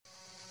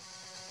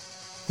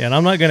Yeah, and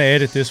I'm not going to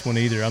edit this one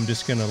either. I'm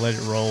just going to let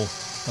it roll.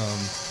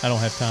 I don't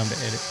have time to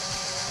edit.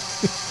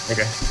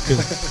 Okay.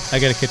 Because I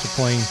got to catch a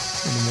plane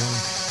in the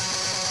morning.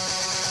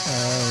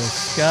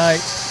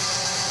 Skype,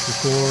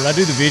 record. I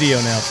do the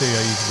video now too. I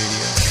use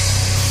video.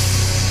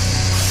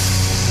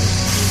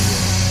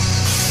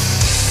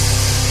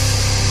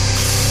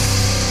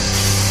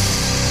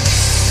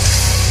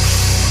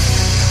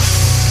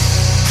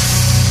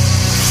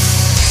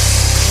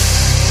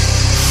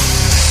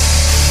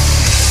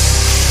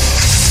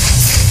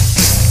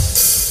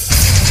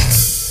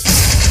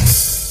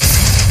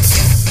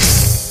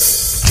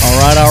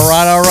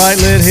 All right,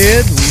 lead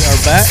heads. We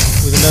are back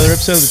with another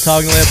episode of the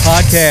Talking Lead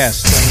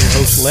Podcast. I'm your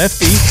host,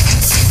 Lefty,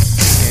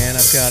 and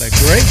I've got a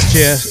great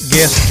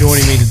guest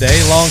joining me today,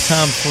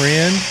 longtime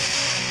friend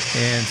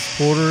and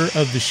supporter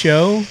of the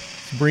show.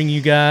 He brings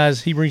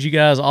you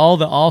guys all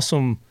the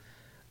awesome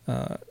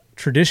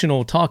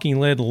traditional Talking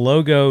Lead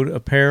logoed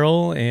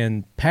apparel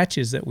and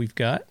patches that we've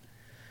got.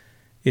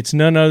 It's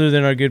none other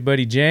than our good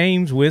buddy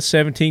James with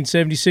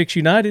 1776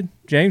 United.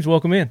 James,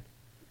 welcome in.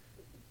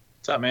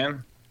 What's up,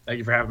 man? Thank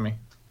you for having me.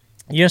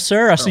 Yes,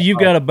 sir. I see you've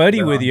got a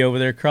buddy with you over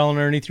there crawling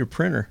underneath your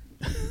printer.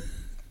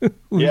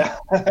 Yeah.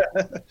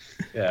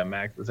 Yeah,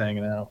 Max was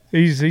hanging out.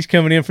 He's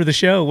coming in for the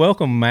show.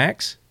 Welcome,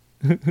 Max.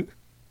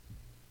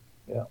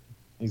 Yeah.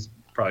 He's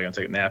probably going to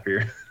take a nap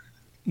here.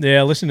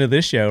 Yeah, listen to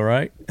this show,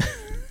 right?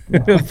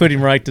 Put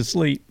him right to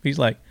sleep. He's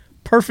like,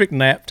 perfect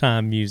nap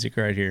time music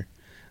right here.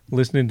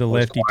 Listening to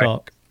Lefty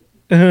talk.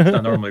 It's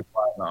not normally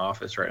quiet in the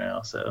office right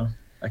now, so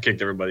I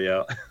kicked everybody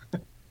out.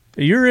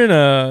 You're in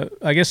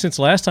I guess since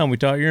last time we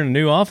talked, you're in a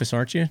new office,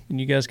 aren't you?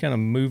 And you guys kind of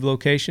moved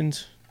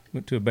locations,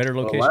 went to a better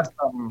location?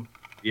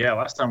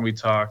 Last time we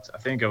talked, I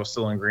think I was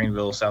still in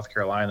Greenville, South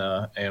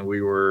Carolina, and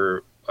we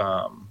were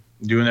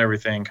doing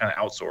everything kind of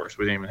outsourced.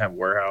 We didn't even have a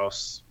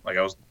warehouse. Like,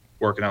 I was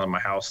working out of my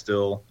house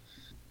still.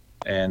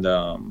 And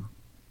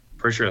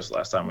pretty sure that's the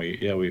last time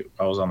I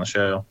was on the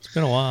show. It's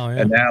been a while,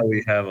 yeah. And now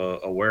we have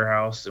a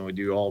warehouse, and we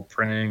do all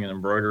printing and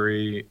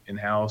embroidery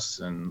in-house,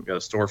 and got a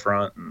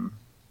storefront, and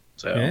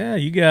so, yeah,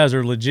 you guys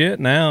are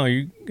legit now.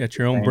 You got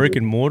your own brick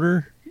and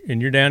mortar,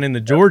 and you're down in the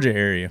Georgia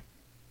area.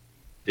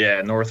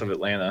 Yeah, north of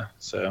Atlanta.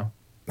 So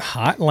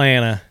hot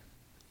Atlanta.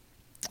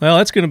 Well,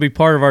 that's going to be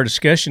part of our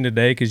discussion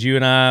today because you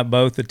and I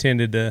both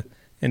attended an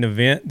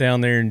event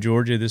down there in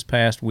Georgia this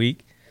past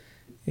week,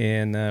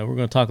 and we're going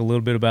to talk a little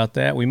bit about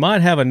that. We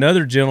might have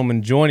another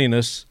gentleman joining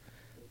us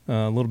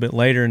a little bit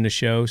later in the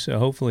show, so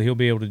hopefully he'll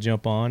be able to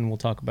jump on, and we'll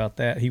talk about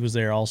that. He was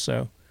there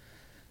also.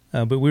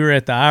 But we were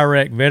at the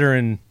Iraq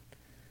Veteran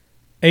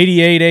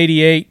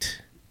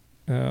 8888.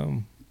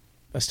 I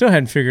still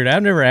hadn't figured out.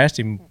 I've never asked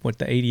him what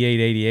the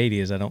 8888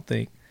 is, I don't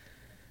think.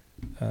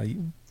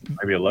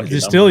 Maybe a lucky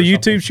is it still a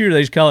YouTube shooter?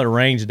 They just call it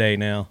range day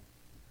now.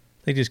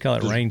 They just call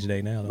it range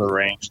day now. The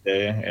range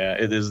day. Yeah,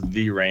 it is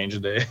the range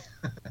day.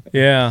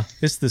 Yeah,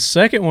 it's the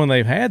second one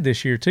they've had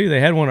this year, too. They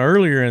had one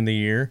earlier in the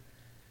year,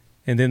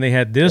 and then they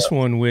had this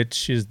one,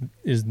 which is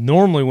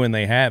normally when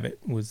they have it,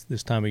 was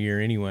this time of year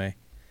anyway.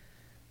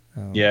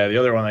 Yeah, the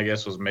other one I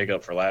guess was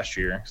makeup for last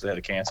year because they had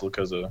to cancel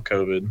because of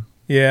COVID.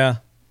 Yeah,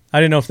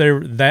 I didn't know if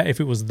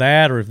it was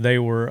that or if they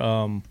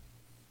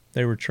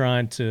were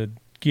trying to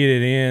get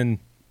it in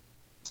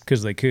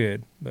because they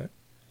could. But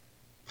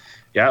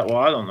yeah, well,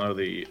 I don't know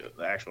the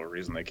actual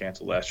reason they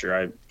canceled last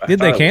year. Did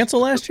they cancel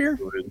last year?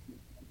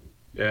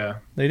 Yeah,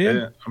 they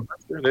did. I'm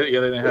pretty sure they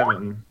didn't have it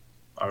in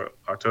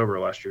October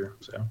last year.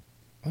 So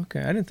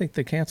okay, I didn't think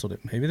they canceled it.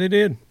 Maybe they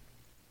did.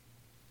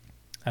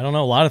 I don't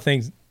know. A lot of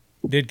things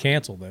did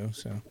cancel though,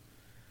 so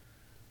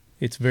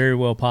it's very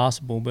well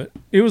possible, but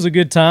it was a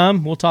good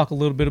time. We'll talk a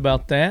little bit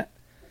about that.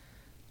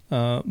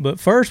 But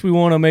first, we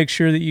want to make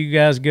sure that you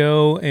guys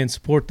go and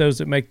support those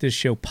that make this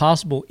show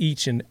possible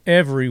each and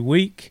every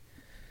week,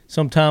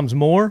 sometimes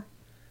more.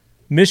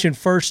 Mission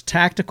First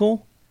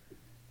Tactical.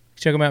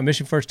 Check them out,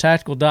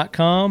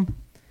 missionfirsttactical.com.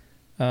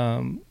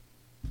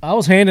 I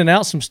was handing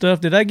out some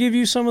stuff. Did I give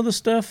you some of the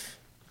stuff?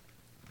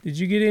 Did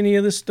you get any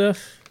of this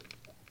stuff?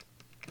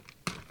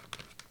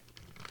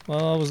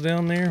 While I was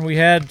down there, we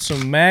had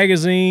some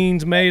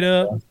magazines made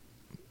up.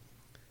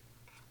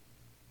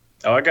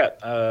 Oh, I've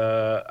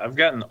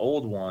got an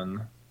old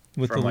one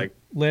with from the like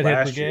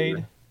Leadhead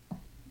Brigade.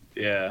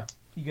 Yeah.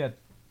 You got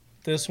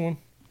this one?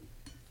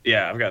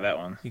 Yeah, I've got that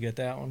one. You got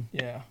that one?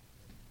 Yeah.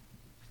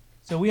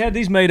 So we had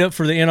these made up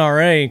for the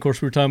NRA. Of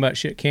course, we were talking about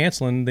shit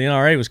canceling. The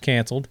NRA was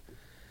canceled.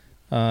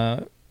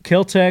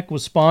 Kel-Tec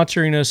was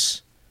sponsoring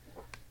us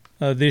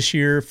this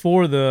year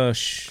for the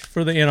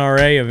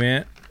NRA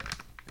event.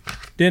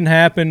 Didn't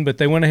happen, but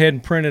they went ahead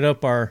and printed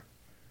up our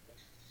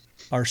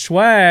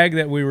swag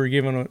that we were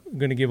going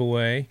to give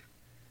away.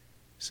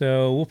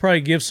 So we'll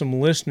probably give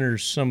some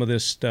listeners some of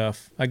this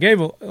stuff. I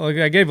gave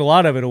a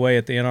lot of it away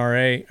at the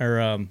NRA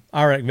or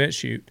Iraq Vet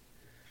Shoot.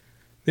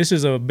 This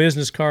is a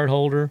business card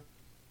holder.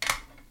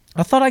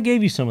 I thought I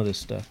gave you some of this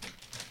stuff.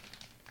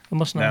 I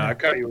must not. No, I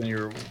caught you when you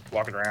were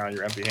walking around.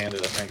 You're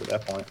empty-handed, I think, at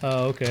that point.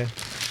 Oh, okay.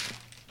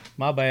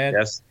 My bad.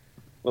 Yes.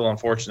 little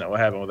unfortunate what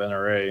happened with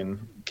NRA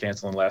and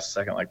canceling last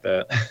second like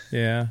that.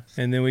 Yeah,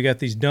 and then we got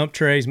these dump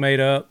trays made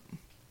up.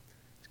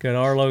 It's got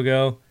our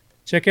logo.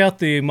 Check out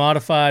the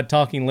modified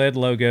Talking Lead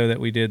logo that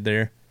we did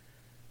there.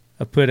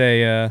 I put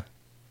a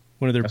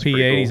one of their That's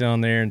P80s cool.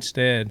 on there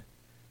instead.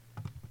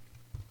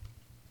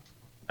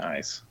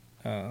 Nice.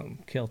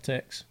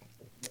 Kel-Tex.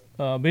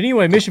 But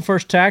anyway, Mission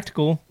First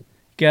Tactical. You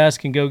guys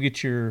can go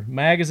get your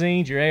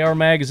magazines, your AR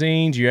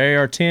magazines, your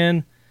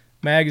AR-10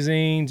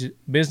 magazines,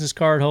 business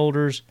card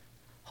holders,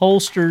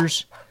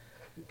 holsters,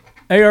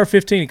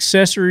 AR-15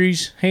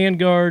 accessories,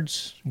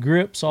 handguards,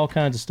 grips, all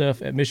kinds of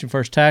stuff at Mission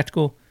First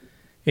Tactical.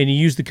 And you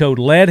use the code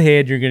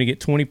LEADHEAD, you're going to get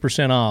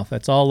 20% off.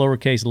 That's all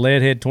lowercase,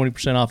 LEADHEAD,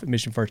 20% off at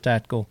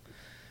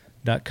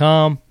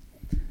missionfirsttactical.com.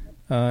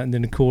 And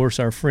then, of course,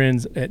 our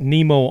friends at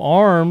Nemo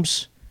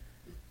Arms,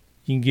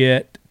 you can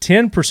get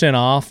 10%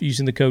 off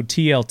using the code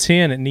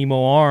TL10 at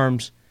Nemo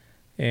Arms.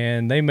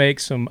 And they make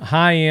some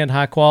high-end,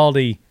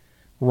 high-quality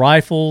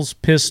rifles,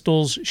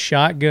 pistols,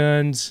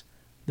 shotguns.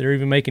 They're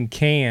even making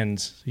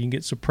cans. So you can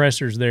get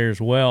suppressors there as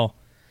well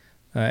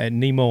at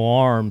Nemo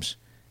Arms.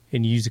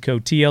 And you use the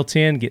code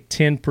TL10, get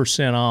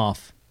 10%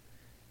 off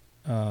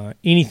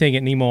anything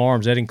at Nemo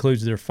Arms. That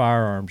includes their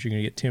firearms. You're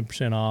going to get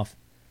 10% off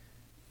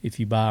if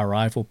you buy a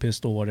rifle,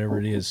 pistol, whatever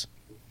it is.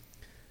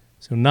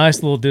 So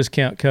nice little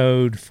discount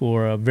code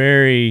for a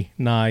very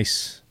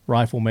nice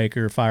rifle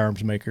maker,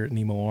 firearms maker at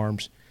Nemo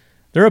Arms.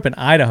 They're up in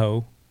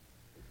Idaho.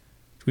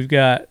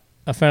 I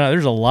found out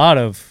there's a lot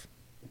of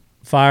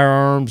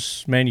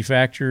firearms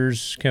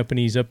manufacturers,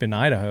 companies up in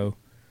Idaho.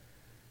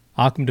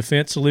 Occam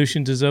Defense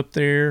Solutions is up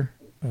there.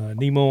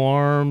 Nemo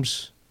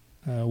Arms.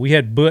 We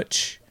had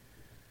Butch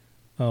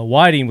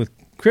Whiting with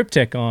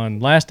Cryptek on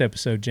last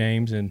episode,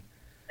 James, and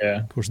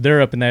Yeah. of course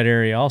they're up in that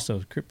area also.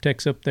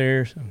 Cryptek's up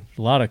there. So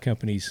a lot of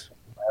companies.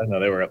 I didn't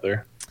know they were up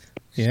there.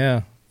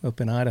 Yeah,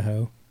 up in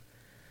Idaho.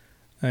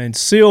 And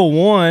Seal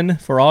One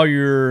for all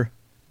your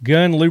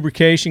gun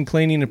lubrication,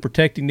 cleaning, and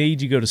protecting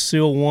needs. You go to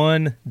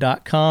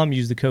seal1.com,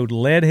 use the code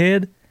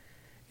LEADHEAD,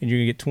 and you're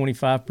going to get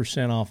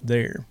 25% off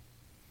there.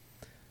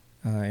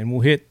 And we'll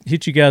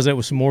hit you guys up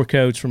with some more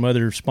codes from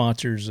other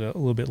sponsors a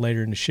little bit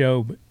later in the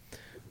show. But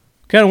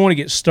kind of want to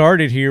get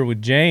started here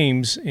with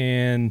James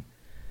and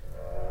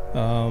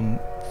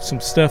some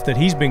stuff that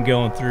he's been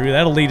going through.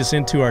 That'll lead us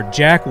into our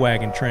jack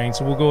wagon train.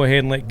 So we'll go ahead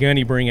and let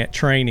Gunny bring that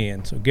train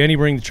in. So Gunny,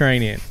 bring the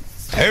train in.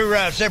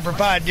 Hoorah, Semper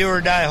Fi, do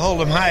or die,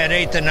 hold 'em high at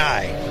 8th and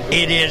I.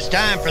 It is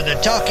time for the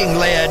Talking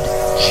Lead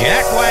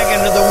Jack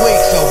Wagon of the Week,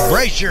 so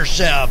brace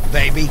yourself,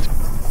 baby.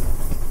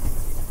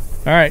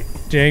 All right,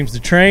 James, the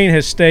train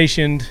has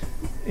stationed,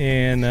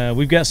 and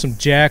we've got some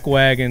jack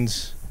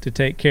wagons to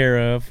take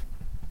care of.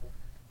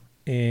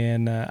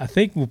 And I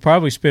think we'll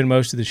probably spend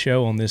most of the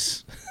show on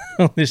this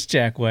on this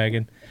jack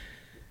wagon.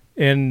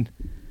 And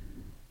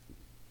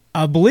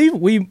I believe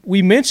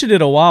we mentioned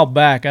it a while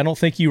back. I don't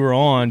think you were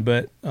on,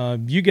 but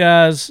you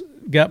guys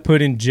got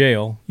put in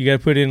jail. You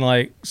got put in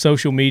like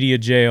social media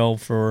jail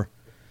for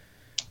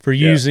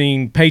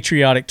using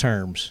patriotic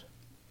terms.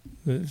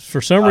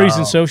 For some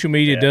reason, social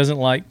media doesn't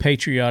like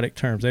patriotic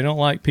terms. They don't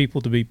like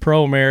people to be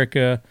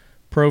pro-America,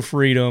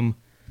 pro-freedom,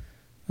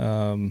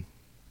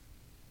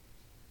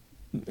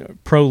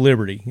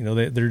 pro-liberty. You know,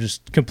 they're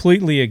just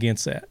completely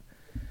against that.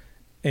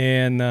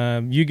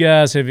 And you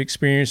guys have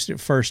experienced it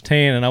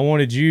firsthand, and I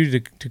wanted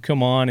you to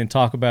come on and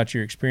talk about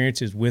your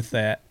experiences with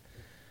that,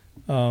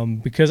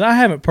 because I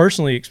haven't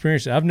personally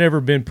experienced it. I've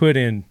never been put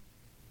in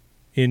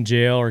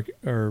jail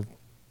or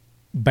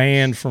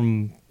banned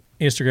from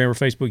Instagram or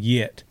Facebook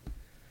yet.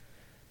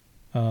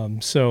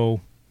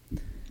 So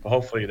Well,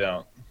 hopefully you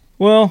don't.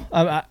 Well,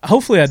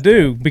 hopefully I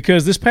do,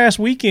 because this past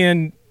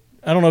weekend,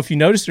 I don't know if you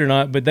noticed it or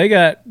not, but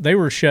they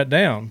were shut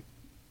down.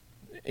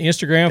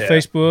 Instagram,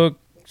 Facebook,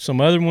 some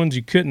other ones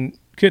you couldn't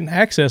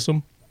access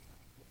them.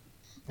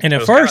 And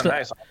at first,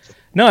 nice.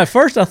 at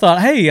first I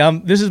thought, hey,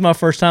 this is my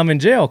first time in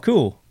jail.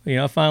 Cool,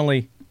 I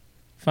finally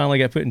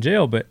got put in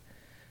jail. But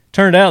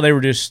turned out they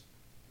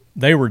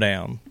were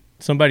down.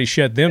 Somebody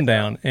shut them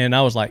down, and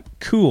I was like,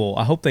 cool.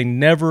 I hope they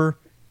never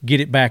get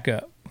it back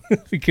up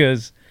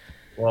because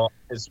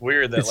it's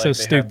weird that it's like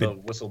so they had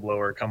stupid. the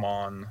whistleblower come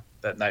on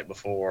that night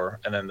before,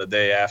 and then the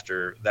day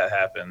after that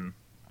happened,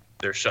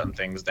 they're shutting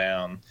things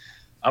down.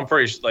 I'm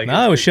pretty like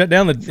no, it was shut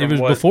down. It was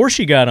before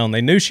she got on.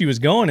 They knew she was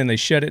going, and they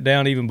shut it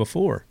down even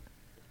before.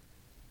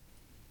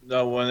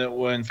 No,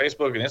 when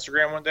Facebook and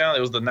Instagram went down, it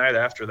was the night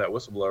after that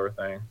whistleblower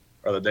thing,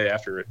 or the day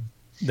after it.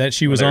 That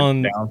she was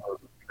on down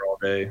for all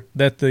day.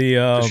 That the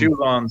So she was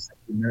on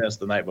 60 Minutes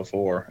the night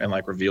before and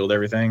like revealed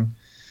everything.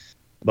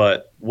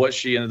 But what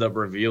she ended up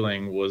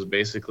revealing was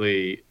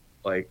basically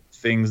like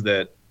things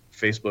that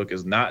Facebook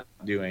is not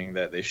doing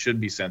that they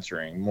should be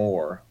censoring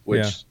more,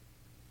 which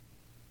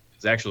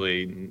is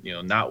actually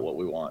not what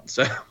we want.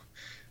 So,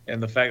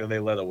 and the fact that they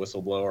let a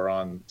whistleblower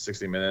on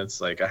 60 Minutes,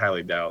 like I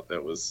highly doubt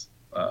that was.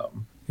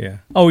 Yeah.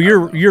 Oh,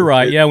 you're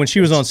right. Yeah, when she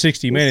was on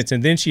 60 Minutes,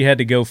 and then she had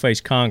to go face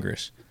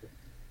Congress.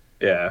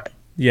 Yeah.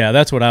 Yeah,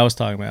 that's what I was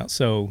talking about.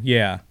 So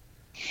yeah.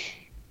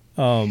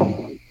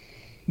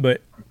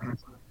 But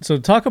So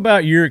talk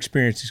about your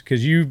experiences,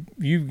 because you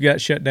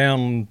got shut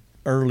down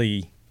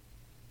early.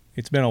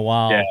 It's been a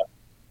while.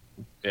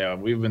 Yeah,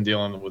 we've been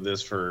dealing with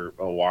this for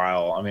a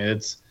while. I mean,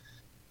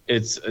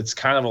 it's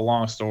kind of a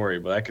long story,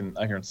 but I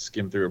can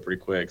skim through it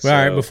pretty quick. All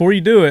right, before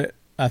you do it,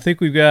 I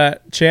think we've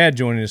got Chad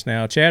joining us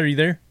now. Chad, are you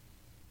there?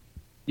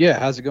 Yeah,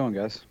 how's it going,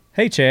 guys?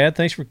 Hey, Chad,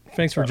 thanks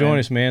for joining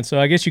us, man. So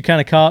I guess you kind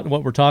of caught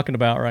what we're talking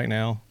about right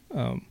now.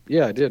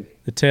 Yeah, I did.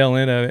 The tail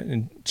end of it.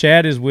 And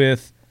Chad is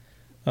with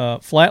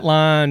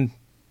Flatline.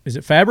 Is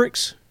it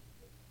Fabrics?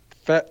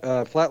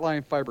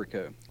 Flatline Fiber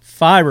Co.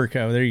 Fiber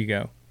Co. There you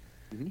go.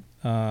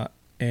 Mm-hmm.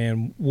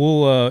 And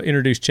we'll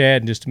introduce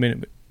Chad in just a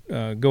minute.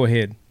 But go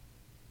ahead,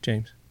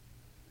 James.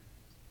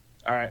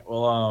 All right.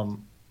 Well,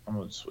 I'm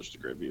going to switch to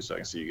grid view so I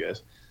can see you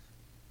guys.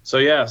 So,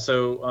 yeah.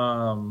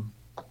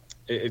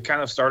 It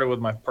kind of started with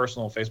my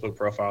personal Facebook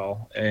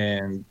profile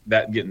and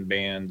that getting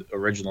banned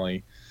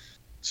originally.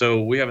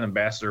 So we have an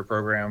ambassador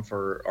program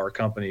for our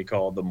company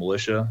called the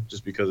Militia,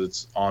 just because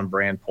it's on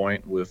brand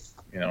point with,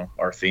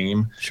 our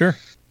theme. Sure.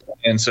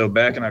 And so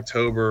back in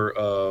October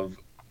of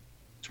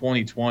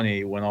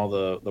 2020, when all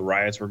the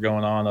riots were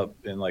going on up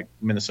in like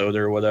Minnesota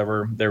or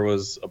whatever, there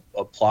was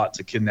a plot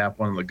to kidnap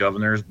one of the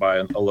governors by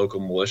a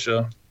local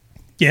militia.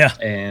 Yeah.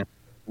 And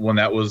when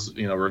that was,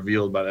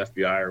 revealed by the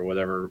FBI or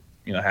whatever,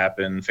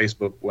 happened,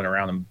 Facebook went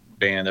around and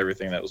banned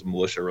everything that was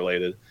militia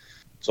related.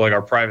 So like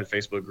our private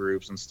Facebook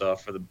groups and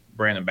stuff for the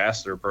brand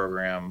ambassador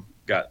program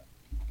got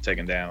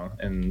taken down,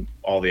 and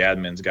all the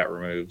admins got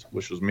removed,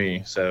 which was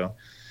me. So,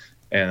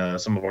 and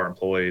some of our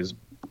employees.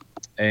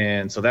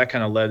 And so that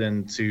kind of led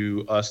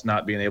into us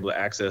not being able to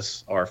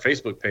access our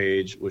Facebook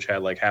page, which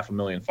had like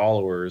 500,000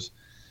 followers.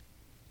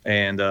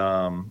 And,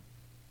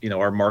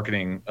 our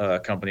marketing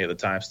company at the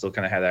time still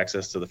kind of had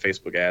access to the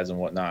Facebook ads and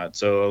whatnot.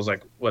 So I was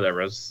like,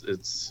 whatever, it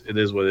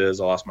is what it is.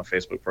 I lost my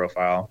Facebook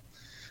profile.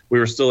 We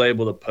were still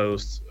able to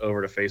post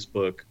over to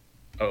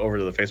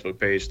the Facebook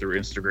page through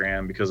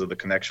Instagram because of the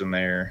connection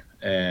there.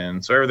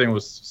 And so everything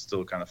was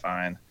still kind of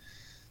fine.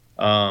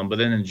 But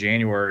then in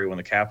January, when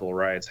the Capitol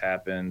riots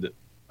happened,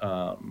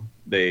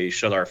 they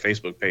shut our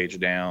Facebook page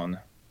down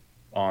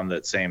on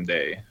that same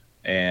day,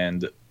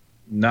 and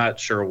not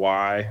sure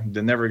why.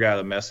 They never got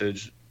a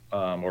message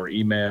or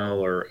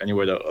email or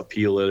anywhere to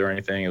appeal it or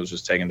anything. It was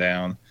just taken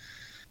down.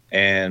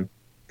 And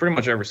pretty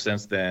much ever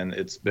since then,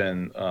 it's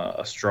been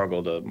a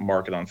struggle to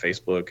market on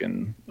Facebook.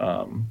 And,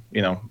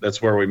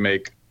 that's where we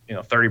make,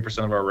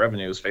 30% of our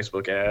revenue is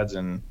Facebook ads.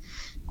 And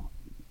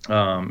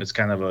it's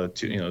kind of a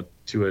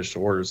two-edged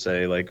sword to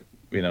say, like,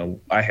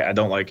 I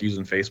don't like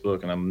using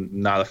Facebook, and I'm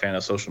not a fan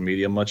of social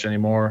media much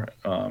anymore,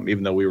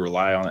 even though we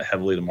rely on it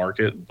heavily to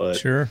market. But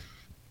sure.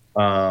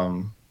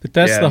 But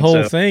that's the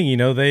whole thing.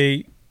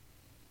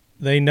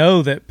 They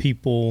know that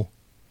people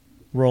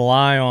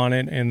rely on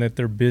it and that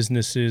their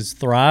businesses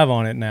thrive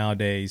on it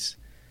nowadays.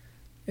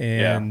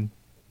 And,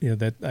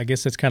 that I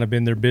guess that's kind of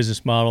been their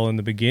business model in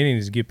the beginning,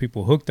 is get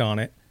people hooked on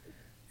it.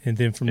 And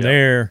then from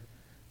there,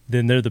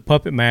 then they're the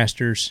puppet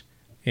masters,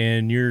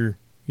 and you're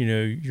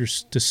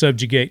to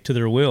subjugate to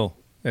their will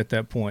at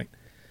that point.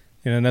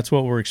 And that's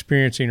what we're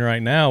experiencing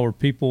right now, where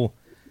people,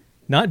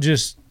 not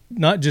just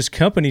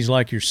companies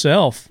like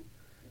yourself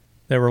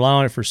that rely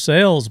on it for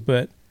sales,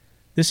 but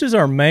this is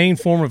our main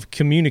form of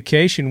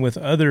communication with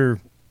other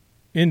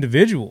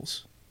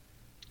individuals,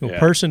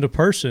 person to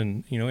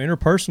person,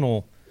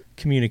 interpersonal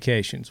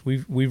communications.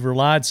 We've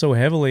relied so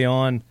heavily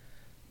on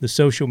the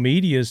social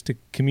medias to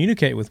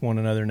communicate with one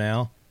another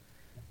now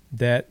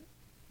that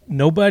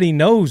nobody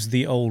knows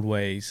the old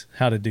ways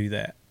how to do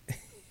that.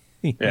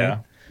 Yeah.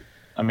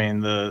 I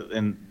mean,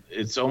 and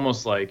it's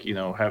almost like,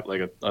 have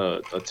like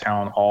a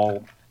town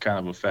hall kind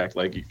of effect.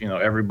 Like,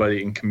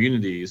 everybody in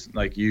communities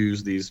like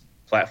use these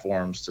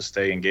platforms to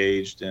stay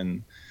engaged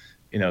and,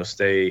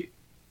 stay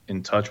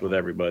in touch with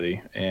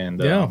everybody.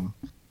 And,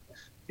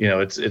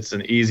 it's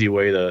an easy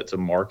way to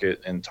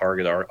market and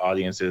target our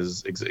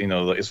audiences.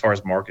 As far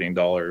as marketing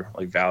dollar,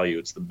 like value,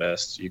 it's the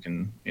best you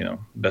can,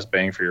 best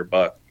bang for your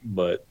buck.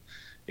 But,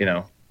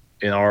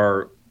 in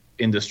our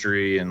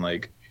industry and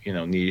like,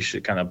 niche,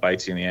 it kind of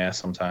bites you in the ass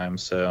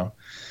sometimes. So,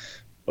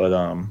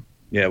 but,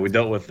 we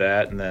dealt with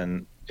that. And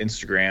then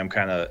Instagram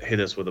kind of hit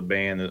us with a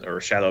ban or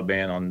a shadow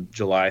ban on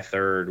July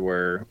 3rd,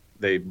 where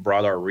they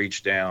brought our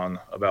reach down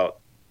about,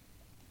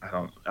 I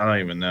don't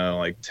even know,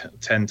 like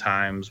 10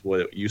 times what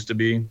it used to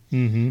be.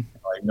 Mm-hmm.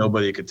 Like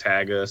nobody could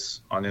tag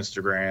us on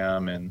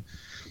Instagram. And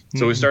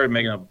so we started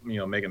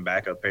making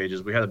backup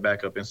pages. We had a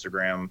backup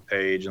Instagram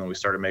page, and we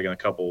started making a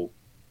couple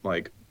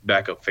like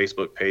backup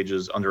Facebook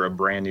pages under a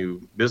brand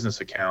new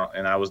business account.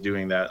 And I was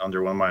doing that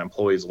under one of my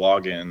employees'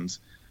 logins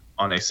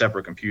on a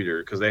separate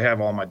computer, because they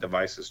have all my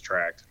devices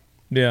tracked.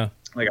 Yeah.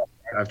 Like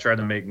I've tried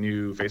to make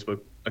new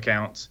Facebook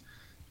accounts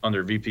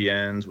under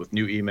VPNs with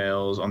new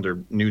emails,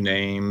 under new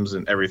names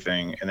and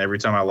everything. And every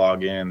time I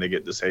log in, they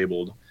get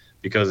disabled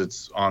because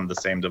it's on the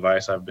same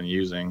device I've been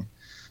using.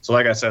 So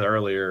like I said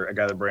earlier, I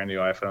got a brand new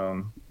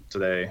iPhone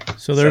today.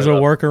 So there's a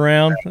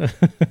workaround. And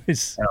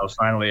I was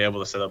finally able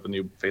to set up a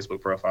new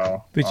Facebook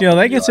profile. But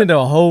that gets into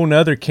a whole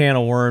nother can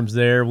of worms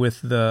there with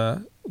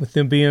the with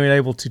them being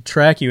able to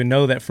track you and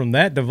know that from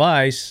that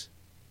device,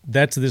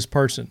 that's this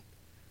person.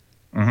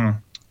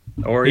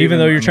 Mm-hmm. Or even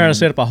though you're trying to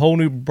set up a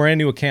whole brand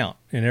new account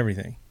and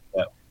everything.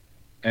 Yeah.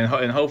 And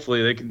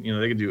hopefully they can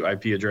do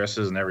IP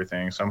addresses and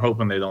everything. So I'm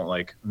hoping they don't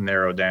like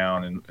narrow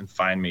down and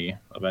find me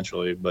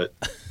eventually. But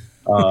the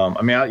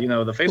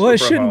Facebook. Well, it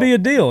shouldn't be a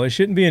deal. It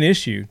shouldn't be an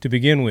issue to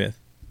begin with.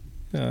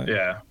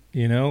 Yeah.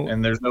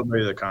 And there's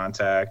nobody to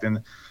contact.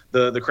 And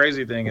the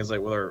crazy thing is,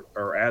 like, with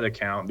our ad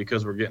account,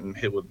 because we're getting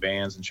hit with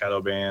bans and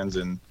shadow bans,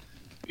 and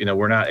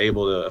we're not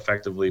able to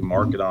effectively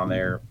market on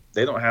there.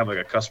 They don't have like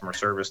a customer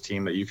service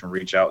team that you can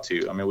reach out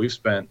to. I mean, we've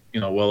spent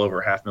well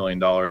over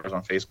 $500,000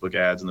 on Facebook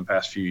ads in the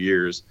past few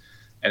years,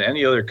 and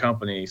any other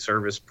company,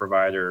 service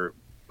provider,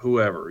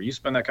 whoever, you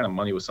spend that kind of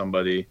money with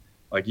somebody,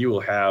 like, you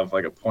will have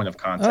like a point of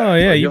contact. Oh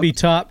yeah, like, you'd be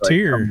top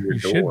tier. You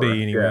door. should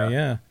be anyway.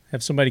 Yeah.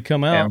 Have somebody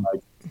come out.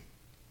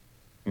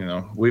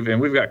 And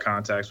we've got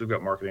contacts, we've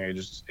got marketing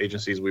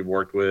agencies we've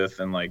worked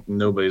with, and like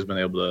nobody's been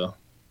able to,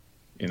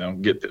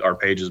 get our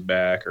pages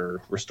back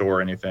or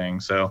restore anything.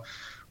 So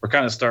we're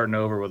kind of starting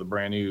over with a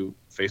brand new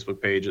Facebook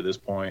page at this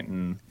point.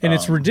 And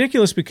it's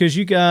ridiculous because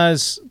you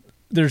guys,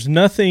 there's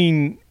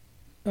nothing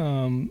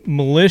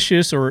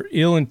malicious or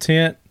ill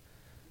intent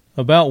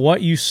about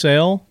what you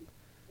sell.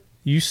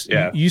 You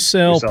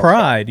sell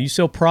pride. You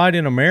sell pride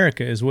in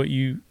America is what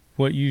you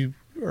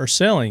are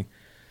selling.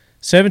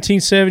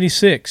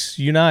 1776,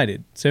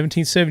 United.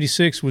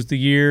 1776 was the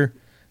year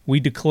we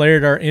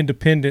declared our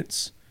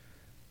independence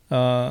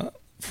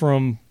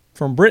from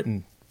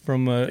Britain,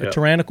 from a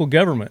tyrannical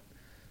government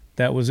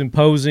that was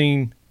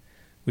imposing,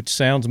 which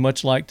sounds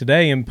much like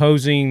today,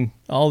 imposing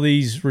all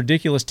these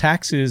ridiculous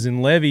taxes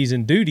and levies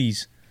and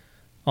duties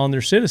on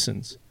their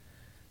citizens.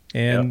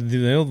 And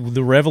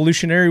the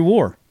Revolutionary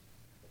War.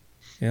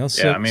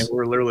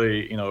 We're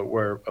literally,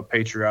 we're a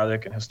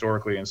patriotic and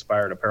historically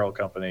inspired apparel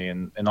company,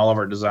 and all of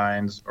our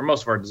designs, or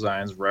most of our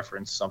designs,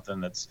 reference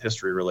something that's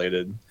history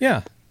related.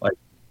 Yeah,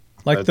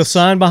 like the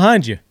sign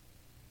behind you.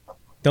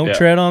 Don't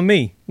tread on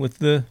me with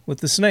the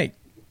snake.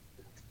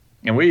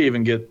 And we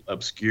even get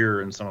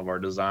obscure in some of our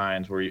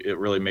designs where it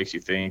really makes you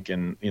think,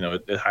 and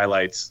it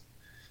highlights,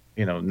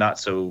 not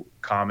so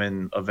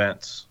common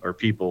events or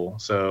people.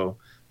 So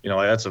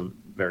that's a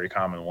very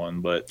common one.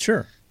 But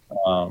sure.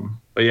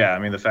 But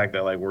yeah, the fact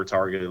that like we're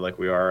targeted like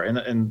we are,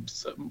 and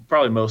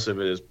probably most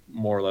of it is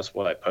more or less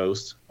what I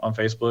post on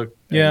Facebook.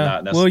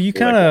 Yeah. Well, you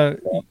kind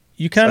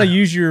of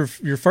use your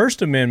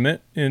First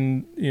Amendment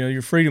and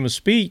your freedom of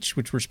speech,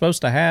 which we're supposed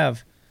to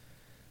have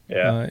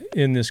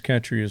in this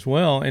country as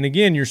well. And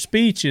again, your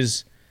speech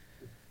is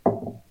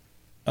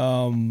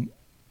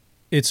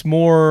it's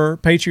more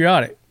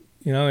patriotic.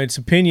 It's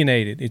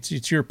opinionated.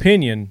 It's your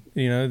opinion.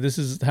 This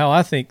is how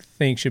I think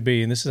things should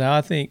be, and this is how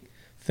I think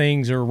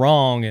things are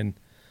wrong. And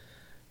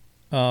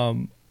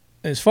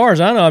as far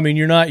as I know,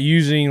 you're not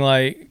using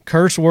like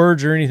curse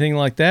words or anything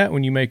like that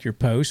when you make your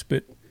post,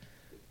 but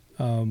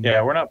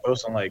we're not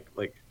posting like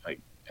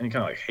any kind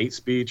of like hate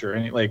speech or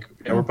any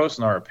we're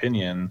posting our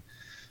opinion.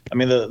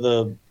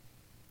 The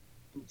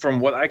from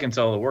what I can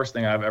tell, the worst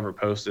thing I've ever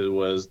posted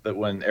was that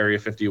when Area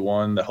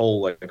 51, the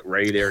whole like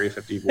raid Area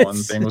 51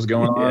 thing was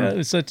going on. Yeah, it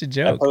was such a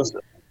joke.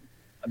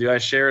 I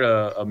shared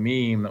a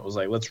meme that was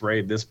like, let's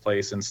raid this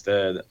place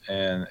instead.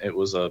 And it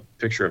was a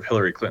picture of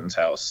Hillary Clinton's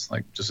house,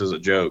 like just as a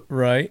joke.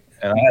 Right.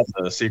 And I had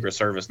the Secret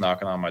Service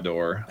knocking on my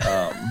door.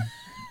 Not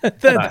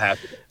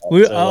happy. I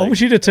want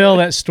you to tell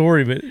that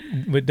story,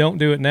 but don't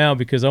do it now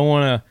because I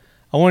want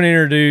to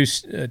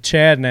introduce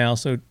Chad now.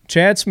 So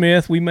Chad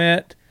Smith, we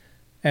met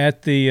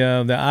at the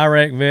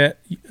Iraq Vet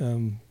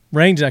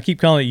range. I keep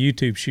calling it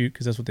YouTube shoot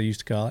because that's what they used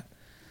to call it.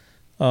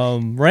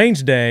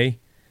 Range day.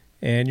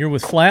 And you're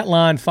with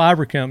Flatline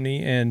Fiber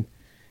Company, and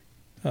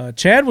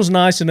Chad was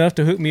nice enough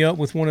to hook me up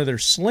with one of their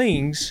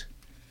slings,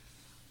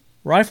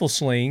 rifle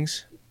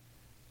slings.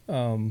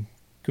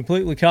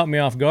 Completely caught me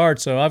off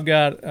guard, so I've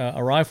got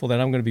a rifle that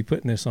I'm going to be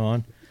putting this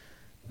on.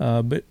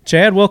 But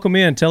Chad, welcome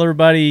in. Tell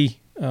everybody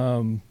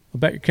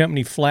about your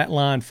company,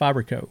 Flatline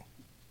Fiber Co.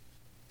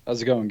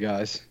 How's it going,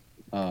 guys?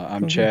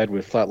 I'm Chad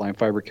with Flatline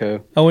Fiber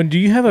Co. Oh, and do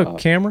you have a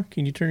camera?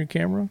 Can you turn your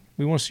camera on?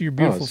 We want to see your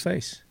beautiful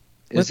face.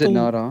 Is it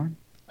not on?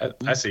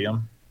 I see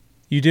them.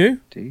 You do?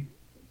 Do you?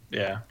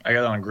 Yeah, I got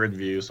it on grid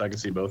view, so I can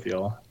see both of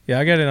y'all. Yeah,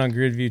 I got it on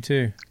grid view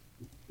too.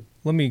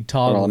 Let me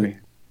toggle it.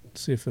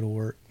 See if it'll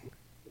work.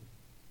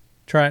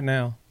 Try it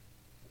now.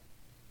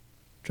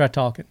 Try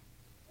talking.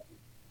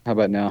 How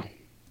about now?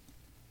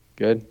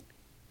 Good.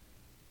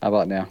 How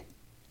about now?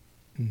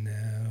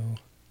 No.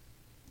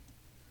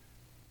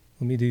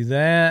 Let me do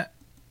that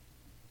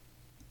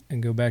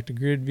and go back to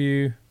grid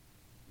view.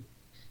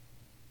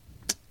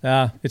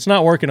 It's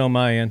not working on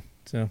my end.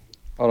 So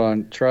hold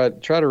on. Try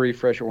to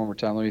refresh it one more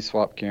time. Let me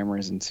swap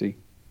cameras and see.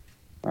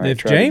 All right,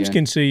 if James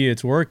can see you,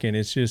 it's working.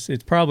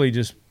 It's probably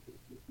just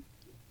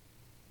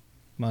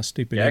my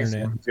stupid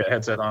internet. He's got a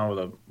headset on with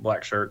a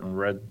black shirt and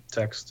red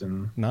text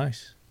and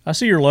nice. I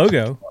see your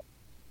logo.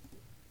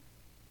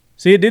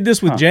 See, it did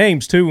this with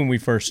James too when we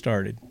first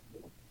started.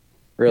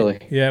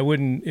 Really? Yeah, it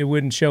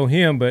wouldn't show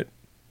him, but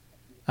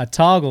I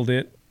toggled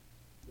it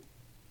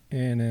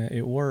and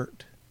it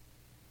worked.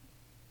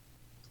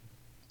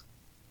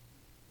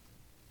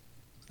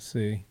 Let's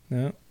see.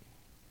 No.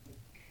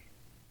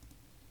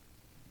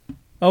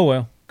 Oh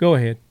well, go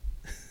ahead.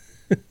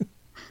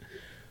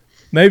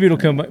 Maybe it'll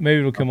come. Maybe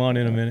it'll come on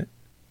in a minute.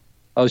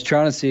 I was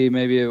trying to see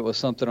maybe it was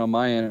something on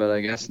my end, but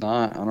I guess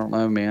not. I don't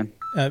know, man.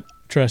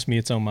 Trust me,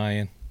 it's on my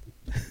end.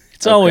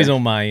 It's always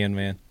on my end,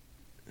 man.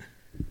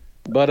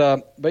 But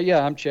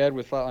yeah, I'm Chad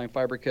with Flatline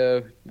Fiber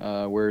Co.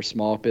 We're a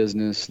small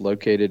business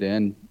located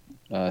in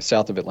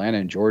south of Atlanta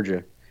in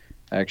Georgia.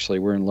 Actually,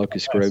 we're in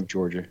Locust Grove,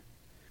 Georgia.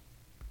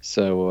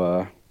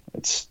 So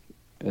it's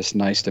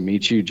nice to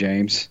meet you,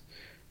 James.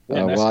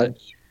 Yeah,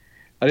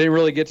 I didn't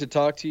really get to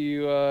talk to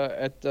you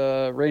at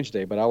Range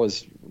Day, but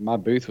my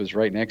booth was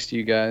right next to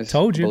you guys.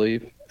 Told you. I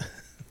believe.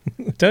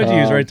 Told you he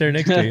was right there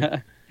next to you.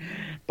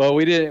 But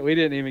we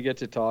didn't even get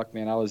to talk,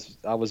 man. I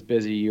was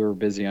busy. You were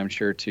busy, I'm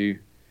sure too.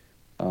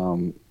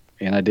 And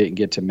I didn't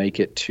get to make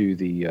it to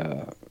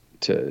the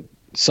to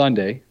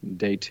Sunday,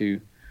 day 2.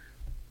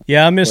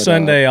 Yeah, I missed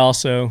Sunday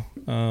also.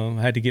 I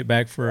had to get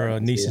back for a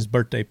niece's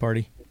birthday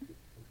party.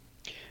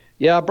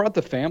 Yeah, I brought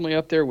the family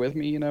up there with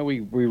me. You know, we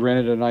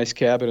rented a nice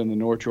cabin in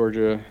North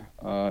Georgia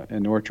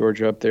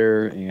up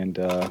there,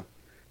 and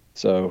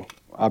so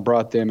I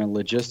brought them. And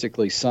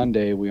logistically,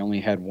 Sunday we only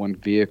had one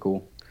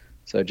vehicle,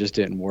 so it just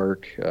didn't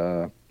work.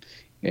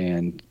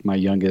 And my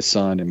youngest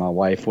son and my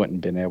wife wouldn't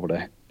been able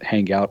to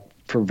hang out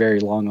for very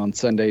long on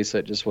Sunday, so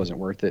it just wasn't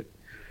worth it.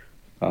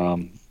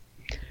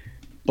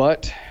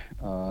 But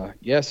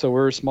yeah, so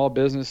we're a small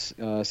business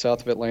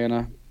south of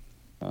Atlanta.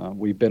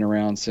 We've been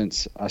around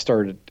since I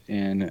started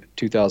in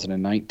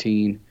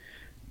 2019.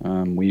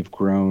 We've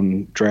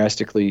grown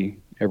drastically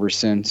ever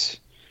since.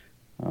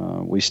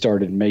 We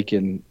started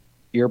making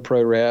ear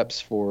pro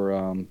wraps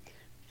for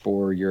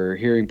your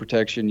hearing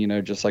protection, you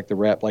know, just like the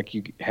wrap like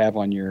you have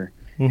on your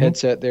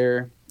headset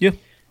there. Yeah.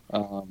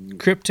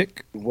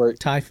 Cryptic,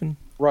 Typhon.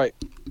 Right,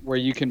 where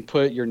you can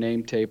put your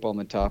name tape on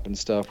the top and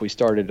stuff. We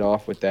started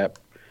off with that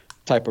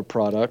type of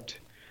product.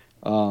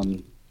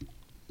 And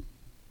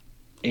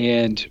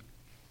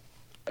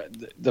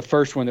the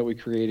first one that we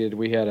created,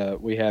 we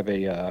have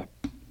a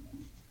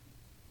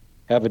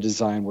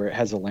design where it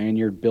has a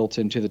lanyard built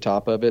into the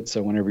top of it.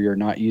 So whenever you're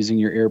not using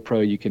your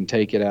AirPro, you can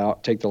take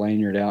the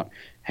lanyard out,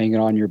 hang it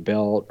on your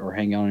belt or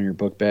hang it on your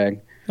book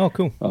bag. Oh,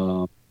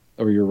 cool.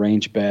 Or your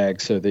range bag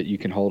so that you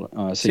can hold.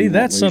 See,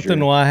 that's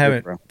something I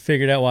haven't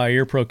figured out why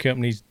AirPro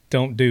companies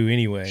don't do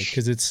anyway.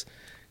 Because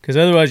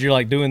otherwise you're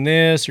like doing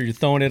this, or you're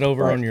throwing it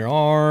over on your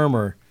arm,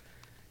 or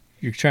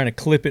you're trying to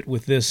clip it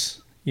with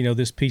this, you know,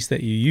 this piece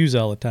that you use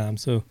all the time.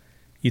 So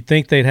you'd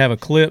think they'd have a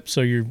clip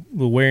so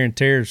the wear and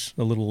tear's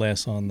a little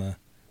less on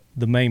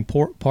the main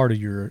part of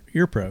your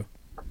AirPro.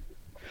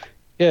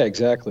 Yeah,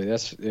 exactly.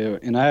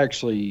 And I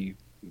actually,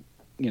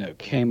 you know,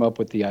 came up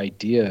with the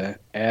idea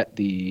at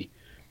the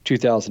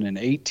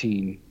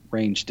 2018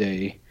 Range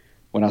Day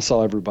when I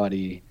saw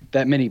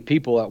that many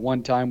people at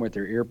one time with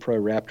their AirPro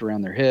wrapped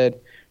around their head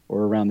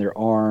or around their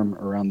arm,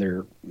 around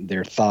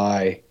their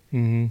thigh.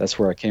 Mm-hmm. That's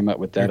where I came up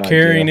with that idea.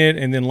 Carrying it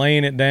and then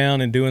laying it down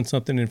and doing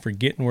something and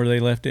forgetting where they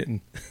left it. And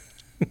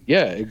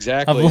yeah,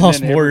 exactly. I've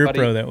lost more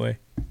AirPro that way.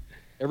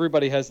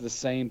 Everybody has the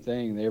same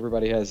thing.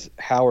 Everybody has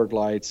Howard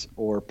lights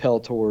or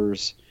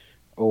Peltors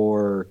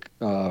or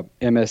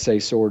MSA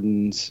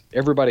Sordens.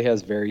 Everybody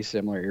has very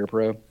similar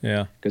AirPro.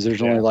 Yeah. Because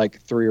there's only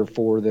like 3 or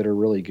 4 that are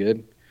really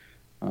good.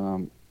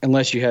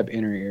 Unless you have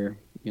inner ear,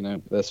 you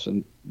know, that's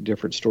a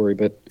different story.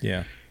 But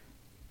yeah.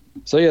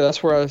 So yeah,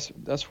 that's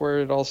where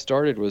it all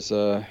started. Was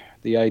the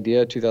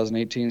idea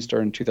 2018,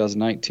 started in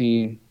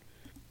 2019.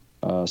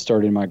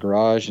 Started in my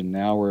garage, and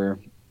now we're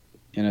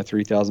in a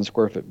 3,000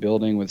 square foot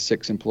building with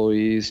 6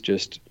 employees.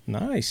 Just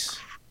nice,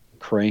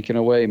 cranking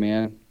away,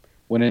 man.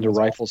 Went into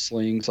rifle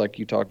slings like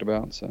you talked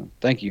about. So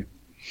thank you.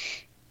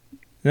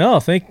 No,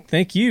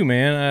 thank you,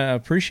 man. I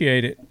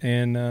appreciate it.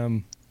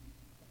 And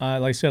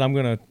like I said, I'm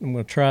gonna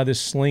try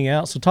this sling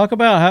out. So talk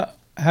about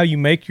how you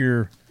make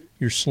your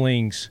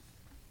slings.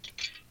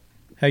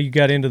 How you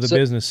got into the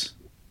business?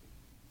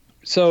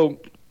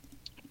 So,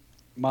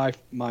 my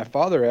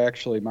father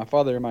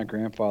and my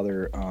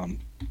grandfather,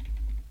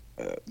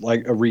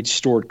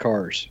 restored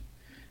cars,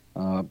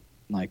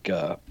 like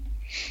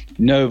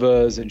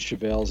Novas and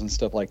Chevelles and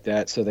stuff like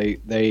that. So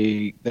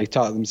they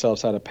taught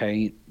themselves how to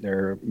paint.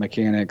 They're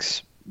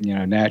mechanics, you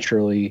know,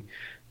 naturally,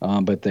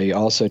 but they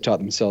also taught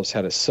themselves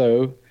how to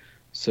sew.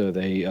 So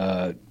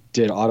they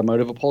did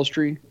automotive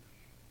upholstery.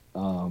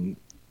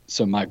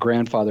 So my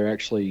grandfather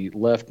actually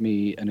left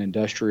me an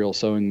industrial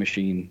sewing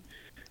machine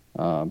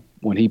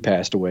when he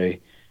passed away,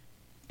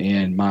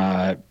 and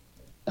my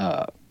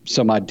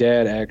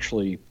dad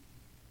actually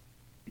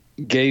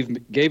gave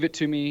it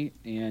to me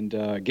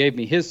and gave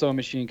me his sewing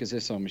machine because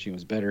his sewing machine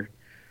was better.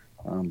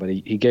 But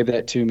he gave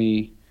that to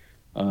me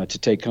to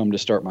take home to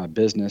start my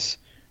business,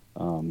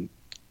 so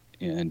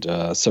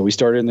we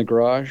started in the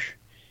garage,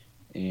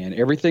 and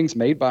everything's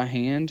made by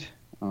hand.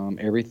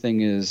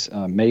 Everything is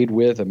made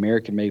with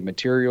American-made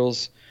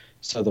materials.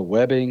 So the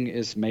webbing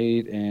is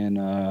made in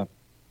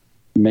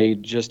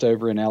made just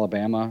over in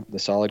Alabama, the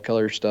solid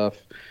color stuff.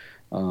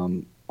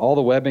 All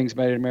the webbing's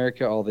made in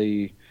America. All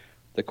the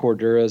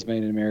Cordura is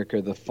made in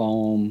America. The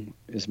foam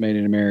is made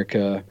in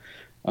America.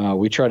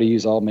 We try to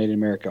use all made in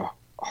America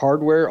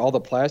hardware. All the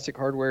plastic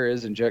hardware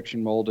is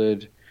injection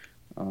molded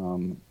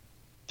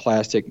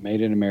plastic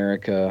made in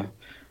America.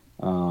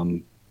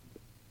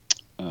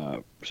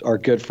 Our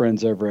good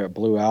friends over at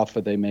Blue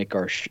Alpha, they make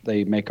our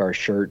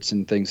shirts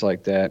and things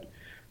like that.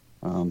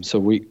 So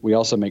we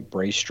also make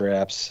brace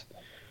straps.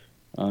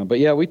 But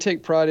yeah, we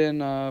take pride in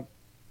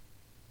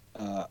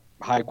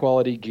high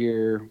quality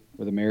gear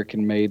with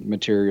American made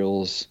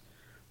materials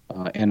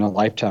and a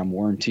lifetime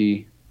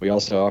warranty. We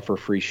also offer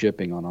free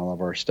shipping on all of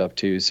our stuff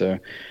too. So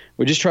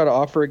we just try to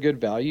offer a good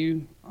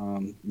value.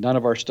 None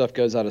of our stuff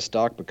goes out of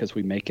stock because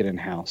we make it in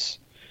house.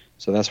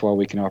 So that's why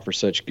we can offer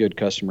such good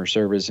customer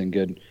service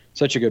and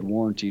such a good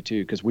warranty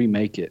too, because we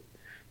make it.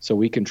 So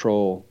we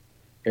control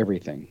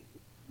everything.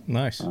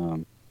 Nice.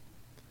 And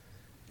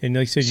like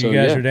you said, you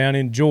guys are down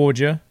in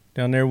Georgia,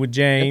 down there with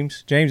James.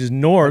 Yep. James is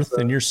north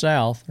and you're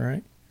south,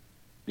 right?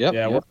 Yep.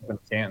 Yeah, we're up in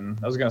Canton.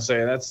 I was going to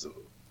say, that's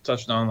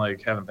touched on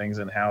like having things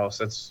in-house.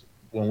 That's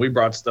when we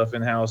brought stuff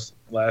in-house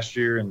last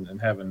year and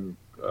having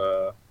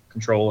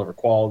control over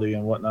quality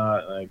and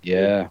whatnot. Like,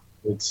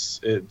 it's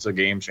a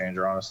game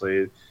changer,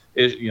 honestly.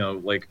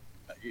 Like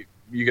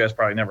you guys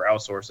probably never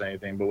outsourced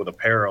anything, but with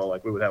apparel,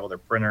 like we would have other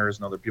printers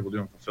and other people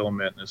doing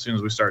fulfillment. And as soon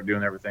as we start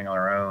doing everything on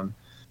our own,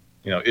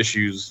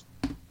 issues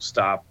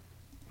stop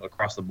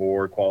across the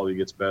board. Quality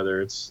gets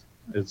better. It's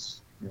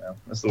that's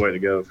the way to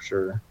go for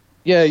sure.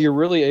 Yeah, you're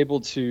really able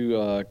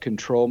to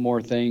control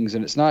more things,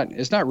 and it's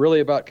not really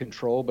about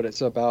control, but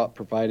it's about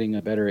providing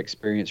a better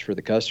experience for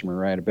the customer,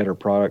 right? A better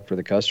product for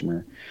the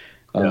customer,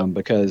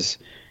 because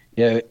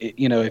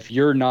if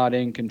you're not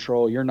in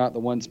control, you're not the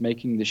ones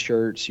making the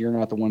shirts, you're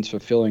not the ones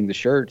fulfilling the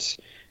shirts,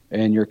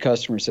 and your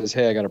customer says,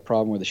 "Hey, I got a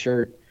problem with the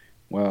shirt."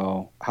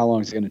 Well, how long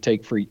is it going to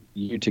take for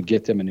you to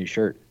get them a new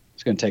shirt?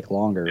 It's going to take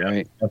longer,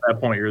 right? At that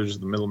point, you're just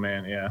the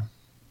middleman, yeah.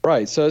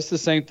 Right. So it's the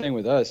same thing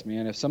with us,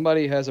 man. If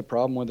somebody has a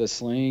problem with a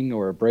sling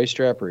or a brace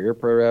strap or ear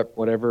pro wrap,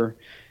 whatever,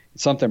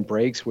 something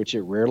breaks, which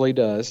it rarely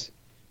does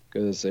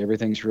because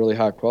everything's really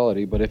high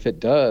quality. But if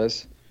it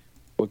does,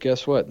 well,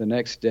 guess what? The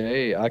next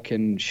day I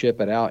can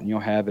ship it out and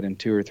you'll have it in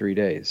 2 or 3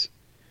 days.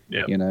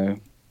 Yeah.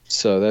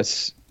 So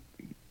that's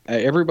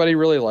everybody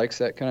really likes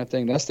that kind of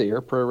thing. That's the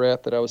ear pro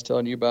wrap that I was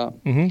telling you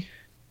about.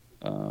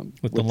 Mm-hmm.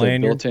 With the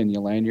lanyard. Built-in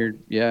lanyard.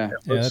 Yeah.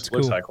 That's cool.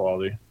 Looks high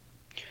quality.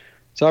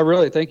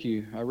 So thank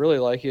you. I really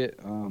like it.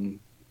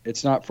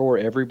 It's not for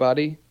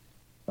everybody,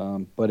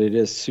 but it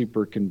is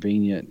super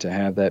convenient to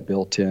have that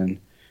built in.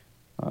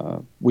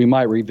 We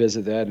might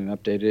revisit that and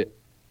update it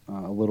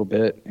a little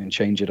bit and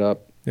change it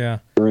up. Yeah.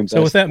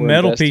 So with that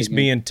metal piece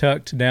being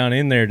tucked down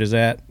in there,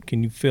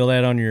 can you feel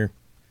that on your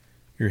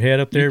head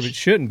up there? But it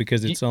shouldn't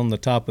because it's on the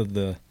top of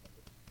the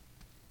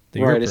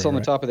right. It's on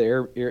the top of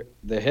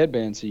the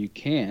headband, so you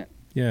can't.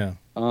 Yeah.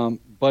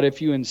 But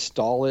if you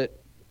install it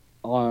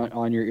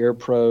on your ear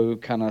pro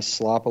kind of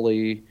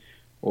sloppily,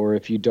 or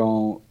if you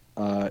don't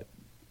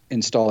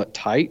install it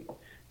tight,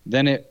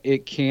 then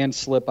it can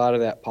slip out of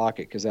that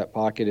pocket because that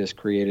pocket is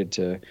created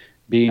to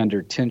be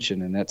under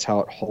tension, and that's how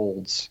it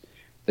holds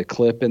the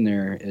clip in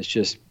there. Is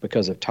just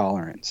because of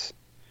tolerance.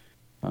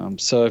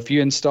 So if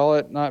you install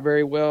it not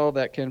very well,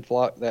 that can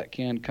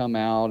come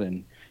out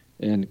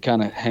and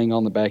kind of hang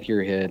on the back of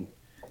your head,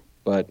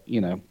 but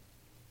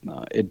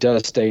it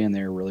does stay in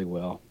there really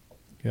well.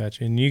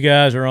 Gotcha. And you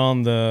guys are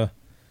on the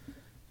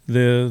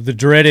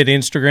dreaded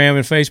Instagram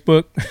and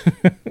Facebook.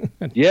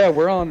 Yeah,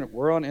 we're on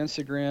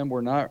Instagram.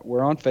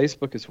 We're on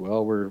Facebook as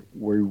well.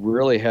 We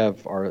really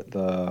have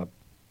a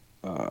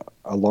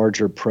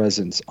larger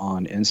presence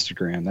on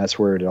Instagram. That's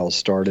where it all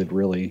started,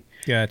 really.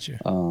 Gotcha.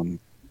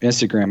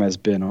 Instagram has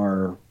been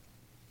our,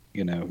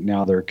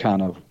 now they're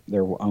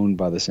owned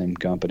by the same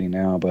company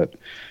now, but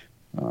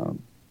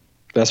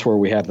that's where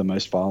we have the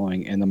most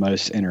following and the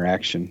most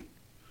interaction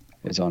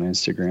is on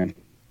Instagram.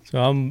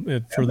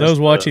 So for those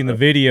watching the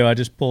video, I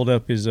just pulled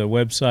up his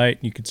website.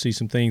 You could see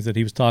some things that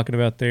he was talking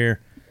about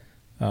there.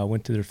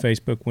 Went to their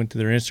Facebook, went to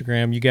their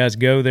Instagram. You guys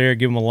go there,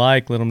 give them a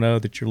like, let them know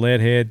that you're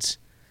lead heads.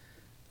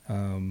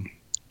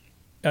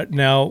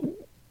 Now,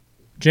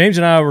 James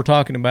and I were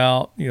talking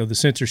about the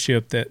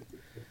censorship that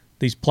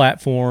these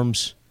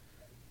platforms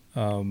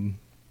have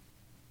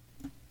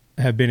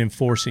been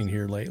enforcing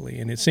here lately,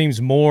 and it seems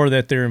more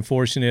that they're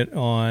enforcing it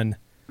on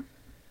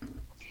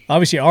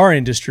obviously our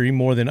industry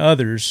more than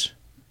others.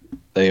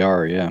 They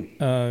are, yeah.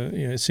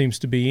 It seems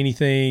to be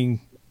anything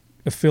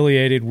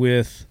affiliated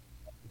with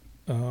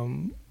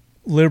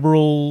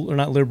liberal, or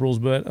not liberals,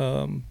 but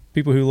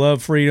people who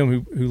love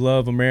freedom, who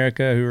love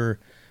America, who are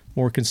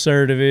more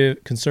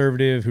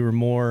conservative, who are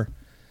more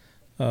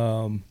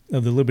of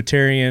the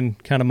libertarian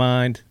kind of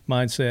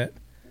mindset.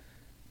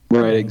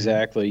 Right,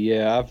 exactly.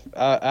 Yeah,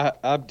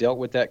 I've dealt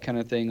with that kind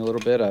of thing a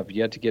little bit. I've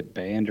yet to get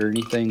banned or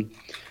anything,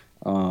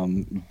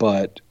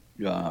 but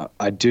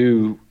I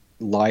do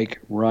like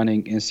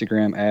running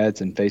Instagram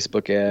ads and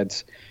Facebook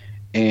ads.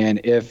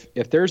 And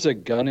if there's a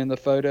gun in the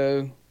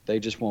photo, They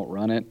just won't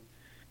run it.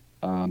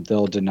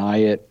 They'll deny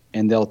it,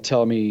 and they'll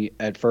tell me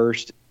at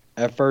first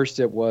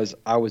it was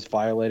I was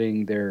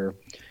violating their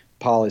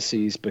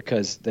policies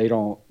because they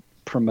don't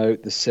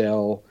promote the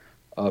sale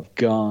of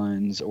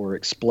guns or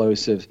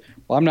explosives.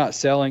 Well, I'm not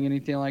selling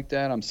anything like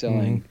that. I'm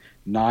selling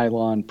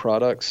nylon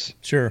products.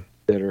 Sure.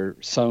 That are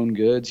sewn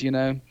goods,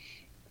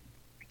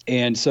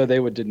 And so they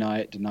would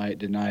deny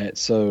it.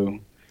 So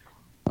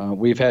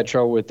we've had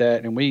trouble with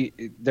that. And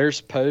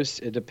there's posts.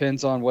 It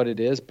depends on what it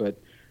is,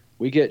 but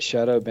we get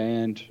shadow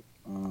banned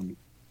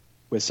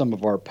with some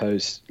of our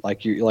posts.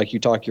 Like you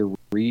talk your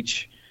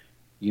reach,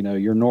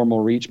 your normal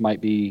reach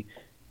might be,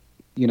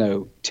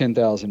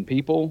 10,000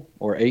 people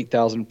or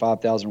 8,000,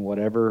 5,000,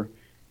 whatever.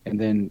 And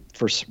then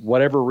for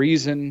whatever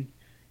reason,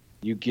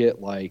 you get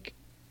like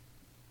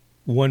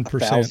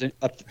 1%.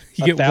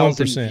 You get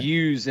 1,000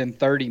 views in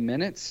 30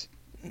 minutes.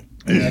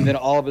 And then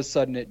all of a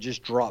sudden it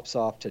just drops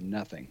off to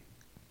nothing.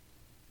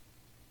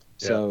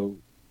 Yeah. So,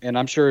 and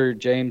I'm sure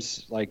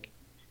James, like,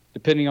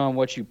 depending on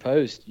what you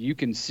post, you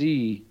can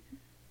see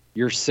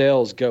your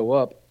sales go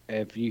up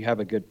if you have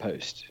a good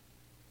post.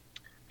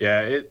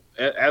 Yeah,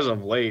 as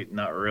of late,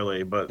 not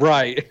really, but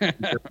right.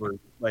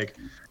 Like,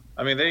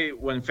 I mean,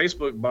 when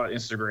Facebook bought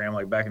Instagram,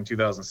 like back in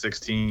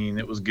 2016,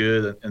 it was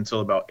good until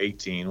about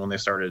 18 when they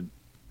started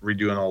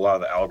redoing a lot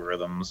of the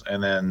algorithms,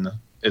 and then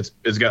it's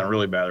gotten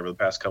really bad over the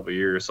past couple of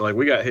years. So like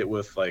we got hit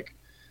with like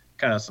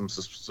kind of some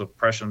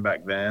suppression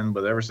back then,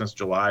 but ever since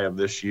July of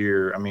this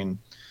year, I mean,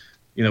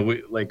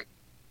 we like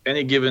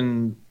any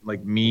given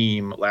like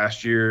meme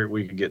last year,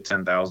 we could get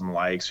 10,000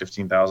 likes,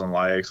 15,000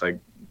 likes, like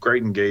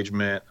great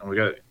engagement, and we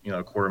got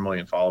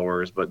 250,000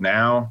 followers. But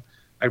now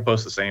I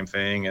post the same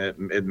thing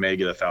and it may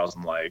get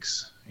 1,000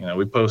 likes.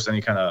 We post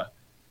any kind of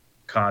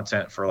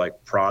content for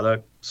like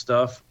product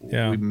stuff.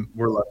 Yeah.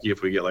 We're lucky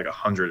if we get like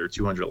 100 or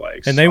 200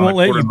 likes. And they won't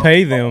let you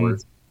pay them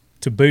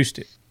to boost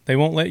it. They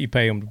won't let you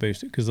pay them to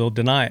boost it because they'll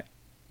deny it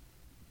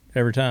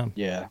every time.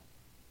 Yeah.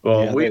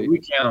 Well, yeah, we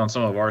can on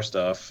some of our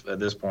stuff at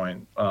this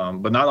point,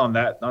 but not on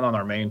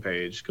our main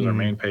page, because our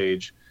main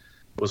page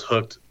was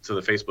hooked to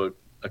the Facebook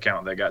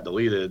account that got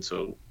deleted.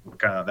 So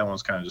that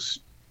one's kind of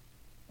just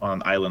on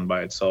an island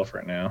by itself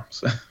right now.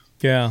 So.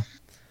 Yeah.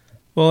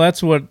 Well,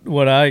 that's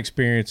what I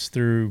experienced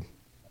through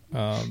the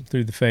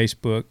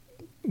Facebook.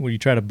 When you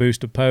try to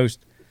boost a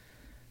post,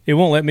 it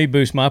won't let me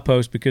boost my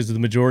post because the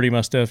majority of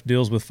my stuff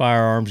deals with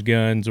firearms,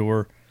 guns,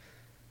 or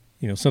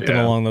something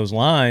along those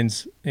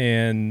lines,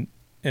 and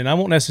I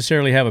won't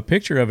necessarily have a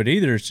picture of it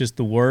either. It's just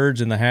the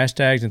words and the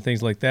hashtags and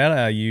things like that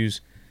I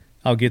use.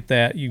 I'll get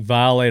that you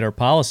violate our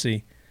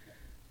policy,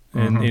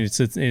 and it's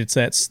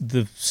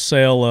the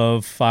sale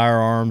of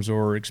firearms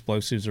or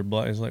explosives or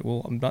blood. It's like,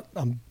 well,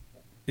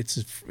 it's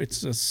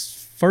a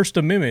First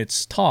Amendment.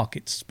 It's talk.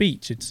 It's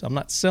speech. I'm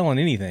not selling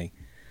anything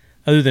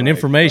other than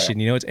information.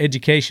 Right. It's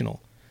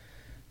educational.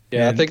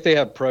 Yeah, I think they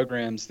have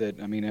programs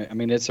that, I mean,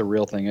 it's a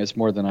real thing. It's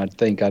more than I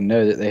think I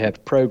know that they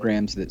have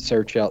programs that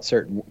search out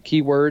certain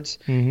keywords,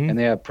 and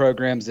they have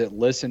programs that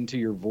listen to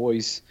your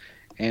voice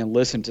and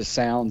listen to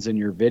sounds in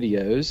your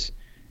videos.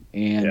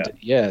 And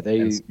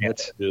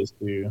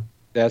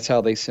that's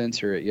how they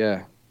censor it.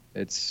 Yeah.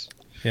 It's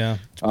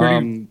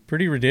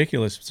pretty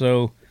ridiculous.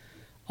 So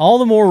all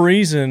the more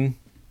reason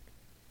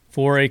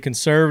for a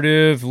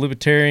conservative,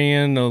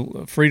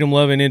 libertarian,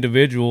 freedom-loving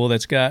individual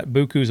that's got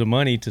bukus of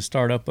money to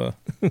start up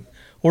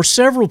or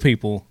several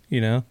people,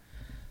 get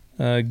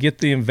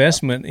the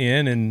investment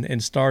in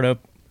and start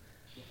up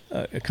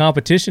a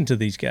competition to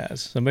these guys.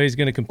 Somebody's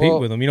going to compete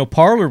with them.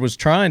 Parler was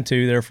trying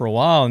to there for a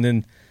while, and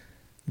then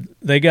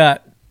they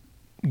got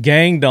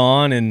ganged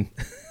on, and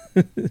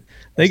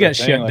they got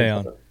shut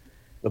down.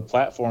 The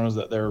platforms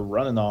that they're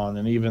running on,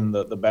 and even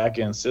the back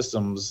end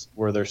systems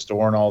where they're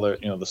storing all their,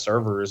 the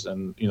servers,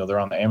 and they're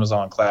on the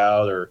Amazon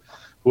cloud or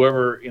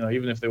whoever,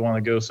 even if they want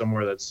to go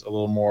somewhere that's a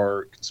little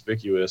more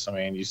conspicuous. I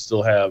mean, you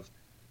still have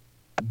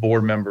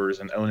board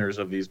members and owners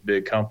of these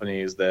big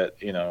companies that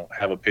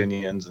have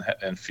opinions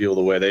and feel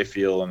the way they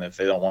feel, and if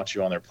they don't want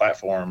you on their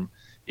platform,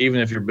 even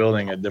if you're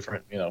building a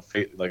different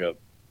like a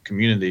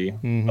community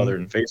other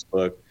than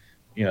Facebook,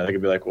 they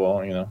could be like, well,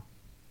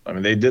 I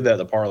mean, they did that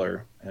to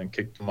Parler and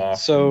kicked them off.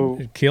 So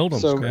it killed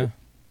them.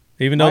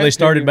 Even though they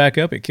started back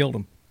up, it killed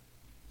them.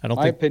 I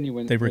don't think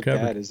they've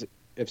recovered. That is,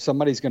 if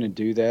somebody's going to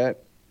do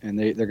that and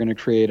they're going to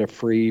create a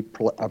free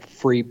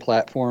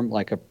platform,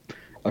 like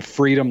a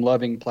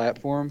freedom-loving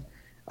platform,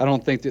 I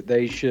don't think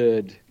they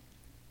should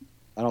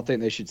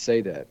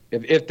say that.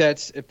 If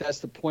that's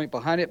the point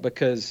behind it,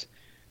 because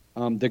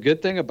the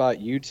good thing about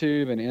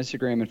YouTube and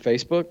Instagram and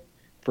Facebook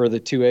for the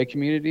 2A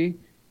community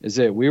is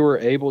that we were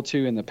able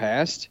to, in the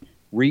past,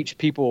 reach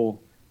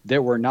people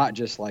that were not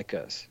just like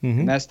us.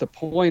 And that's the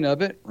point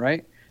of it,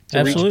 right? To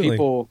Absolutely. reach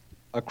people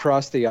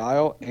across the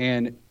aisle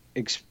and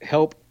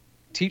help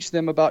teach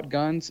them about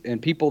guns,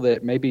 and people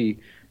that maybe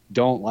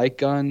don't like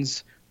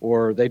guns,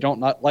 or they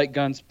don't not like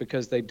guns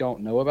because they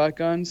don't know about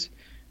guns.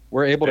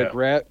 We're able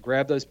to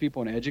grab those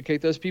people and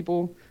educate those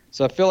people.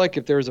 So I feel like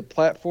if there's a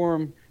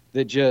platform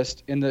that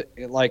just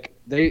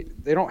they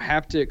don't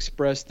have to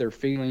express their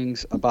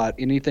feelings about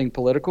anything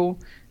political,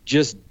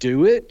 just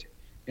do it,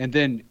 and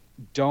then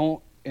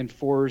don't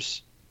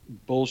enforce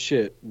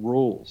bullshit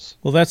rules.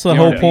 Well, that's the You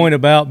know whole what I point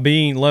about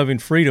loving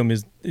freedom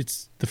is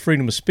it's the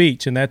freedom of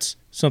speech, and that's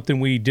something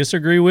we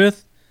disagree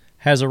with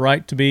has a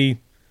right to be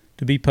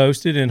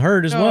posted and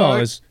heard as well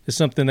as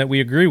something that we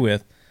agree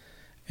with.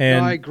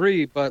 And No, I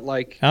agree, but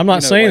like I'm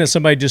not saying like, that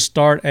somebody just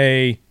start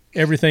a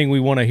everything we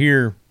want to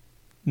hear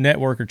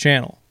network or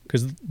channel,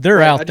 because they're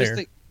right, out I there.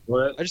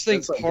 just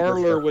think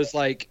Parler was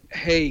like,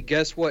 hey,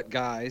 guess what,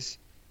 guys?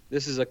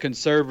 This is a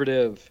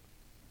conservative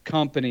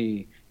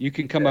company. You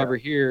can come over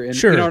here, and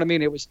Sure. you know what I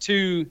mean. It was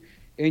too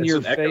in it's your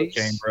an echo face.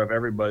 chamber of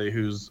everybody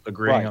who's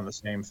agreeing Right. on the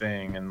same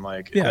thing, and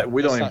like Yeah,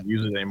 we don't that's even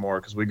use it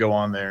anymore because we go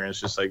on there and it's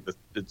just like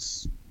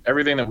it's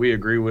everything that we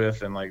agree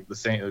with, and like the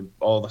same,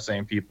 all the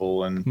same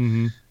people, and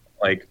Mm-hmm.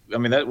 like I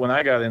mean that when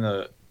I got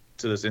into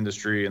this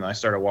industry and I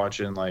started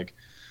watching like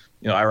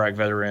Iraq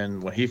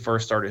veteran when he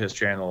first started his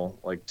channel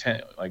like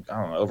I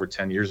don't know, over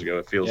 10 years ago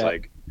it feels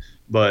like,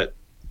 but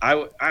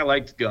I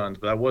liked guns,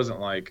 but I wasn't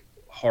like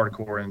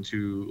hardcore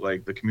into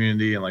like the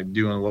community and like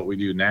doing what we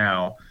do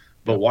now.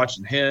 But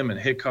watching him and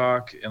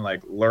Hickok and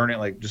like learning,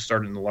 like just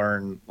starting to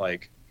learn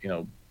like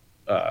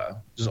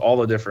just all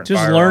the different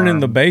Just learning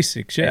the firearms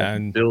basics, yeah.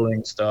 and And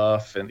building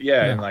stuff, and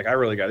and like I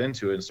really got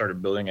into it and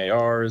started building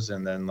ARs,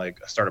 and then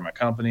like I started my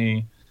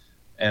company,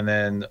 and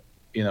then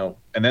and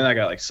then I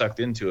got like sucked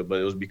into it, but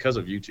it was because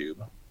of YouTube,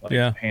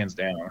 like hands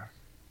down.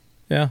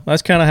 yeah,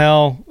 that's kind of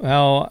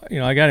how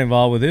I got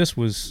involved with this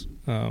was,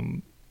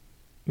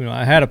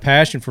 I had a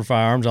passion for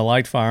firearms. I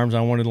liked firearms. I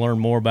wanted to learn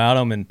more about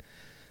them, and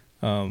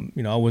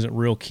I wasn't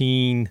real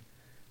keen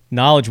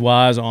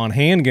knowledge-wise on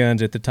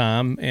handguns at the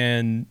time,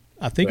 and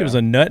I think it was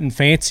a Nut and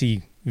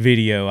Fancy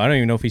video. I don't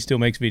even know if he still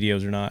makes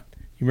videos or not.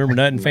 You remember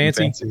Nut and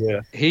Fancy?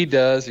 Yeah. He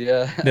does,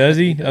 yeah. Does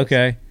he?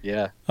 Okay.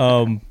 Yeah.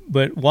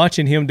 But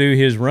watching him do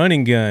his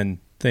running gun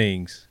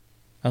things,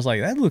 I was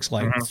like, that looks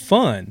like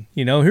fun.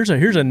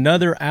 Here's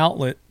another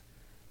outlet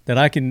that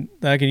I can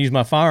use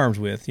my firearms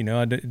with.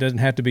 It doesn't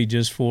have to be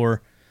just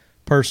for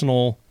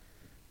personal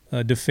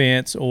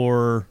defense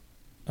or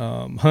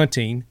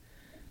hunting.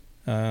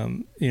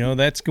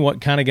 That's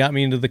what kind of got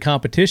me into the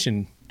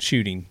competition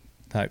shooting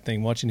type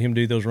thing, watching him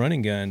do those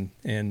running gun.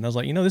 And I was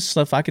like, this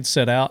stuff I could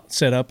set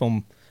up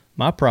on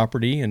my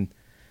property and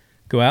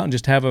go out and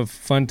just have a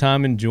fun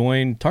time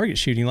enjoying target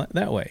shooting like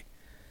that way.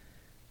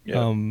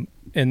 Yeah.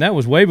 And that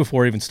was way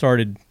before I even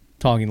started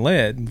Talking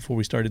Lead, before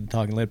we started the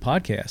Talking Lead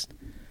podcast.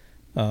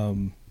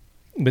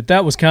 But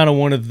that was kind of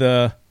one of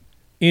the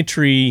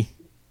entry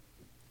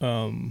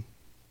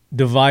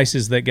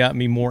devices that got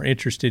me more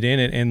interested in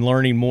it and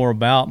learning more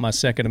about my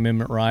Second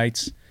Amendment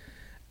rights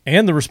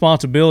and the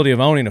responsibility of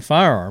owning a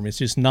firearm. It's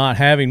just not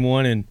having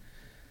one and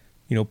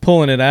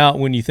pulling it out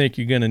when you think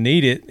you're going to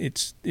need it.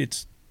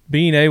 It's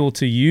being able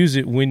to use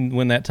it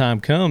when that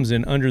time comes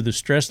and under the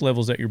stress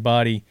levels that your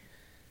body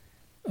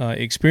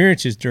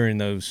experiences during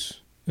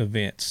those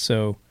events.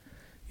 So,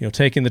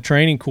 taking the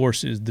training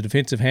courses, the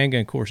defensive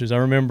handgun courses. I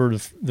remember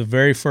the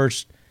very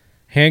first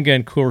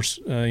handgun course.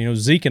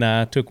 Zeke and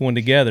I took one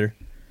together,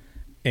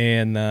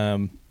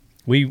 and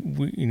we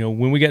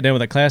when we got done with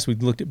that class, we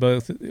looked at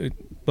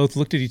both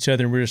looked at each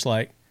other, and we were just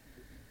like,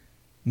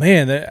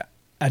 man,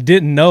 I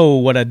didn't know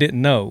what I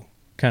didn't know,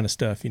 kind of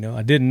stuff.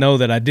 I didn't know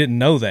that I didn't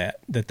know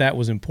that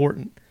was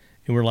important,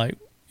 and we're like,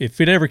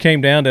 if it ever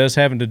came down to us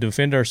having to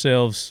defend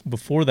ourselves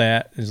before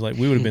that, it's like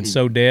we would have been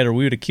so dead, or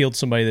we would have killed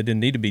somebody that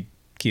didn't need to be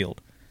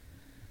killed.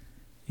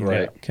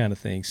 Right. Kind of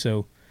thing.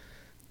 So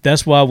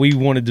that's why we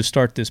wanted to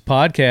start this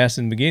podcast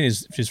in the beginning,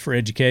 is just for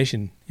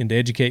education and to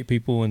educate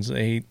people and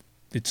say,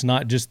 it's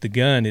not just the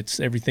gun, it's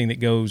everything that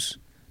goes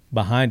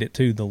behind it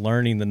too, the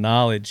learning, the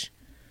knowledge,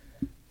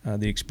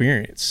 the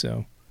experience.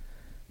 So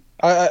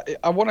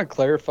I want to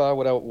clarify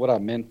what I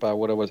meant by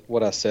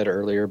what I said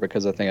earlier,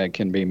 because I think I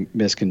can be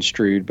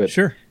misconstrued. But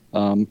sure,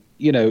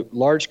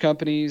 large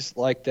companies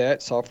like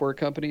that, software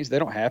companies, they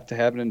don't have to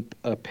have an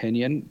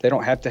opinion. They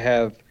don't have to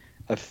have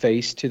a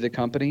face to the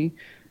company.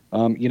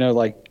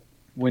 Like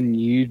when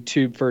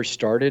YouTube first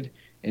started,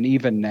 and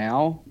even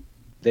now,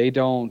 they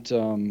don't.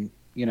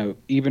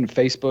 Even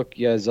Facebook,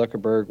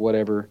 Zuckerberg,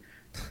 whatever,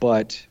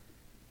 but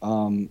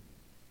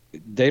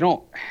they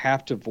don't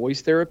have to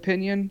voice their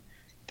opinion.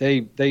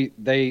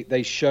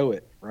 They show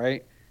it,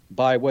 right,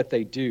 by what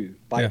they do,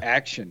 by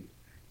action.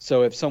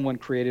 So if someone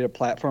created a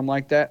platform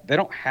like that, they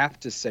don't have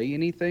to say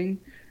anything.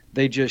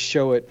 They just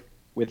show it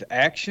with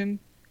action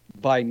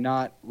by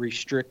not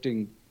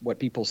restricting what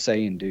people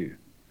say and do.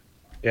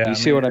 Yeah, Do you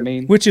see what I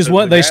mean? which is the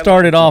what they guidelines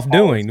started off and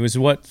policies. doing, was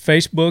what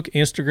Facebook,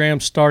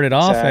 Instagram started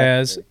off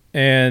as,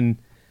 and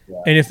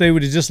if they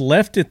would have just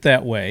left it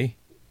that way,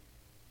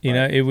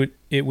 it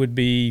would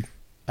be,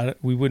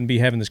 we wouldn't be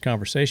having this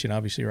conversation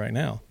obviously right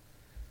now.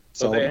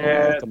 So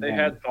So they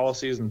had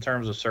policies in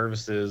terms of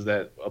services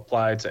that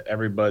applied to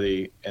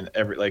everybody and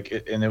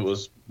and it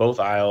was both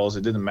aisles.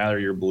 It didn't matter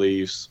your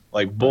beliefs,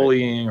 like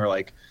bullying or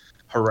like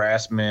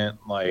harassment,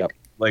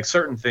 like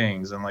certain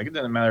things, and like it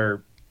didn't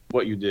matter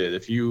what you did.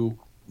 If you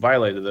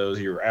violated those,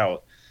 you were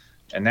out.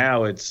 And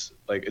now it's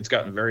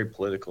gotten very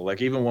political.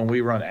 Like even when we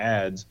run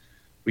ads,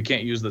 we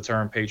can't use the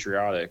term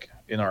patriotic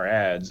in our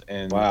ads.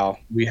 And Wow.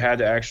 we had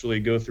to actually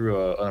go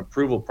through an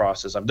approval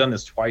process. I've done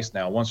this twice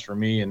now, once for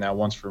me and now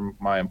once for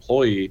my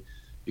employee,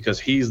 because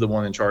he's the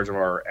one in charge of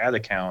our ad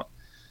account.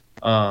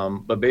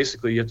 But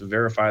basically, you have to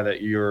verify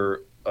that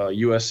you're a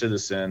U.S.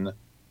 citizen.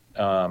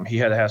 He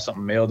had to have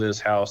something mailed to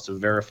his house to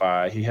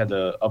verify. He had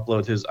to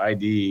upload his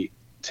ID,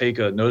 take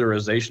a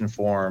notarization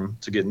form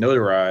to get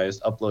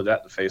notarized, upload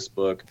that to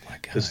Facebook. Oh my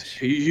This gosh.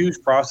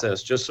 huge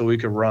process just so we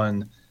could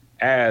run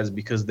ads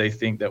because they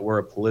think that we're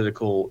a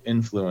political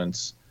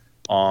influence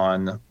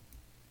on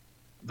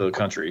the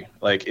country.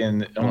 Like,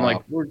 and I'm Wow.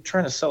 like, we're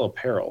trying to sell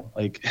apparel.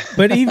 Like,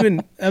 But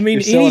even, I mean,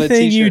 You're selling a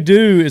anything you t-shirt.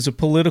 do is a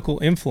political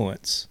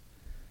influence.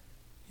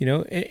 You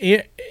know,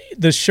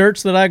 the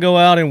shirts that I go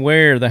out and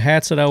wear, the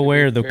hats that I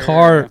wear, the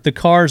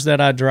cars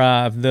that I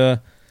drive, the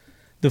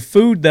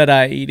food that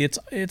I eat,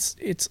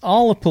 it's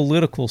all a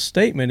political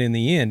statement in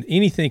the end.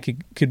 Anything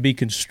could be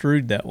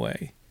construed that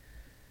way.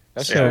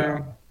 That's So,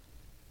 true.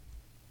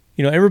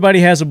 you know,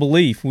 everybody has a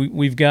belief.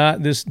 We've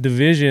got this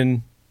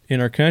division in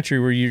our country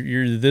where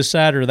you're this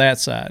side or that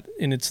side,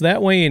 and it's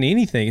that way in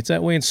anything. It's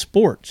that way in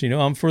sports. You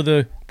know, I'm for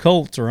the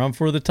Colts or I'm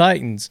for the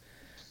Titans.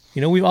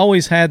 You know, we've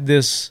always had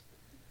this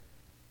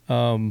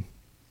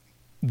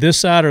this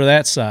side or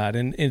that side,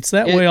 and it's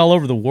that way all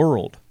over the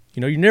world.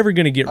 You know, you're never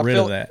going to get rid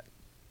of that.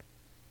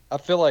 I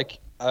feel like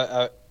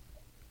I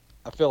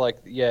feel like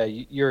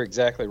you're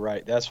exactly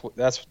right. That's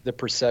the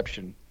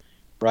perception,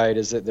 right?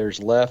 Is that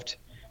there's left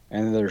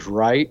and there's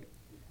right,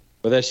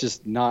 but that's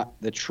just not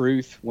the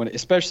truth.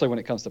 Especially when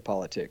it comes to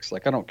politics.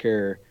 Like, I don't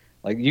care.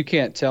 Like, you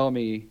can't tell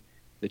me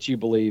that you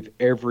believe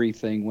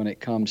everything when it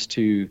comes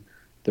to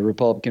the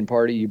Republican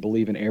Party. You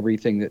believe in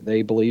everything that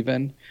they believe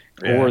in,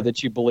 or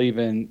that you believe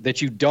in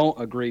that you don't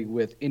agree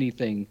with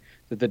anything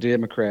that the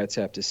Democrats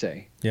have to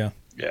say. Yeah.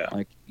 yeah.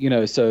 Like, you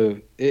know, so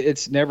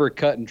it's never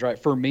cut and dry.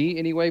 For me,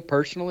 anyway,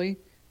 personally,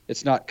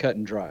 it's not cut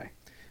and dry.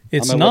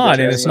 It's I'm a not,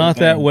 and it's libertarian. not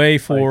that way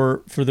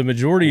for the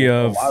majority A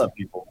of lot of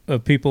people.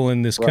 people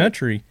in this Right.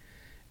 country,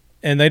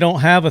 and they don't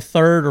have a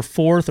third or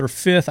fourth or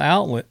fifth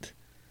outlet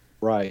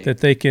Right. that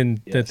they can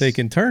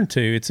turn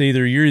to. It's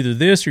you're either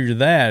this or you're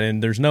that,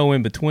 and there's no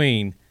in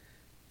between.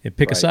 You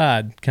pick a Right.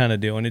 side kind of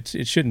deal, and it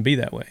shouldn't be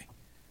that way.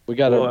 We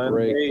got to Well, and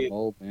break they- the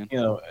mold, man. You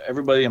know,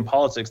 everybody in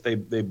politics, they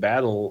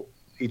battle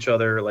each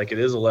other like it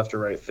is a left or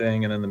right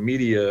thing, and then the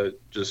media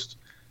just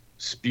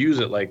spews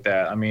it like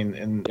that. I mean,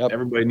 and Yep.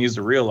 everybody needs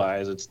to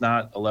realize it's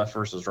not a left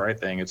versus right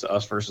thing. It's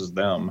us versus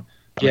them.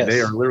 I mean, Yes.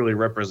 they are literally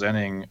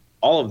representing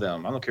all of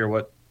them. I don't care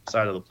what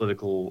side of the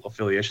political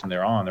affiliation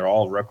they're on. They're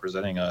all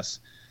representing us,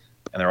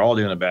 and they're all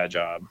doing a bad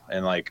job.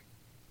 And like,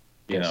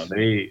 you Yes.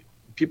 know,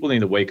 people need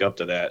to wake up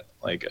to that.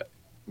 Like,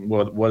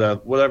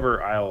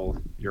 whatever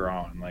aisle you're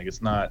on, like,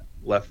 it's not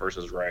left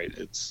versus right.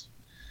 It's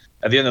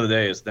at the end of the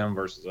day, it's them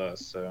versus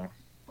us. So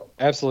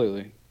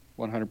Absolutely.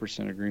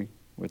 100% agree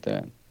with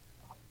that.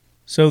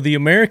 So the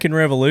American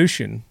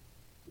Revolution,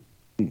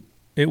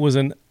 it was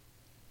a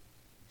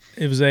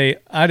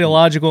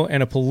ideological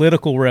and a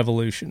political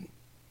revolution.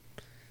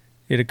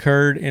 It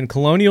occurred in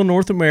colonial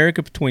North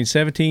America between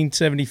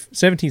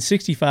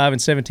 1765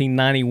 and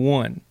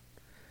 1791.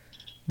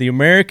 The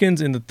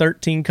Americans in the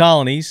 13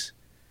 colonies,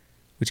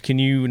 which, can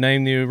you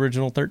name the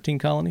original 13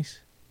 colonies?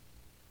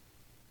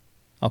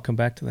 I'll come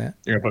back to that.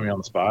 you're gonna put me on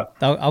the spot.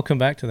 I'll come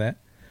back to that.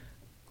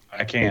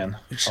 I can.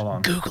 Hold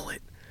on. Google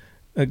it.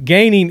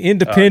 Gaining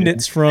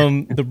independence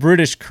from the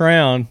British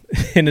Crown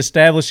and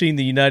establishing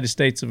the United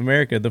States of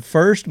America, the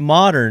first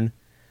modern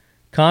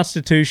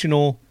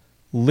constitutional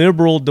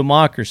liberal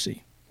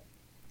democracy.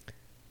 It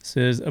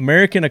says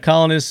American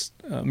colonists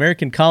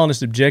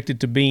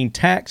objected to being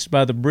taxed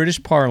by the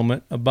British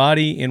Parliament, a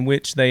body in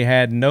which they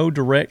had no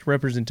direct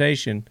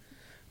representation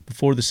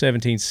before the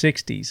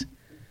 1760s.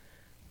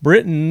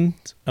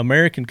 Britain's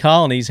American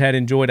colonies had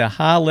enjoyed a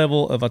high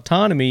level of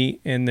autonomy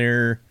in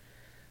their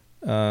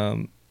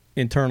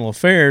internal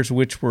affairs,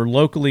 which were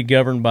locally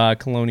governed by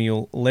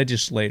colonial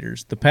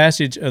legislators. The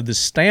passage of the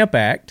Stamp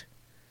Act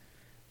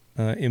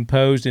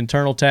imposed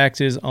internal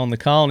taxes on the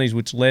colonies,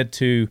 which led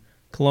to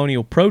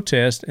colonial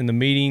protest and the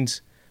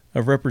meetings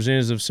of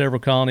representatives of several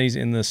colonies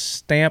in the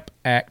Stamp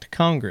Act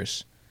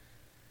Congress.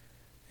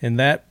 And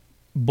that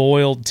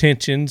boiled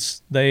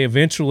tensions. They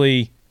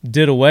eventually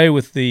did away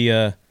with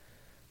the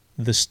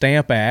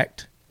Stamp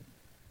Act.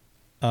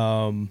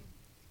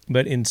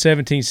 But in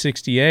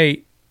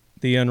 1768,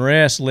 the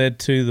unrest led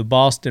to the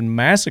Boston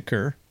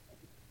Massacre.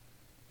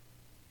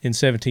 In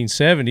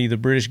 1770, the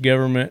British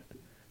government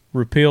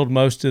repealed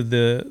most of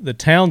the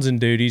Townshend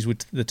duties,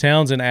 which the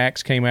Townshend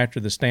Acts came after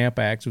the Stamp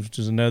Acts, which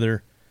is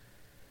another.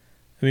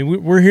 I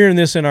mean, we're hearing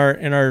this in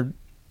our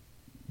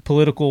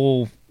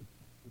political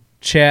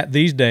chat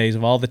these days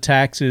of all the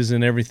taxes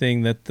and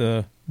everything that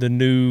the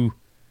new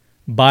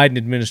Biden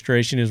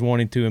administration is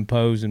wanting to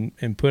impose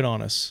and put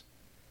on us.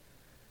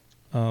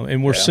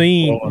 And we're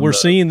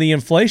seeing the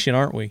inflation,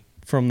 aren't we?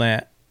 From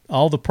that,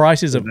 all the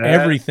prices of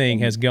everything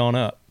has gone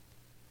up.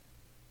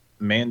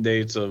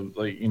 Mandates of,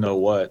 like, you know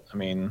what? I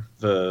mean,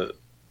 the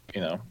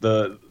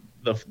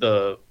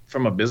the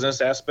from a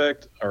business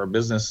aspect or a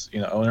business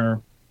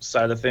owner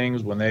side of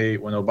things, when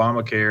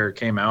Obamacare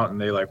came out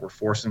and they like were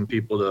forcing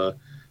people to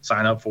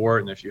sign up for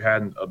it, and if you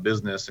had a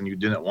business and you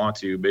didn't want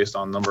to based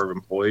on number of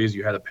employees,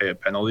 you had to pay a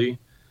penalty.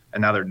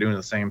 And now they're doing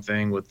the same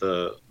thing with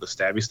the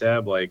stabby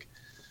stab. Like,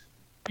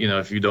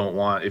 if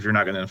you're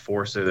not going to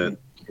enforce it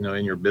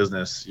in your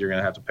business, you're going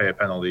to have to pay a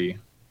penalty,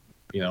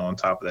 on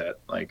top of that.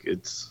 Like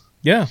it's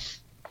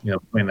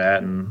between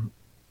that and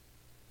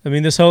I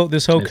mean, this whole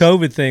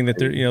COVID thing that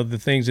they're, the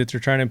things that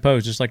they're trying to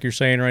impose, just like you're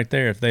saying right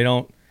there,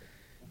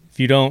 if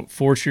you don't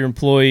force your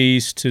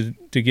employees to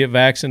get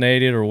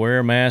vaccinated or wear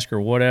a mask or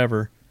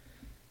whatever,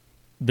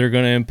 they're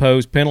going to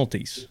impose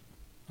penalties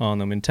on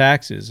them and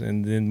taxes.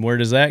 And then where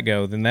does that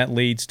go? Then that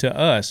leads to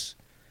us,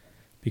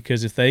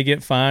 because if they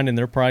get fined and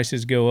their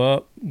prices go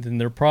up, then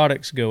their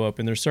products go up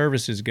and their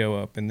services go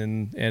up. And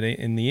then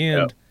in the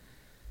end,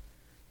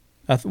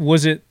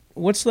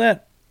 what's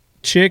that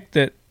chick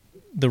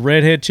the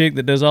redhead chick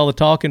that does all the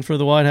talking for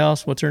the White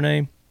House? What's her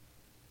name?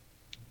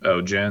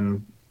 Oh,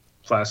 Jen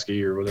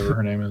Plasky or whatever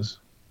her name is.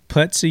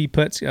 Patsy,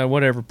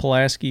 whatever,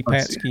 Patsky.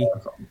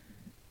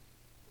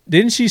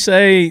 Didn't she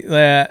say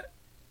that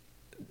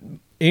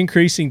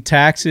increasing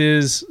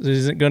taxes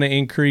isn't going to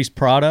increase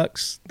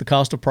the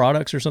cost of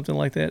products or something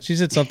like that? She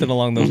said something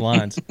along those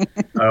lines.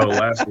 Oh,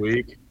 last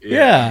week?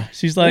 Yeah.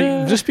 She's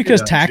like, just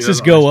because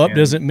taxes go up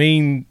doesn't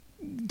mean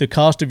the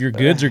cost of your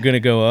goods are going to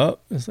go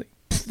up. It's like,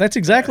 that's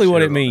exactly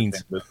what it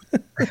means.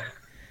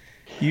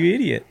 You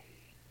idiot.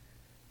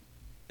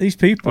 These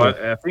people.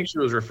 Well, I think she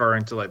was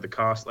referring to like the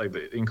cost, like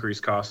the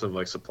increased cost of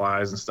like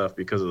supplies and stuff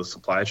because of the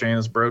supply chain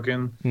is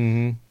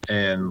broken,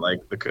 and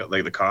like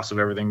the cost of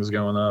everything is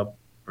going up.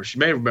 Or she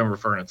may have been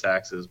referring to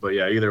taxes, but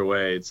yeah, either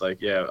way, it's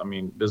like I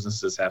mean,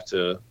 businesses have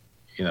to,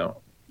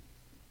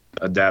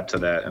 adapt to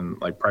that,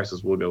 and like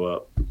prices will go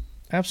up.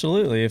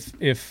 Absolutely.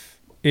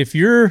 If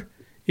your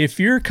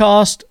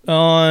cost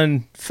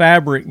on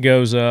fabric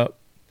goes up,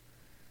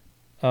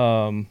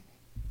 either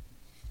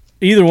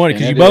one,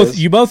 because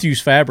you both use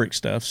fabric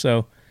stuff.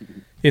 So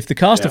if the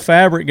cost of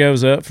fabric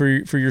goes up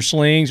for your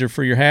slings or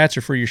for your hats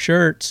or for your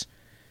shirts,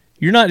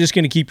 you're not just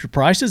going to keep your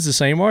prices the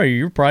same, are you?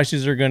 Your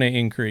prices are going to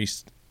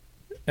increase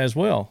as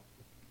well.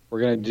 We're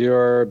going to do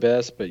our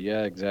best, but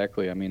yeah,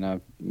 exactly. I mean,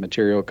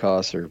 material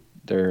costs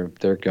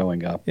they're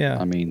going up. Yeah.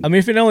 I mean,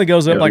 if it only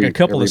goes up like a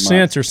couple of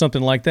cents or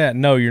something like that,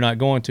 no, you're not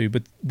going to.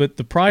 But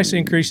the price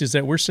increases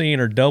that we're seeing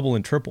are double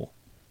and triple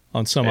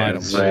on some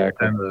items.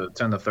 Exactly.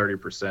 10 to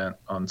 30%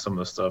 on some of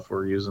the stuff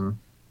we're using.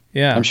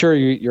 Yeah. I'm sure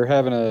you're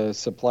having a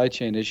supply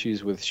chain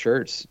issues with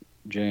shirts,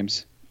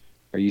 James.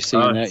 Are you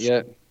seeing that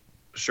yet?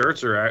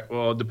 Shirts are,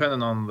 well,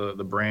 depending on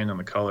the brand and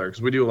the color,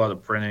 because we do a lot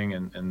of printing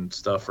and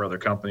stuff for other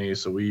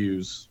companies, so we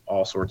use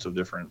all sorts of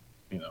different,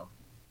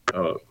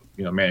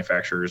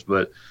 manufacturers.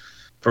 But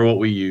for what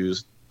we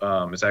use,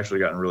 it's actually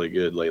gotten really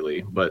good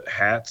lately. But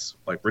hats,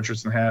 like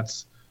Richardson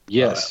hats,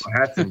 yes,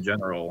 hats in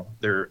general,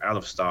 they're out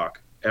of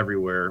stock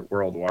everywhere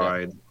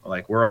worldwide.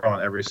 Like we're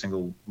on every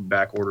single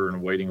back order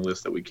and waiting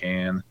list that we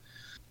can.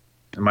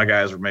 And my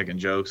guys were making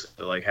jokes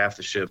that like half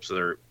the ships that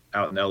are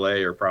out in LA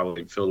are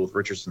probably filled with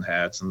Richardson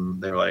hats, and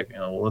they're like,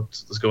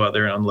 let's go out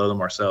there and unload them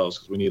ourselves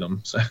because we need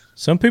them. So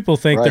some people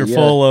think they're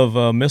full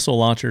of missile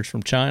launchers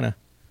from China.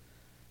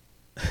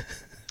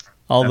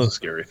 That's a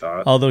scary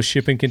thought. All those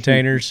shipping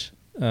containers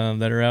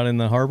that are out in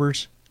the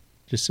harbors,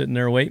 just sitting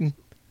there waiting.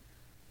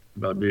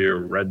 About to be a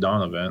Red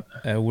Dawn event.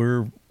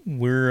 We're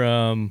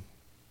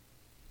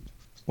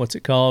what's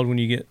it called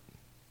when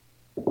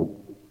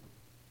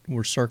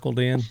we're circled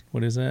in?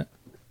 What is that?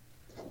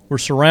 We're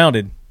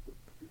surrounded.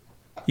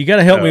 You got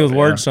to help me with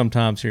words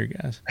sometimes here,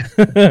 guys.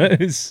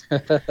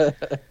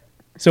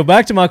 So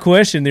back to my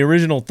question, the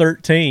original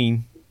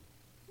 13,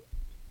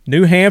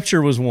 New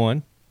Hampshire was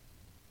one,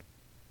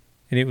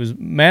 and it was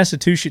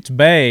Massachusetts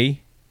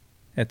Bay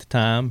at the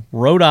time,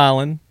 Rhode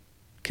Island,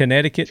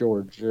 Connecticut.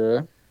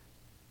 Georgia.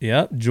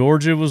 Yep,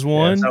 Georgia was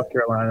one. Yeah, South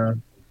Carolina,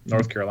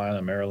 North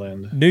Carolina,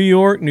 Maryland. New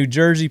York, New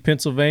Jersey,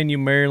 Pennsylvania,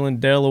 Maryland,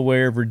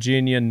 Delaware,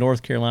 Virginia,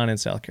 North Carolina, and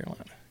South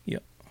Carolina.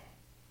 Yep.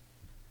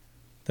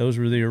 Those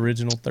were the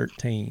original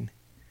 13.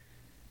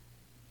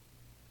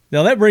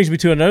 Now that brings me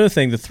to another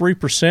thing, the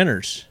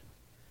 3%ers.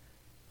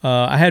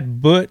 I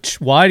had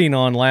Butch Whiting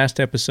on last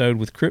episode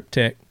with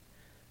Cryptech,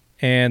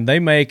 and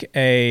they've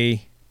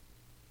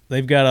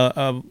got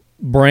a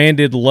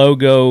branded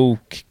logo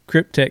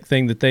Cryptech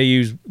thing that they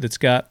use that's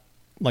got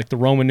like the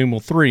Roman numeral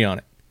 3 on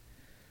it.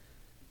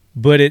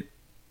 But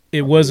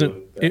it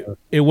wasn't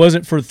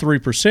for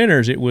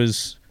 3%ers. It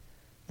was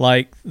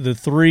like the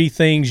 3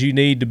 things you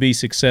need to be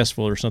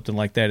successful or something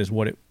like that is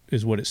what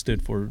it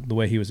stood for, the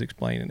way he was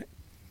explaining it.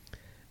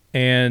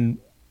 And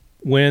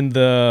when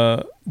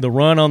the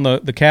run on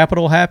the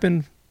Capitol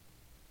happened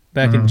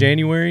back in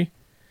January,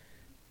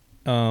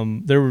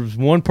 there was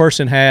one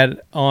person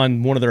had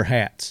on one of their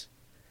hats,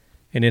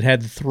 and it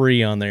had the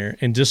 3 on there.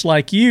 And just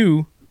like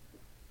you,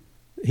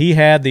 he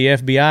had the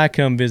FBI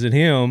come visit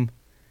him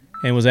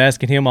and was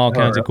asking him all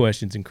kinds of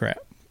questions and crap.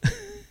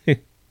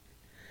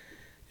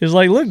 It's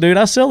like, look, dude,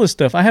 I sell this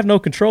stuff. I have no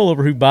control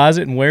over who buys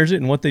it and wears it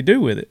and what they do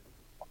with it.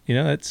 You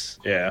know, it's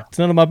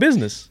none of my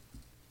business.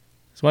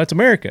 That's why it's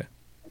America.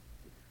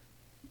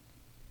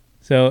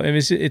 So I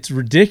mean, it's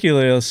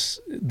ridiculous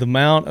the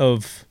amount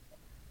of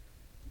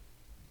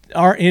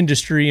our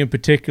industry in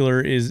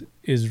particular is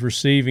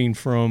receiving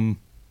from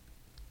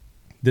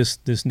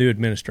this new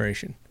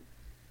administration.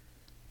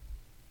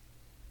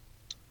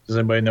 Does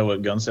anybody know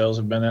what gun sales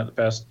have been at the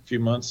past few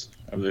months?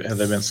 Have they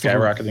been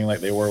skyrocketing like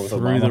they were with through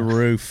Obama? The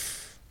roof.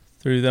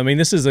 I mean,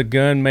 this is a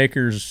gun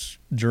maker's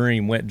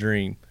dream, wet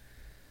dream.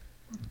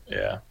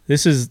 Yeah.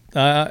 This is,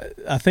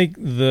 I think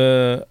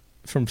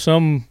from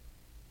some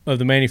of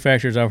the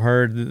manufacturers I've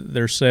heard,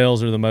 their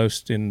sales are the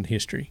most in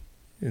history,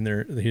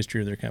 the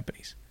history of their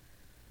companies.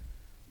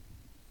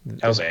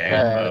 How's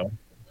ammo?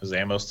 Is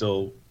ammo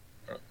still?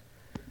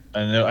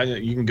 I know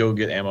you can go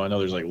get ammo. I know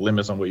there's like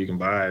limits on what you can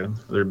buy. Are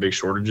there big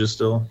shortages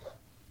still?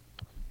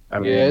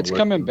 Yeah, it's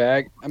coming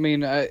back. I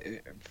mean,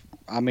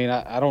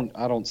 I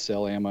don't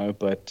sell ammo,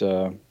 but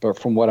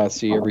from what I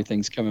see,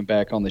 everything's coming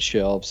back on the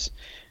shelves,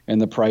 and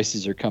the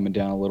prices are coming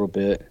down a little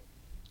bit.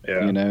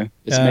 Yeah, you know,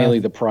 it's mainly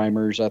the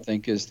primers. I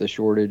think is the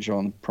shortage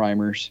on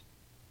primers.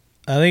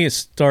 I think it's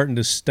starting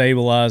to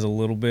stabilize a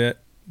little bit,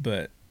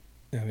 but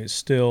I mean, it's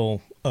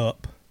still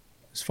up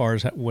as far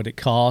as what it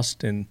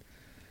cost, and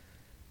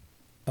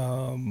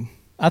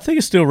I think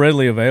it's still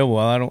readily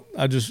available.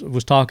 I just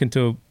was talking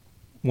to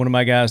one of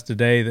my guys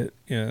today that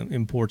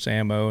imports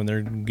ammo, and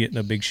they're getting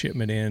a big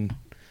shipment in. I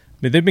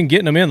mean, they've been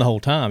getting them in the whole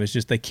time. It's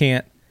just they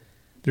can't.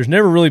 There's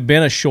never really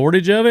been a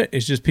shortage of it.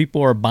 It's just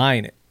people are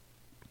buying it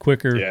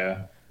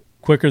quicker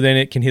than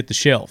it can hit the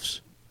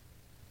shelves,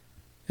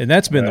 and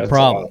that's been the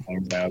problem. A lot of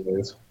things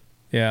nowadays.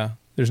 Yeah,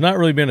 there's not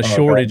really been a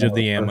shortage of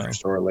the ammo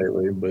store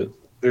lately, but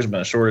there's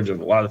been a shortage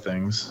of a lot of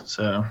things.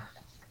 So,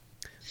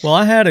 well,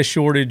 I had a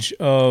shortage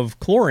of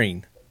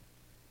chlorine.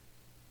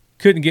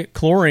 Couldn't get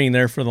chlorine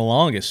there for the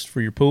longest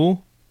for your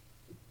pool.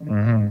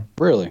 Mm-hmm.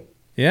 Really?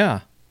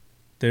 Yeah,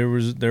 there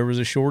was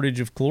a shortage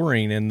of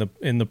chlorine, and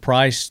the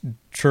price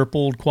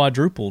tripled,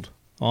 quadrupled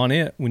on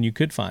it when you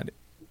could find it.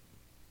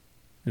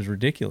 It was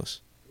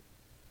ridiculous.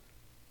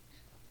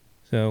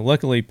 So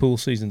luckily, pool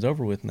season's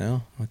over with now.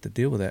 I don't have to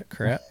deal with that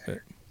crap.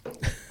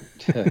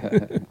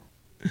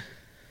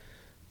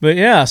 But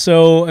yeah,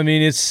 so I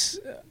mean,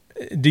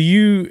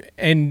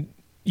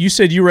 you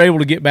said you were able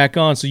to get back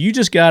on. So you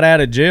just got out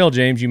of jail,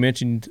 James. You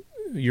mentioned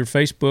your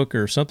Facebook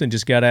or something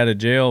just got out of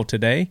jail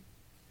today.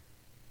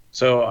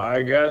 So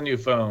I got a new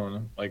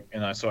phone, I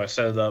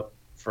set it up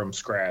from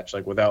scratch,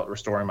 like without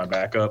restoring my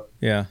backup.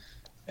 Yeah.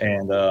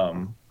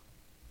 And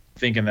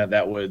thinking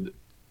that would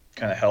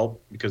kind of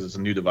help because it's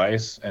a new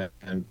device,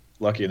 and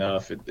lucky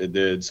enough it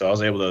did. So I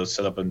was able to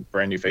set up a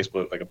brand new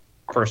Facebook, like a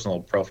personal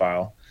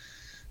profile,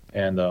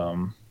 and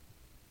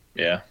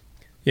yeah.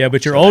 Yeah,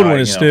 but your old one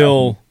is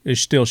still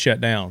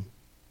shut down.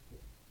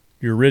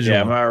 Your original.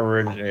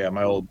 Yeah,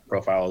 my old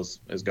profile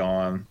is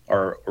gone.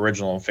 Our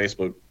original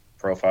Facebook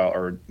profile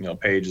or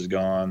page is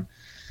gone.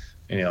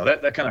 And,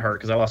 that kind of hurt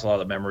because I lost a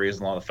lot of memories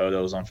and a lot of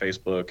photos on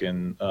Facebook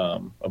and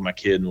of my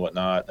kid and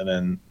whatnot. And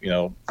then we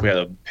had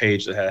a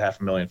page that had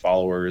 500,000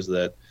 followers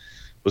that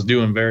was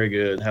doing very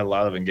good, had a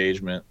lot of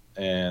engagement,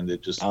 and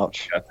it just got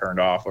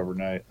turned off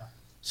overnight.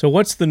 So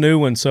what's the new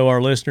one so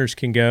our listeners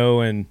can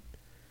go and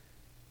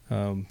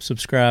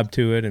subscribe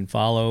to it and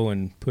follow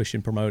and push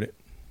and promote it?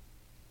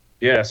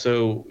 Yeah,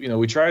 so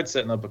we tried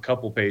setting up a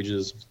couple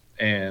pages,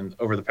 and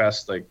over the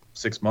past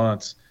 6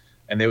 months,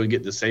 and they would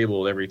get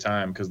disabled every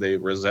time because they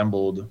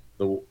resembled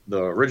the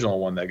original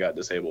one that got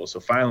disabled. So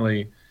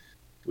finally,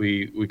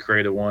 we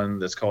created one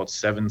that's called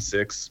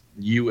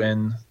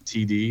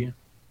 76UNTD,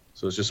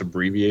 so it's just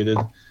abbreviated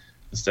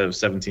instead of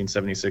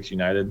 1776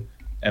 United.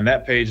 And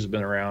that page has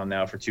been around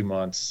now for 2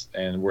 months,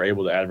 and we're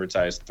able to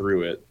advertise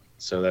through it.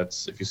 So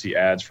that's, if you see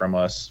ads from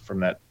us from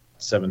that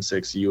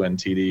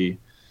 76UNTD,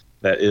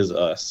 that is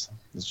us.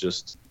 It's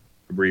just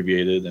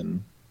abbreviated,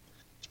 and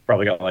it's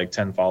probably got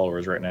 10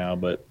 followers right now.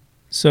 But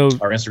so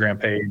our Instagram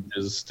page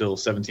is still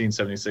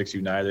 1776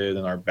 United,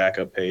 and our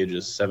backup page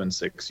is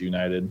 76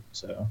 United.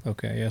 So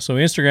okay, yeah. So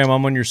Instagram,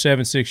 I'm on your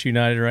 76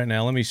 United right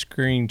now. Let me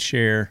screen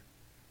share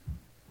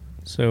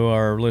so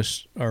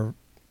our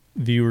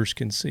viewers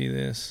can see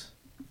this.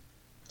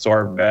 So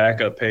our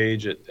backup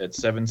page at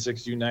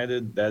 76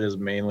 United, that is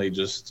mainly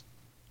just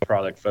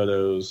product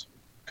photos,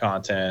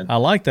 content. I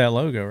like that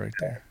logo right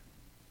there.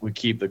 We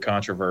keep the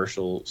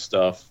controversial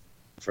stuff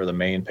for the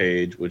main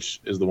page, which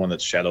is the one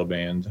that's shadow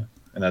banned,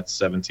 and that's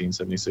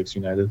 1776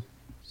 United.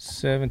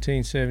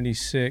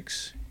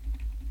 1776.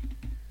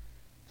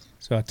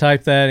 So I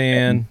type that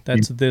in.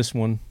 That's this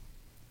one.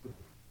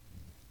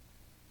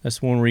 That's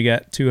the one where you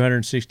got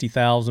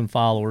 260,000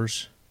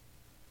 followers.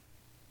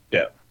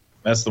 Yeah.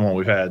 That's the one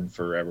we've had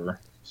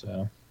forever.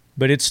 So,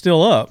 but it's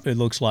still up, it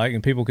looks like,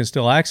 and people can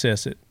still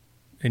access it,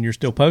 and you're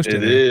still posting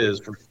it. It is.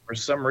 For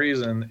some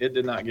reason, it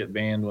did not get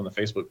banned when the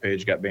Facebook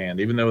page got banned,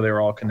 even though they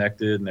were all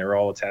connected and they were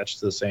all attached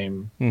to the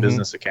same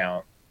business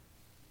account.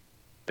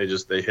 They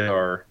hit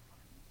our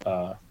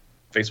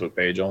Facebook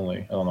page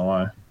only. I don't know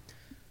why.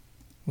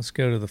 Let's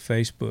go to the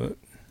Facebook.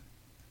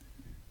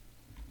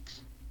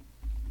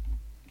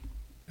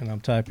 And I'm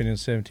typing in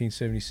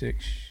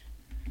 1776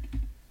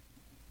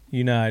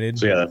 United.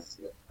 So yeah,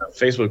 the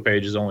Facebook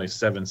page is only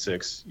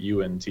 76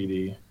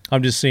 UNTD.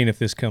 I'm just seeing if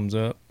this comes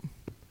up.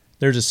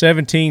 There's a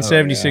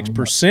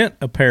 1776%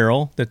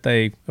 apparel that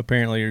they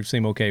apparently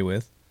seem okay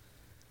with.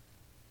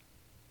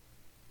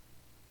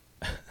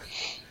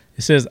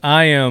 It says,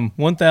 I am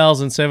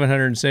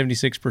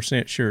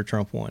 1,776% sure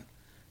Trump won.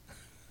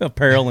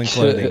 Apparel and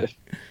clothing.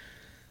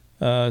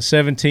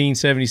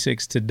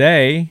 1776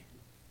 today.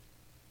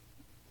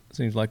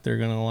 Seems like they're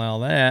going to allow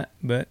that,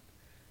 but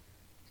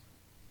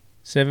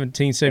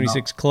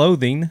 1776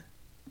 clothing.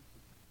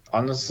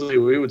 Honestly,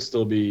 we would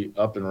still be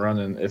up and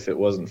running if it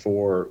wasn't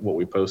for what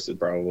we posted,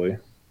 probably.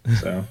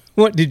 So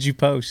What did you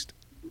post?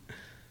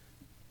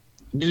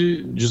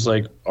 just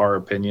like our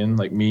opinion,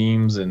 like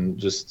memes and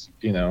just,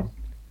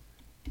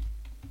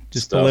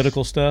 Just stuff.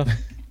 political stuff?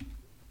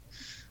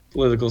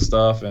 Political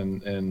stuff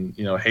and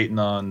hating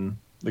on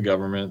the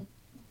government,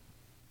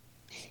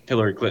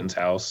 Hillary Clinton's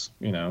house,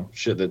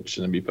 shit that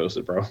shouldn't be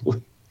posted,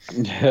 probably.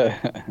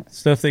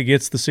 Stuff that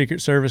gets the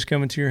Secret Service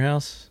coming to your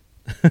house?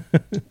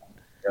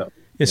 Yeah,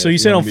 So if you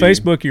said on wanna be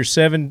Facebook you're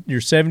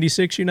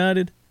 76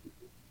 United?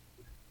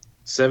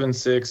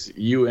 76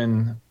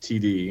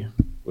 UNTD,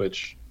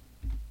 which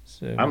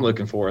I'm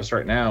looking for us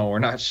right now. We're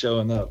not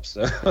showing up,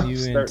 so I'm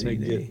starting to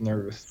get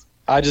nervous.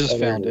 I just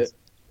found it.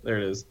 There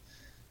it is.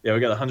 Yeah, we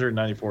got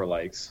 194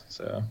 likes.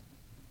 So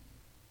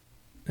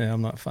Yeah,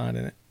 I'm not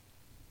finding it.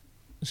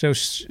 So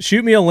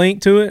shoot me a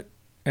link to it,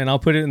 and I'll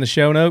put it in the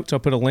show notes. I'll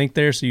put a link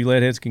there so you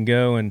leadheads can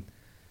go and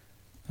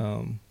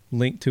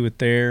link to it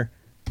there.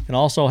 And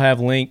also have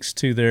links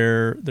to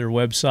their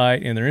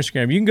website and their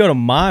Instagram. You can go to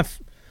my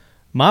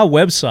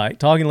website,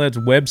 Talking Lead's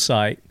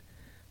website,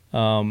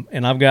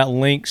 and I've got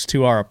links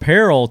to our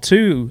apparel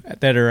too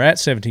that are at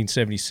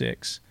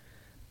 1776.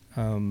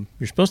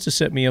 You're supposed to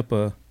set me up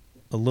a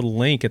little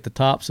link at the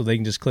top so they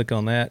can just click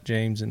on that,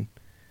 James, and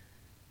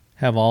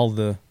have all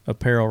the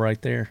apparel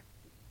right there.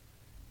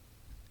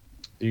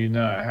 do you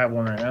know I have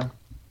one right now?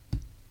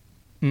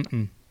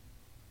 Mm-mm.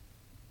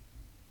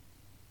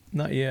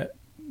 Not yet,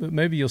 but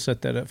maybe you'll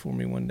set that up for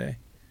me one day.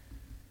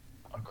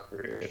 I'll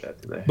create that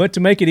today. But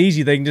to make it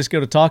easy, they can just go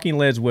to Talking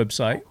Lead's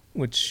website,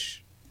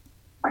 which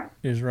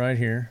is right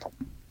here.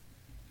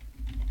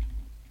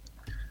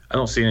 I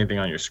don't see anything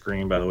on your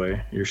screen, by the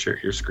way. Your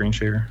screen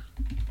share?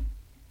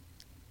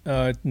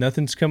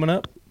 Nothing's coming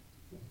up.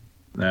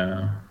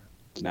 No.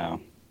 No.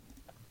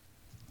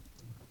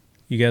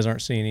 You guys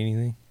aren't seeing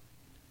anything.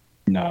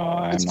 No,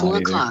 I'm It's not 4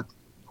 either. o'clock.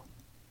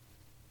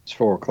 It's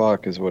 4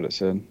 o'clock is what it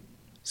said.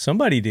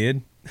 Somebody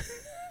did.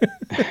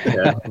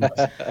 Yeah.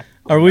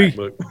 Are we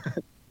MacBook.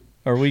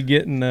 are we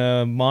getting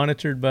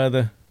monitored by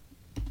the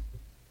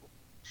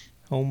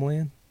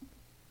Homeland?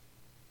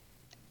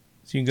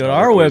 So you can go to Oh,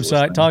 our they're always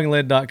website,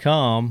 listening.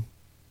 talkingled.com.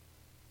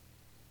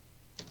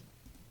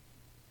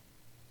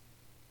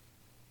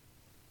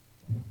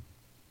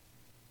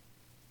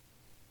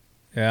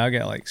 Yeah, I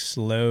got like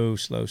slow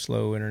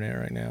internet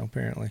right now,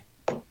 apparently.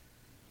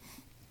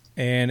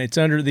 And it's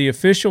under the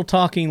official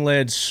Talking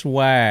Lead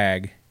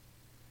swag.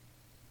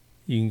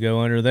 You can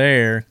go under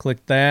there,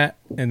 click that,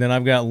 and then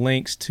I've got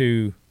links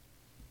to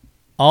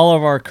all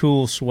of our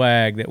cool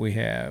swag that we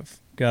have.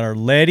 Got our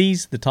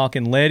Leadies, the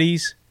Talking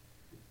Leadies.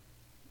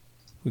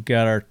 We've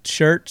got our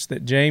shirts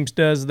that James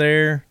does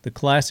there, the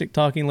classic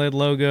Talking Lead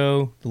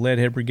logo, the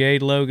Leadhead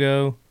Brigade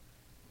logo,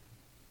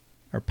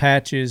 our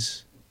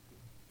patches,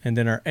 and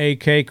then our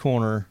AK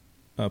Corner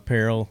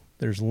apparel.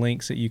 There's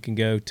links that you can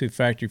go to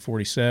Factory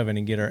 47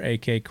 and get our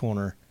AK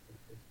Corner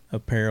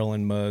apparel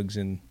and mugs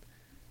and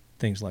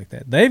things like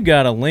that. They've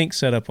got a link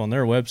set up on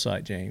their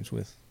website, James,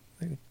 with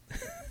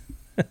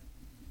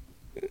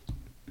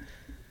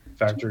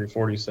Factory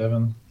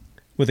 47.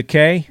 with a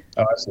K.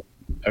 Oh, I see.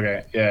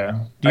 Okay, yeah. Do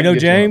you I know can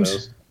get you one of James?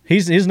 those.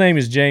 His name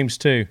is James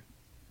too.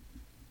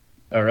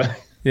 Oh, really?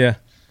 Yeah.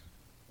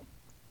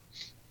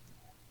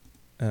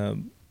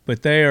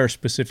 But they are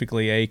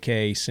specifically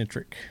AK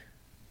centric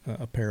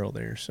apparel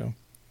there. So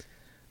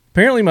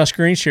apparently my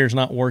screen share is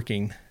not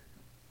working.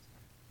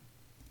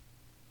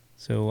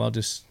 So I'll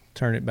just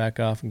turn it back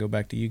off and go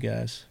back to you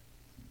guys.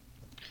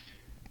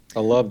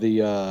 I love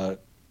the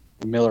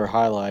Miller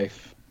High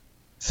Life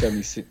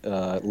 70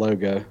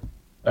 logo.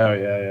 Oh,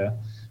 yeah.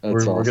 That's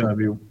We're awesome. going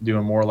to be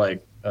doing more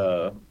like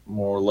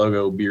more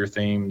logo beer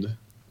themed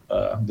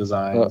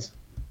designs.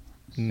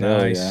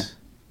 Nice. yeah.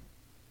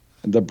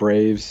 The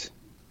Braves.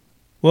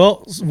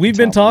 Well, we've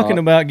been Top talking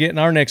knot. about getting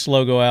our next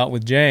logo out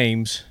with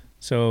James.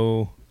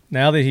 So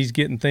now that he's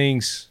getting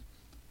things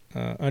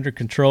under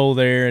control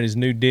there and his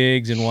new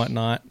digs and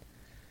whatnot,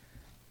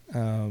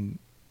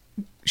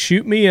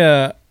 shoot me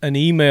an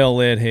email,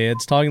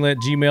 leadheads,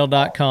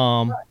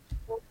 talkinglead@gmail.com.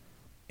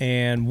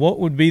 And what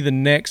would be the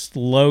next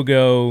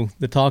logo,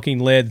 the Talking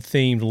Lead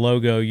themed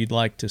logo you'd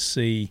like to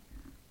see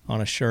on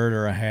a shirt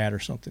or a hat or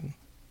something?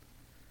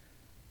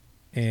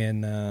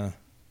 And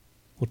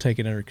we'll take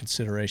it under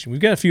consideration. We've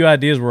got a few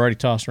ideas we're already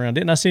tossing around.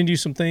 Didn't I send you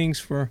some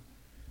things to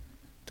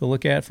to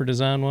look at for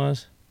design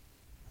wise?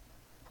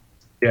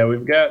 Yeah,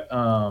 we've got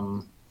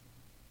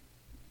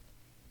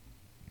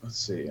let's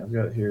see, I've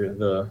got here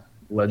the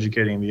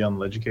Leducating the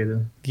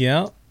Uneducated.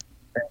 Yeah.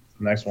 The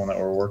next one that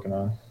we're working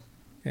on.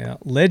 Yeah.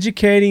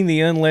 Leducating the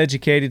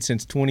Uneducated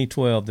since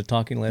 2012, the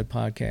Talking Lead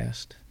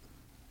podcast.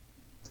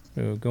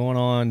 So going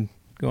on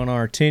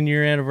our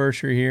 10-year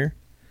anniversary here.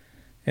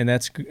 And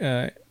that's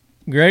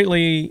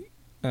greatly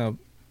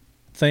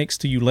thanks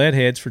to you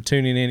Leadheads for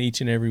tuning in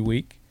each and every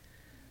week.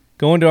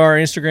 Going to our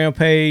Instagram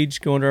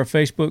page, going to our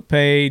Facebook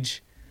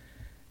page.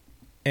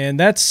 And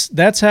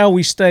that's how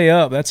we stay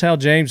up. That's how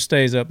James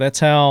stays up. That's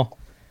how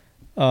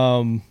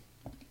Flatline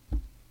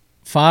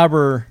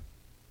Fiber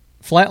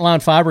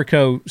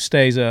Co.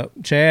 stays up.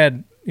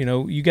 Chad,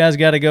 you guys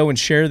got to go and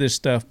share this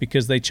stuff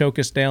because they choke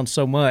us down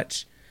so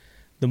much.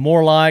 The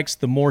more likes,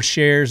 the more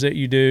shares that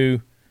you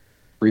do.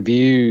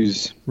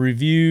 Reviews,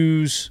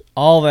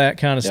 all that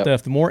kind of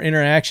stuff. The more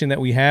interaction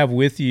that we have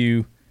with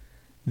you,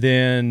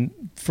 then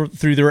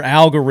through their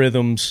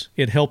algorithms,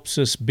 it helps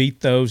us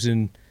beat those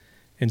and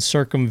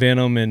circumvent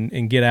them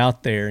and get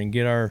out there and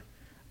get our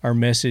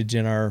message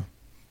and our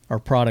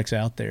products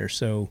out there.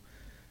 So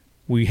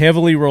we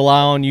heavily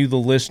rely on you, the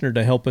listener,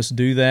 to help us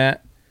do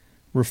that.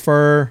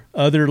 Refer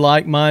other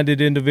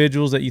like-minded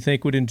individuals that you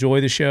think would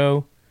enjoy the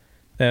show,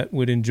 that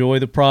would enjoy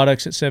the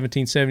products that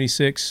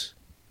 1776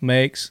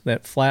 makes,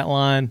 that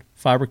Flatline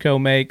Fiber Co.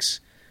 makes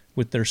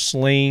with their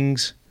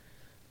slings,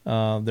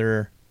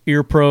 their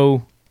Ear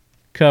Pro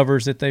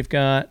covers that they've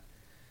got,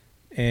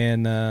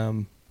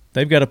 and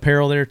they've got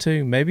apparel there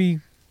too. Maybe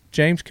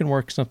James can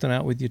work something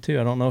out with you too.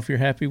 I don't know if you're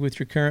happy with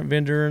your current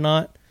vendor or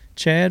not,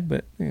 Chad,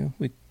 but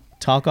we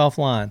talk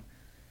offline.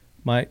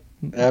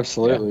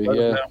 Absolutely,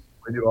 yeah.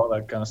 We do all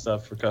that kind of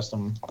stuff for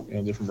custom,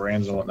 different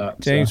brands and whatnot.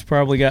 James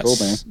probably got Cool,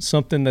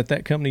 something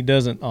that company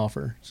doesn't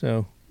offer.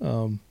 So,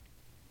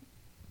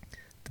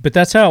 but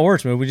that's how it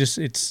works, man.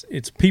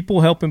 It's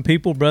people helping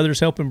people, brothers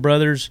helping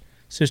brothers,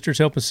 sisters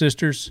helping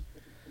sisters.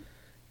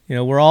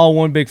 We're all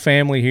one big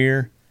family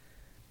here,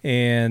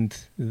 and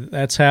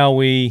that's how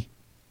we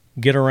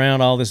get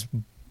around all this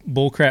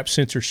bullcrap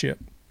censorship,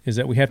 is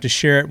that we have to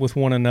share it with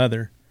one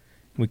another.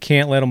 We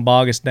can't let them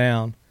bog us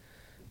down.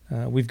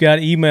 We've got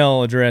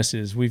email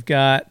addresses. We've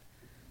got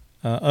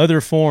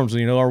other forms.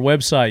 Our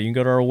website. You can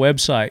go to our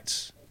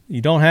websites. You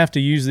don't have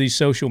to use these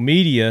social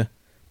media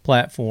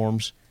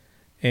platforms,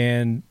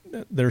 and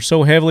they're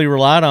so heavily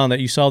relied on that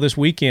you saw this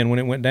weekend when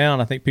it went down.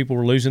 I think people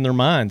were losing their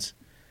minds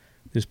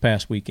this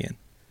past weekend.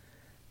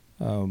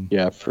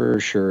 Yeah, for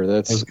sure.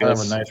 It was kind of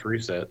a nice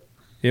reset.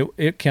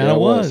 It kind of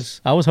was.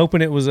 I was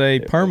hoping it was a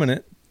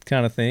permanent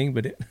kind of thing,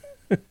 but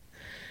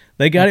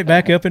they got it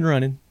back up and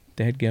running.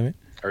 Dadgummit.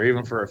 Or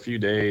even for a few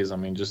days.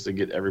 Just to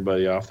get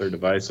everybody off their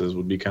devices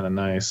would be kind of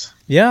nice.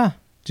 Yeah,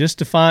 just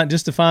to find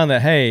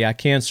that, hey, I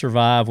can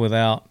survive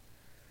without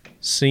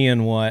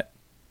seeing what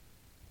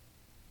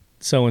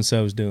so and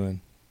so's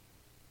doing.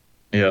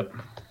 Yep.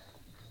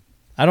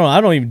 I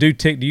don't even do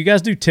TikTok. Do you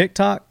guys do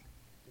TikTok?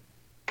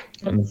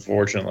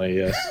 Unfortunately,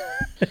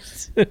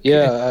 yes. Okay.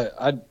 Yeah,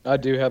 I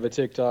do have a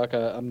TikTok.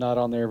 I'm not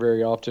on there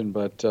very often,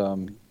 but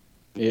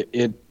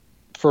it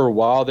for a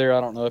while there,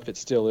 I don't know if it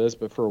still is,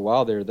 but for a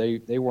while there,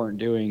 they weren't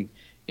doing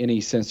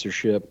any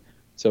censorship.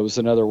 So it was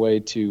another way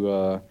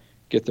to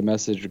get the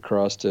message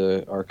across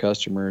to our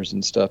customers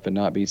and stuff and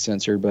not be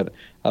censored. But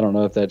I don't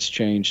know if that's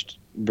changed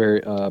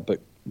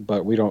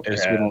but we don't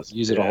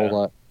use it a whole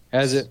lot.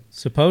 Has it?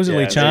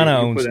 Supposedly China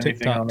owns put anything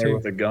TikTok on there too.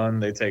 with a gun,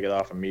 they take it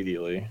off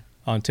immediately.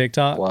 On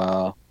TikTok?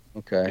 Wow.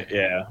 Okay.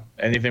 Yeah,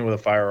 anything with a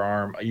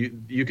firearm,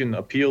 you can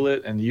appeal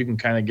it and you can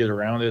kind of get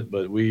around it,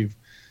 but we'll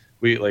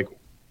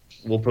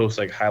post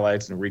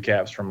highlights and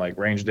recaps from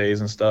range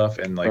days and stuff,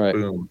 and Right.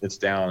 boom, it's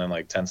down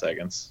in 10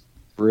 seconds.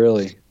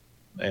 Really?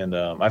 And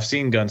I've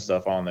seen gun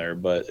stuff on there,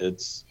 but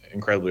it's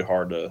incredibly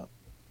hard to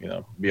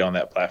be on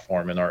that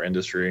platform in our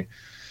industry.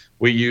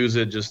 We use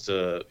it just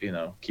to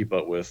keep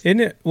up with. Wasn't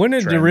it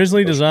trends,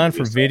 originally social designed media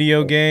for stuff,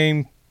 video but-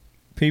 game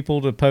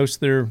people to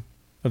post of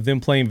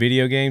them playing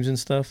video games and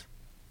stuff?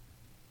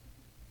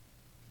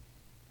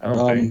 I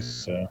don't think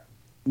so.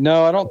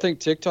 No, I don't think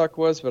TikTok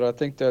was, but I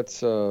think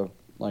that's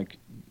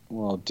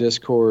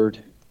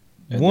Discord.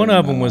 and One then,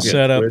 of them was Yeah,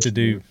 set up Twitch to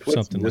do and- Twitch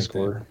something and like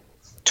Discord. that.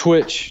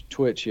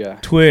 Twitch, yeah.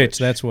 Twitch,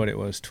 that's what it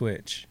was.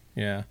 Twitch,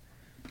 yeah.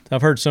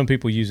 I've heard some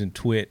people using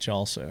Twitch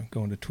also,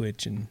 going to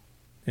Twitch and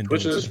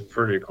Which doing is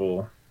pretty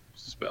cool.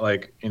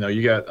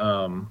 You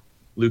got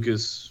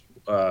Lucas,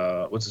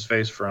 what's his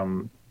face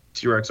from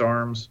T-Rex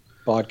Arms.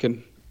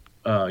 Bodkin.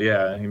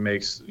 Yeah, he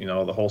makes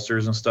the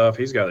holsters and stuff.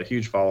 He's got a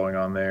huge following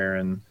on there,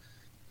 and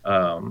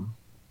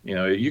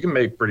you can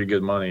make pretty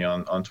good money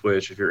on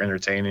Twitch if you're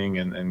entertaining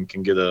and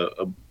can get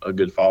a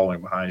good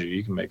following behind you.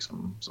 You can make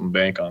some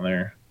bank on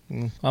there.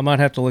 I might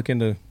have to look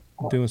into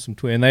doing some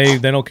Twitch. And they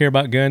don't care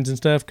about guns and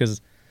stuff,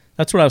 because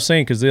that's what I was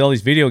saying, because all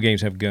these video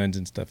games have guns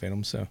and stuff in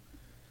them, so.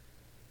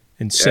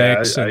 And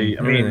sex and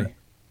everything.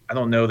 I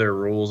don't know their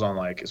rules on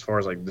as far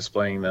as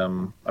displaying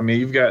them.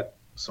 You've got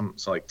some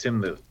Tim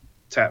the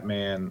Tap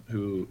Man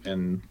who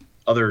and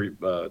other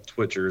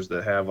Twitchers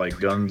that have like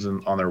guns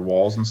on their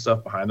walls and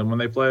stuff behind them when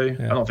they play.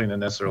 Yeah. I don't think they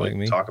necessarily Like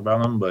me. talk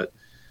about them, but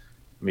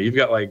I mean, you've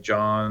got like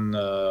John,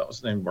 what's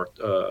his name?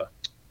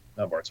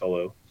 Not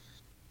Bartolo,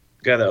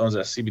 the guy that owns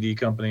that CBD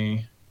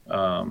company.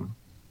 I mean,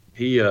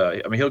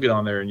 he'll get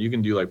on there and you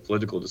can do like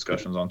political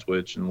discussions on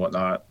Twitch and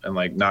whatnot, and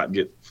like not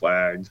get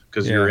flagged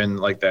because Yeah. you're in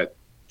like that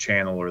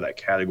channel or that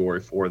category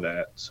for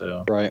that.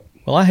 So Right.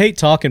 Well, I hate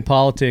talking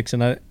politics,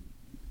 and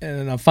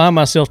I find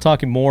myself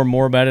talking more and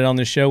more about it on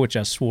this show, which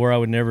I swore I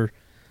would never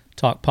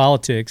talk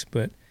politics.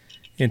 But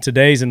in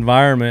today's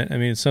environment, I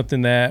mean, it's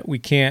something that we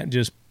can't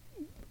just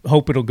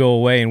hope it'll go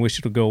away and wish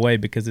it'll go away,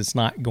 because it's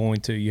not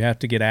going to. You have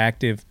to get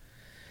active,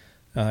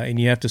 and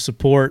you have to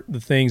support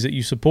the things that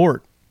you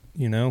support.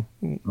 You know,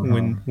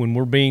 when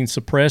we're being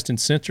suppressed and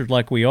censored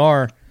like we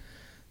are,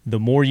 the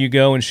more you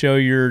go and show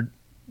your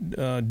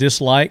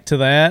dislike to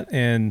that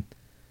and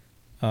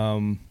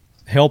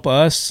help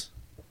us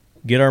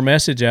get our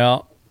message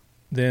out,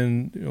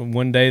 then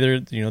one day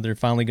they're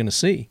finally going to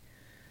see,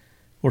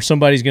 or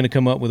somebody's going to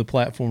come up with a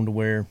platform to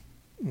where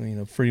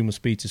freedom of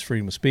speech is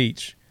freedom of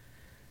speech.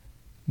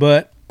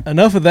 But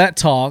enough of that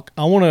talk.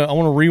 I want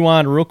to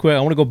rewind real quick. I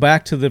want to go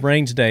back to the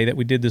range day that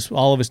we did this.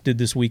 All of us did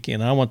this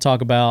weekend. I want to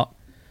talk about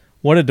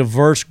what a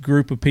diverse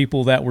group of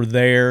people that were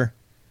there.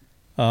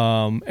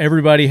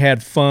 Everybody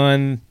had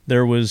fun.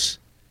 There was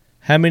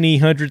how many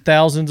hundred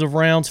thousands of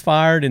rounds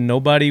fired, and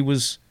nobody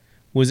was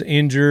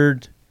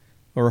injured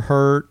or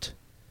hurt.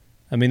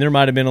 I mean, there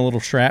might have been a little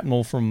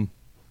shrapnel from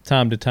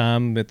time to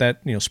time, but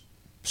that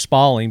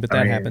spalling, but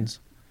that happens.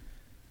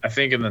 I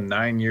think in the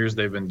 9 years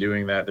they've been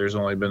doing that, there's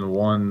only been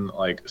one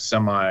like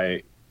semi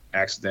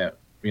accident,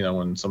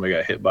 when somebody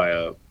got hit by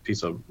a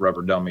piece of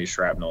rubber dummy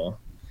shrapnel,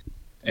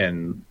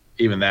 and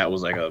even that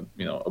was like a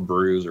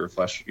bruise or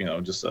flesh,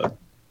 just a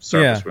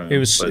surface wound. It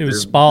was But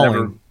there's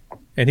spalling,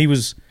 and he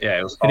was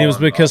it was and it was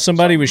falling because off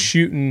somebody was something.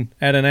 shooting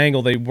at an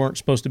angle they weren't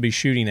supposed to be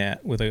shooting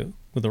at with a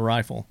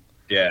rifle.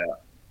 Yeah,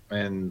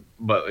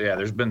 but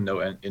there's been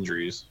no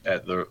injuries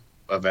at the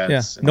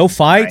events. Yeah, no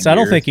fights. 9 I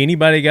don't years. think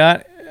anybody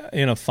got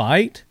in a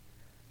fight.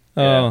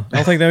 Yeah. I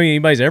don't think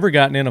anybody's ever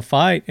gotten in a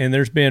fight. And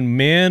there's been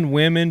men,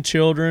 women,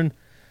 children,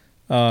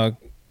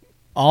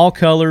 all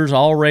colors,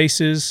 all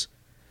races,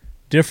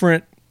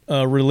 different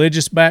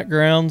religious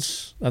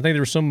backgrounds. I think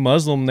there was some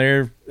Muslim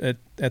there at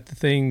the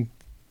thing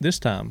this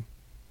time.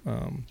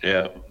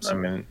 Yeah, I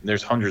mean,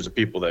 there's hundreds of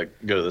people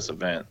that go to this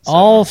event. So.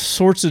 All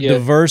sorts of Yeah.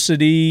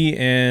 diversity,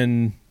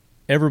 and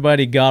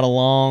everybody got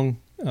along.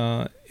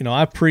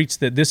 I preach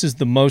that this is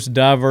the most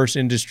diverse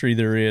industry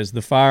there is.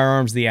 The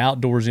firearms, the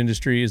outdoors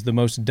industry is the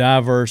most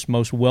diverse,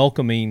 most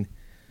welcoming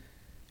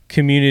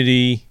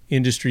community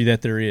industry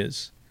that there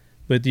is.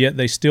 But yet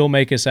they still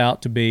make us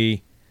out to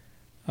be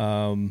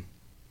Bubba,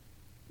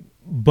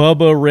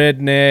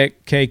 redneck,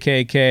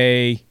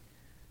 KKK,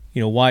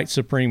 white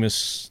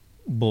supremacist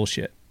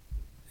bullshit.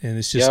 And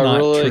it's just not I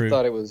really true.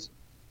 thought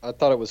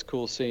it was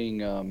cool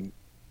seeing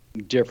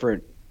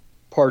different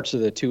parts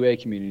of the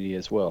 2A community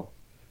as well.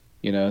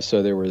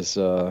 So there was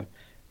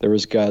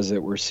guys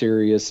that were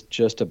serious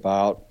just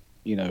about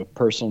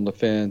personal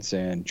defense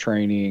and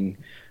training,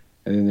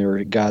 and then there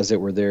were guys that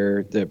were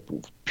there that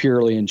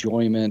purely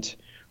enjoyment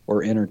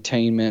or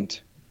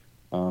entertainment.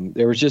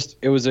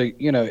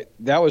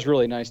 That was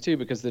really nice too,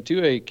 because the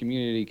 2A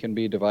community can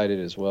be divided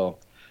as well.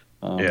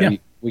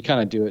 We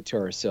kind of do it to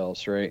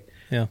ourselves, right?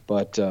 Yeah.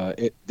 But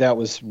that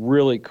was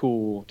really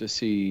cool to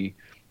see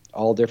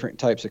all different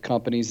types of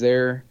companies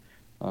there.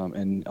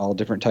 And all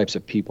different types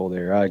of people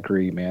there. I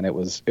agree, man. It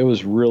was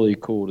really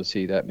cool to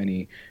see that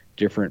many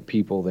different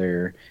people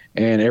there,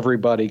 and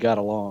everybody got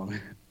along.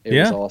 It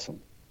was awesome.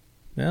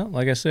 Yeah,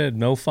 like I said,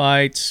 no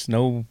fights,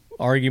 no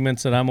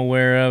arguments that I'm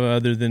aware of,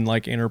 other than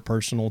like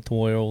interpersonal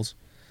toils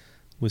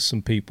with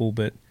some people.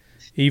 But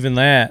even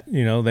that,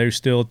 they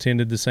still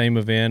attended the same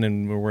event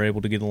and were able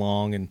to get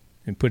along and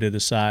put it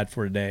aside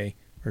for a day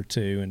or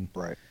two and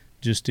Right.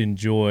 just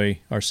enjoy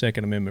our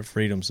Second Amendment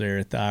freedoms there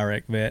at the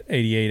Iraq Vet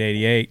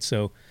 8888.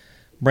 So,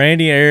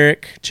 Brandy,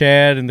 Eric,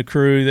 Chad, and the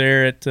crew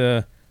there at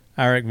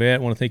Iraq Vet,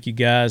 I want to thank you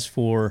guys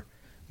for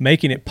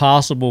making it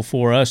possible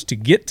for us to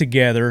get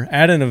together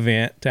at an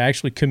event, to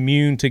actually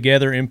commune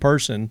together in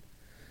person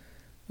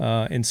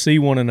and see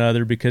one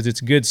another, because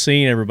it's good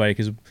seeing everybody,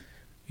 because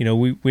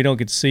we don't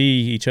get to see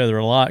each other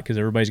a lot because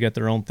everybody's got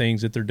their own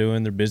things that they're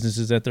doing, their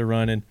businesses that they're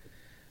running.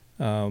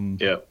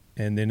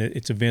 And then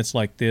it's events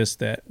like this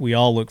that we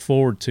all look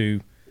forward to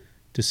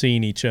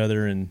seeing each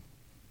other. And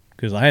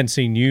because I hadn't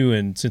seen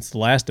you since the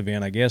last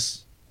event, I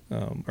guess,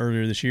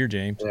 earlier this year,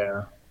 James.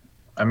 Yeah.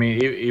 I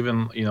mean,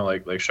 even,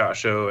 like SHOT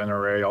Show,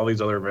 NRA, all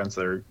these other events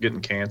that are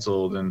getting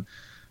canceled, and,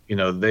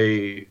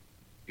 they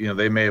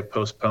may have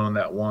postponed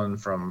that one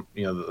from,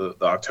 the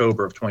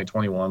October of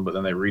 2021, but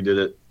then they redid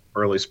it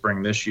early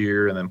spring this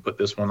year and then put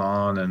this one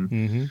on.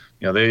 And,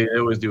 they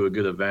always do a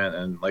good event.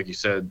 And like you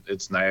said,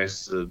 it's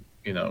nice to,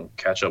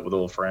 catch up with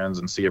old friends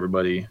and see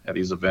everybody at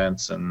these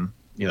events. And,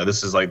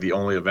 this is like the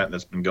only event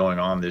that's been going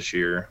on this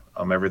year.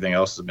 Everything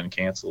else has been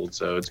canceled.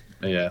 So it's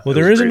Well,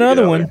 there is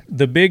another one.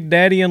 The Big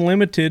Daddy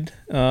Unlimited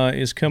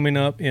is coming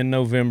up in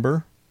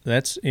November.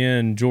 That's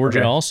in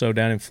Georgia also,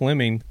 down in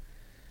Fleming.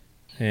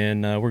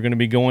 And we're going to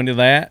be going to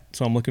that.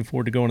 So I'm looking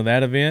forward to going to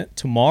that event.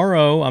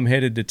 Tomorrow I'm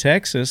headed to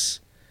Texas.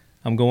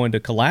 I'm going to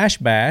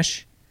Kalash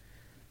Bash.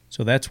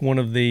 So that's one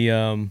of the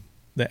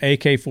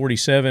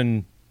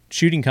AK-47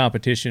 shooting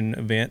competition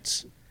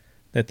events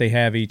that they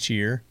have each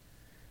year.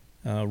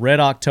 Red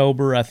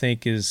October, I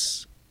think,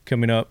 is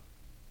coming up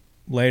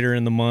later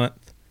in the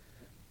month.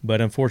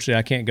 But unfortunately,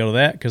 I can't go to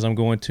that because I'm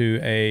going to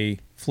a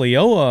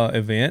FLIOA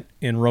event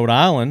in Rhode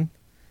Island.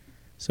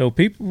 So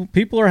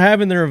people are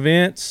having their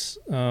events.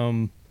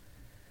 They're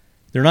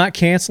not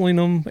canceling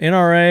them.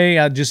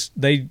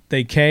 NRA,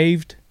 they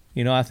caved.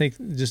 I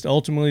think just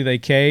ultimately they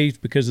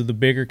caved because of the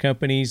bigger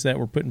companies that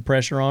were putting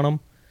pressure on them.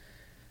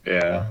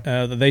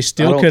 Yeah. They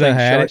still could have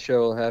had it. SHOT Show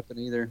will happen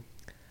either.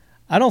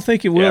 I don't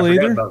think it will I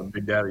either. About the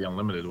Big Daddy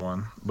Unlimited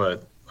one,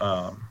 but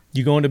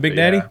you going to Big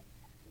Daddy? Yeah.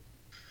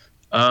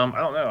 I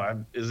don't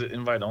know. Is it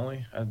invite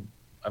only?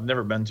 I've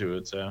never been to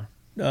it, so.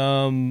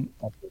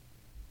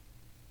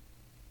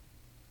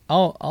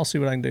 I'll see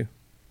what I can do.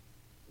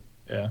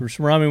 Yeah.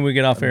 Remind me when we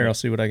get off air. I'll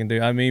see what I can do.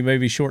 I mean,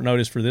 maybe short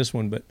notice for this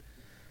one, but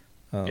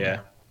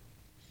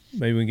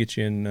maybe we can get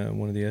you in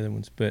one of the other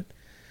ones. But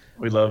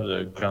we'd love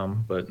to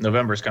come, but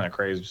November's kind of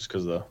crazy just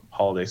because the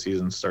holiday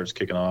season starts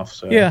kicking off.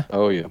 So yeah.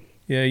 Oh yeah.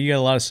 Yeah, you got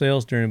a lot of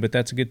sales during, but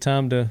that's a good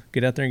time to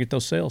get out there and get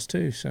those sales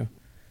too. So,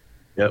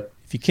 yep.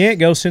 If you can't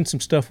go, send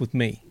some stuff with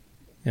me,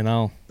 and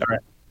I'll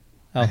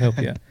help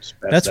you out.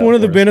 That's out one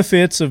of the for us.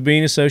 benefits of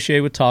being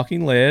associated with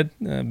Talking Lead,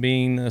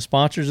 being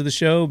sponsors of the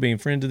show, being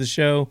friends of the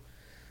show.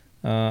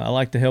 I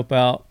like to help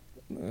out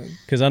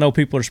because I know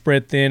people are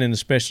spread thin, and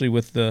especially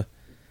with the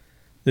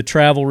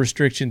travel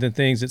restrictions and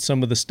things that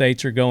some of the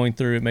states are going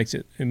through, it makes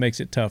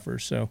it tougher.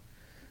 So,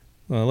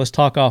 let's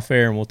talk off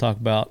air, and we'll talk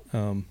about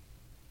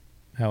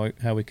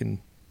how we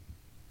can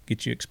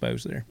get you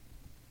exposed there.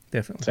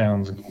 Definitely.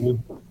 Sounds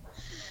good.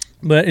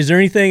 But is there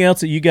anything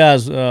else that you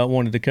guys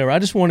wanted to cover? I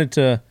just wanted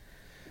to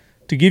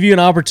give you an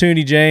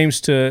opportunity,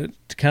 James, to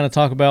kind of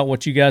talk about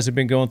what you guys have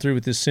been going through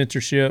with this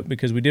censorship,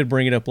 because we did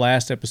bring it up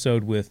last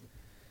episode with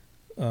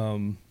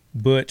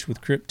Butch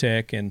with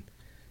Cryptech, and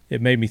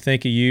it made me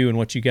think of you and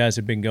what you guys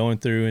have been going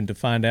through, and to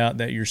find out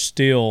that you're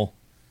still,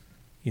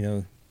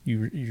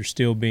 you're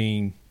still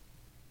being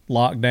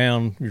locked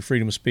down, your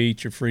freedom of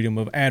speech, your freedom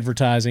of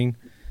advertising,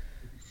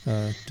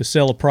 to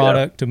sell a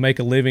product, to make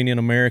a living in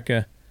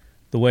America,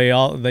 the way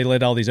they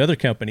let all these other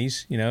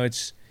companies.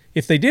 It's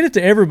if they did it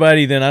to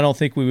everybody, then I don't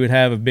think we would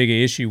have a big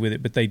issue with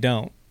it. But they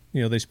don't.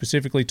 They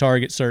specifically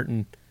target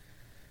certain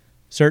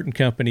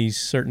companies,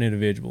 certain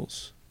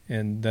individuals,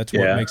 and that's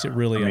what makes it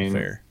really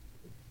unfair.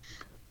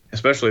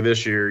 Especially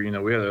this year,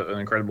 we had an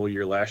incredible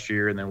year last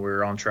year, and then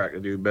we're on track to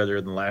do better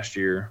than last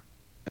year,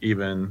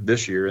 even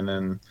this year, and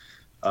then.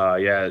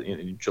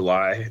 In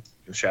July,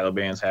 shadow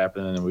bans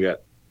happened, and then we got,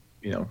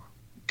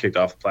 kicked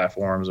off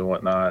platforms and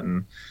whatnot,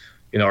 and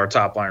our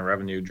top line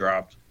revenue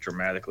dropped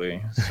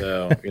dramatically.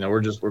 So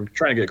we're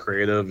trying to get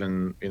creative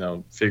and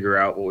figure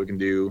out what we can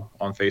do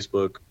on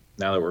Facebook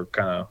now that we're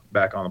kind of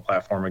back on the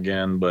platform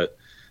again. But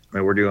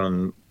we're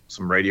doing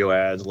some radio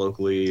ads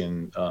locally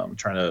and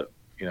trying to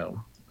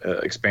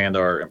expand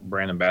our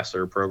brand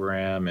ambassador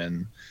program,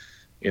 and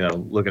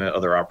looking at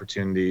other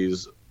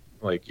opportunities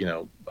like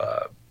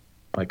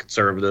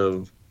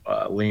conservative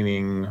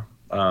leaning,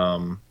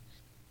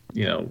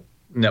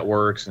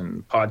 networks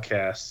and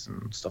podcasts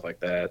and stuff like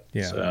that.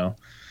 Yeah. So,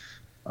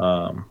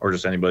 or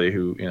just anybody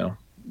who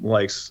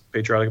likes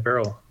patriotic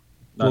apparel.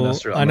 Not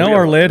necessarily. I know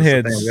our lead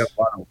heads. We have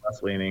a lot of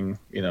left leaning,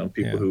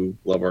 people who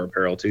love our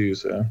apparel too.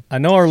 So I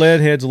know our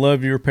lead heads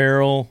love your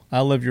apparel.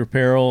 I love your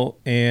apparel,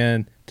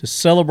 and to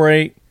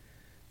celebrate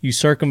you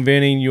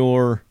circumventing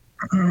your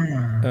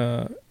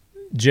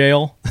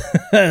jail,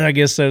 I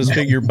guess so to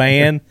speak, your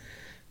ban.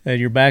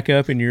 You're back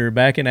up and you're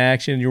back in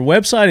action. Your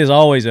website is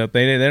always up.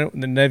 They've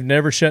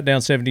never shut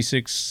down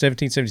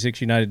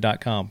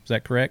 1776united.com. Is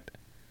that correct?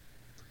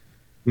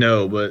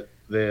 No, but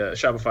the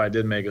Shopify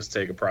did make us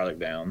take a product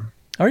down.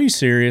 Are you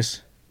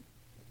serious?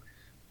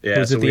 Yeah.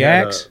 Was it the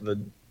axe?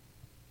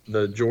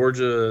 The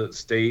Georgia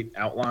state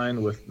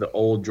outline with the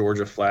old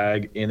Georgia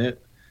flag in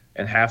it,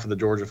 and half of the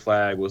Georgia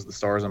flag was the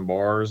stars and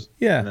bars.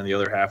 Yeah. And then the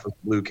other half was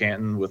blue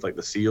Canton with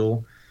the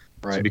seal.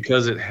 Right. So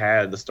because it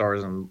had the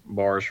stars and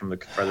bars from the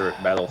Confederate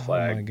battle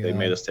flag, they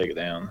made us take it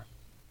down.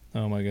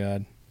 Oh my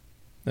God,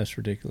 that's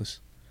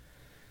ridiculous.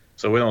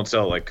 So we don't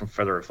sell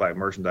Confederate flag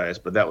merchandise,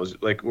 but that was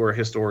we're a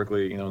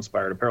historically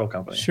inspired apparel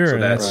company. Sure, so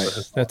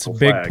that's a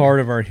big part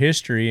of our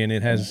history, and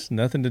it has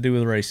nothing to do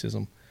with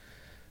racism.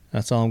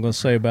 That's all I'm going to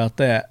say about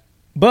that.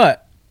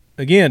 But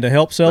again, to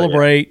help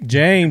celebrate,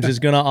 James is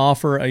going to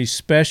offer a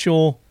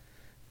special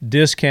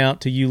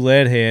discount to you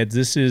lead heads.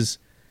 This is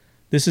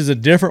a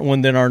different one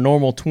than our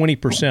normal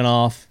 20%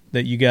 off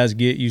that you guys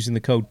get using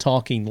the code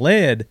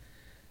TALKINGLEAD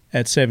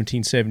at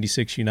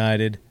 1776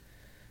 United.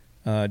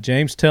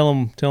 James, tell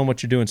them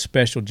what you're doing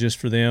special just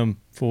for them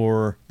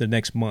for the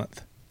next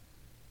month.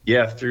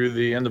 Yeah, through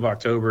the end of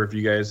October, if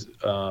you guys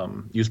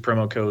use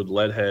promo code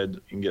LEADHEAD,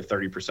 you can get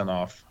 30%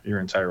 off your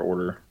entire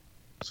order.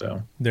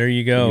 So there you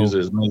you go. can use it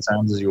as many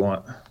times as you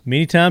want.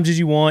 Many times as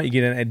you want. You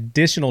get an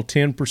additional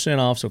 10%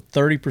 off, so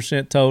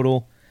 30%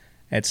 total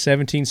at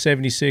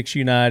 1776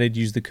 United.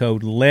 Use the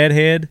code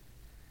LEADHEAD,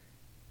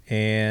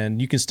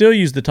 and you can still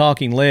use the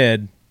Talking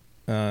Lead.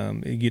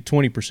 You get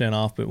 20%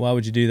 off, but why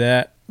would you do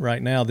that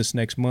right now this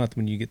next month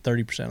when you get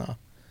 30% off?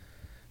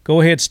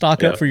 Go ahead,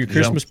 stock up for your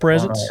Christmas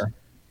presents.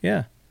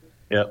 Yeah.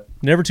 Yep.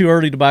 Never too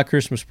early to buy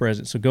Christmas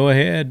presents. So go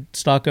ahead,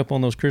 stock up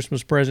on those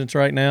Christmas presents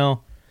right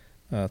now.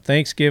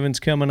 Thanksgiving's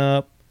coming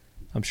up.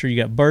 I'm sure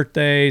you got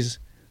birthdays.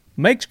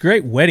 Makes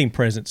great wedding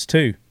presents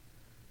too,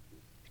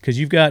 because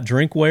you've got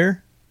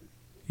drinkware,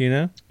 you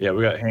know? Yeah,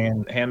 we got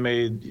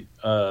handmade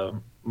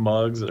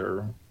mugs that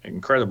are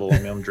incredible. I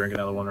mean, I'm drinking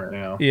out of one right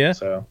now. Yeah.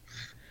 So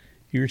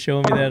You were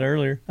showing me that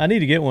earlier. I need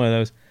to get one of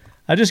those.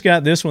 I just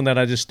got this one that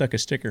I just stuck a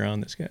sticker on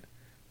that's got, I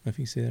don't know if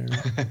you see that or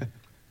not.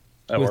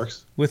 that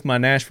works. With my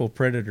Nashville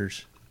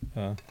Predators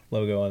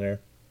logo on there.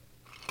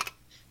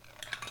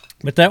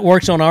 But that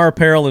works on our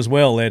apparel as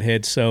well,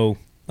 Leadhead. So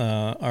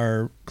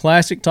our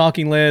classic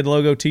Talking Lead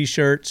logo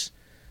T-shirts,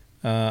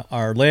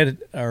 our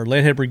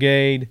Leadhead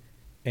Brigade,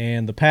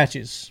 and the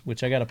patches,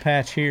 which I got a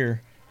patch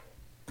here.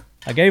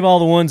 I gave all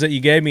the ones that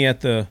you gave me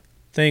at the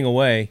thing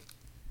away.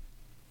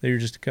 There are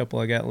just a couple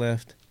I got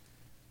left.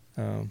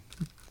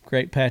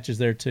 Great patches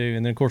there too.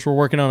 And then, of course, we're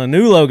working on a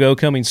new logo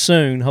coming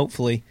soon,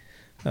 hopefully,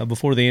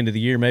 before the end of the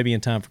year, maybe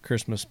in time for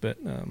Christmas, but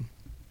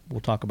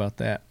we'll talk about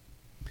that.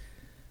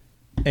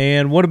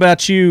 And what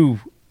about you,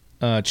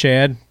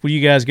 Chad? What do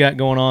you guys got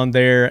going on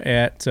there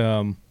at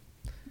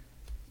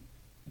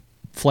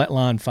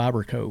Flatline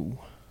Fiber Co.?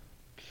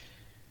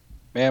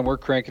 Man, we're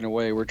cranking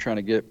away. We're trying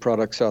to get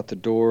products out the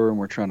door, and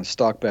we're trying to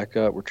stock back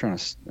up. We're trying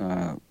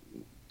to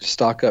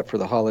stock up for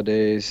the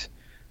holidays.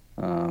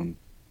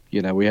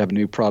 We have a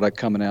new product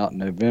coming out in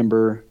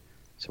November,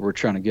 so we're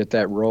trying to get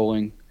that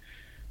rolling.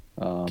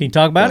 Can you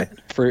talk about it?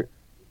 Give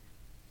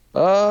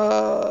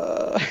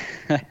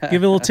it a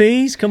little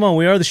tease. Come on,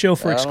 we are the show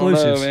for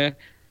exclusives. I don't know, man.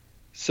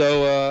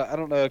 So I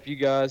don't know if you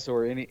guys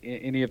or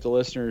any of the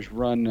listeners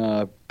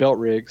run belt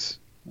rigs.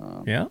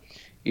 Yeah.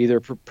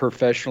 Either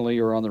professionally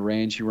or on the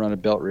range, you run a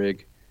belt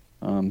rig.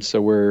 So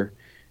we're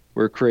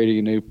creating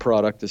a new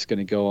product that's going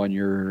to go on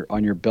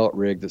your belt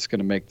rig that's going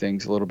to make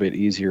things a little bit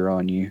easier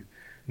on you.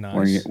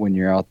 Nice. when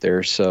you're out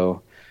there.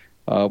 So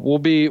we'll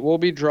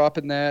be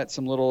dropping that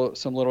some little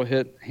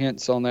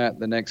hints on that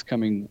the next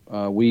coming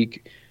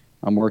week.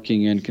 I'm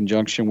working in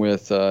conjunction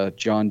with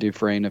John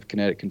Dufresne of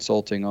Kinetic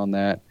Consulting on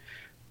that.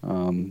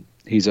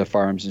 He's a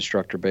firearms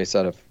instructor based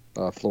out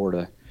of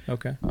Florida.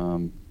 Okay.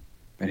 And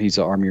he's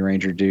an Army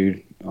Ranger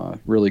dude,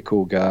 really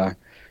cool guy,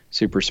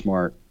 super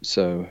smart.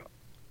 So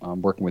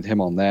I'm working with him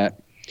on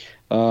that.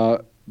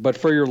 But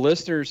for your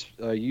listeners,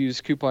 use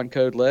coupon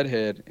code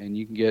LEADHEAD and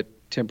you can get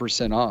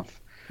 10%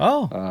 off.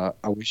 Oh.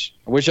 I wish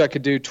I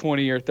could do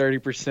 20 or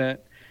 30%,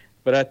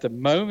 but at the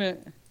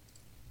moment,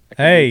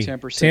 hey,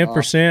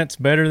 10% is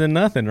better than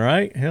nothing,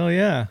 right? Hell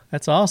yeah,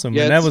 that's awesome.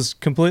 Yeah, and that was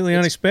completely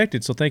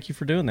unexpected. So thank you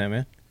for doing that,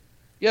 man.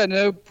 Yeah,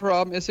 no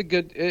problem. It's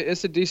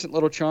a decent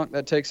little chunk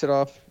that takes it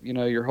off,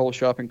 your whole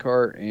shopping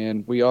cart,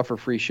 and we offer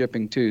free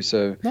shipping too.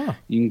 So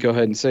you can go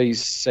ahead and say you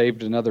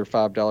saved another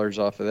 $5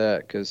 off of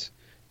that because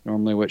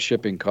normally what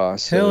shipping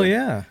costs. Hell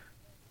yeah.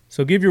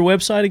 So give your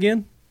website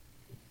again.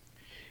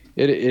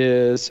 It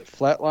is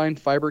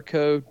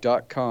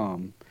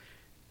flatlinefiberco.com,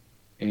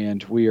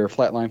 and we are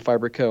Flatline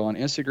Fiber Co. on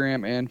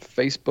Instagram and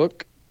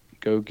Facebook.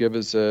 Go give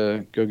us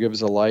a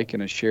like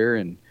and a share,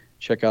 and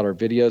check out our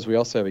videos. We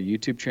also have a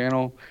YouTube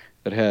channel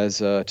that has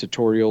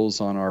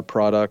tutorials on our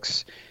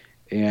products,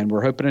 and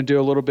we're hoping to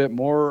do a little bit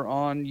more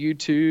on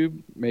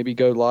YouTube, maybe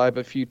go live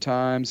a few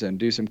times and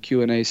do some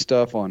Q&A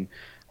stuff on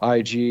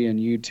IG and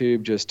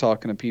YouTube, just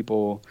talking to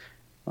people.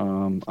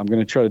 I'm going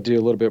to try to do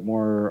a little bit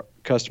more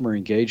customer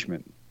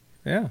engagement.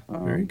 Yeah,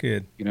 very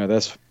good.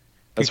 That's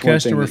get one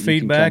customer thing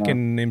feedback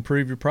and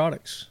improve your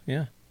products.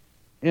 Yeah.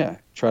 Yeah,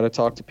 try to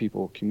talk to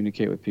people,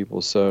 communicate with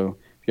people. So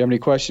if you have any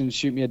questions,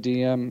 shoot me a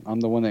DM. I'm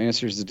the one that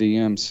answers the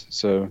DMs.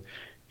 So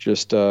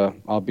just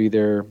I'll be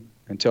there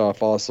until I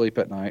fall asleep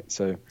at night.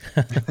 So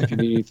if you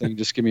need anything,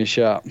 just give me a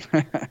shout.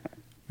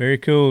 Very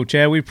cool.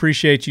 Chad, we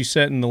appreciate you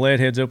setting the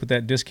Leadheads up with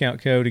that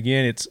discount code.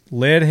 Again, it's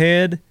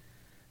Leadhead.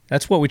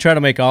 That's what we try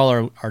to make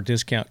all our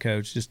discount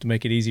codes, just to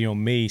make it easy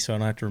on me so I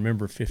don't have to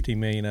remember 15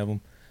 million of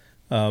them.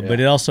 But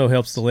it also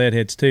helps the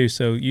Leadheads too.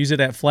 So use it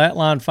at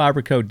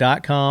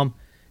flatlinefiberco.com.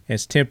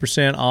 It's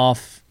 10%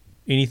 off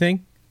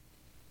anything?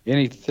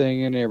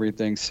 Anything and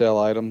everything. Sell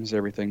items,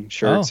 everything.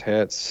 Shirts,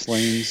 hats,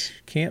 slings.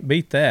 Can't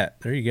beat that.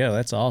 There you go.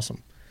 That's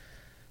awesome.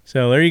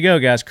 So there you go,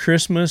 guys.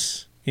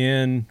 Christmas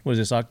in, was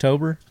this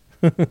October?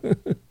 Yeah,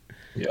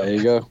 there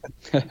you go.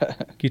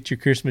 Get your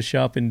Christmas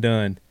shopping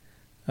done.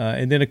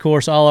 And then, of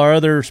course, all our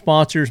other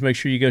sponsors, make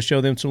sure you go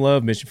show them some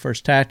love. Mission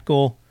First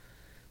Tactical,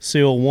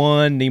 Seal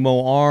One,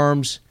 Nemo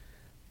Arms,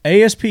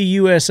 ASP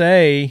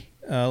USA.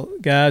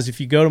 Guys, if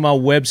you go to my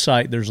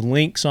website, there's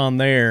links on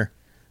there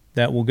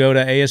that will go to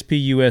ASP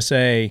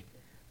USA,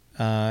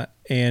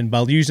 and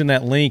by using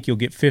that link, you'll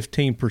get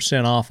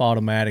 15% off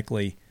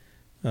automatically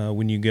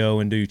when you go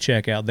and do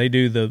checkout. They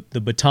do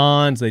the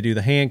batons, they do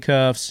the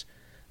handcuffs,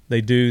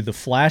 they do the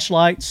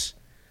flashlights.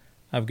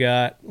 I've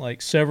got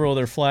like several of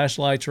their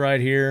flashlights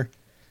right here.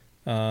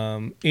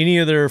 Any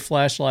of their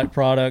flashlight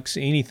products,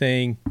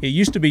 anything. It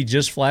used to be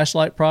just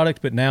flashlight products,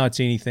 but now it's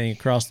anything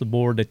across the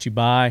board that you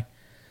buy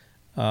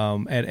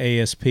at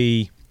ASP.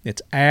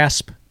 It's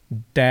asp-usa.com.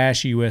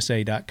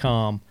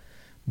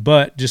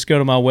 But just go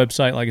to my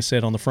website. Like I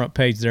said, on the front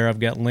page there, I've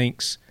got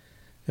links.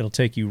 It'll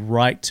take you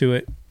right to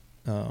it.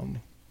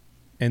 And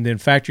then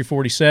Factory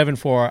 47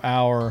 for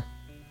our,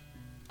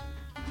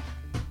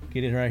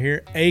 get it right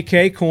here,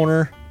 AK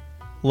Corner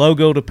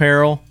logoed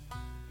apparel.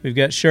 We've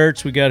got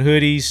shirts, we've got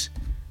hoodies,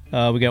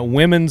 we got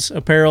women's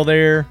apparel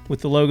there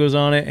with the logos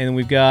on it, and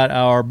we've got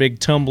our big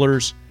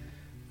tumblers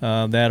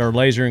that are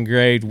laser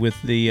engraved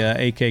with the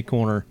AK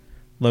Corner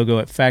logo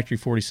at Factory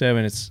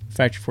 47. It's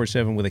Factory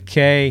 47 with a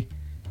K.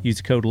 Use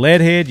the code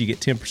LEADHEAD, you get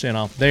 10%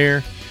 off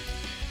there.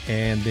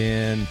 And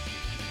then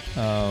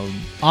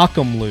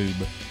Occam Lube,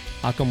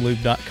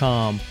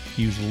 OccamLube.com.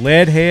 Use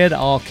LEADHEAD,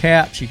 all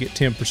caps, you get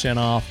 10%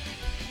 off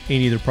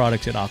any of their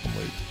products at Occam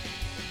Lube.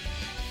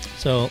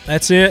 So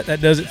that's it. That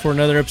does it for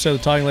another episode of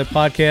the Talking Lead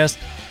Podcast.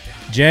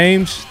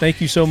 James, thank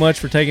you so much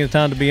for taking the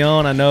time to be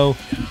on. I know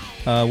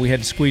we had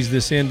to squeeze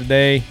this in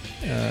today.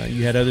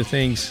 You had other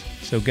things.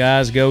 So,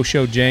 guys, go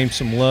show James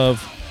some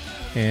love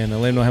and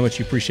let him know how much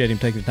you appreciate him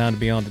taking the time to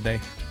be on today.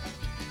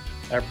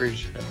 I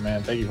appreciate it,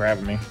 man. Thank you for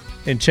having me.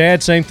 And,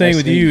 Chad, same thing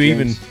with you.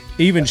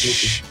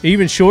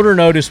 Even shorter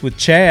notice with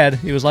Chad.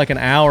 It was like an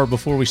hour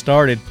before we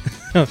started.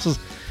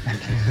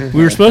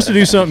 We were supposed to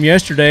do something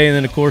yesterday, and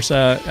then, of course,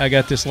 I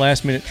got this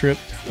last-minute trip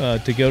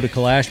to go to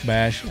Kalash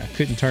Bash. I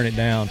couldn't turn it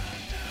down.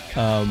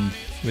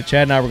 But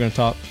Chad and I were going to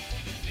talk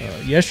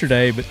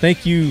yesterday. But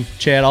thank you,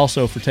 Chad,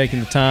 also for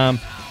taking the time,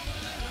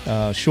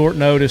 short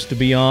notice to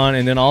be on,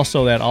 and then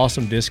also that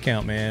awesome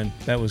discount, man.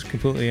 That was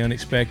completely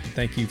unexpected.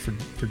 Thank you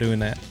for doing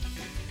that.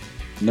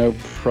 No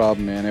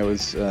problem, man. It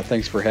was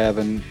thanks for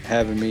having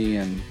me,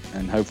 and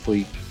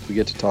hopefully we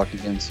get to talk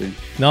again soon.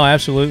 No,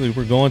 absolutely.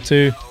 We're going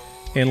to.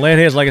 And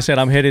Leadheads, like I said,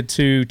 I'm headed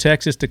to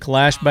Texas to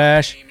Kalash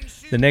Bash.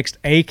 The next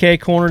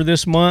AK Corner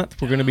this month,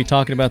 we're going to be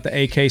talking about the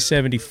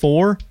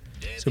AK-74.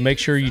 So make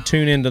sure you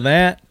tune into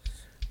that.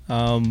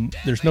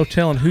 There's no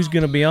telling who's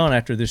going to be on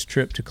after this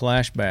trip to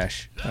Kalash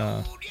Bash.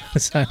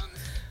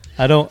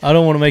 I don't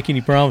want to make any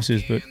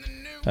promises, but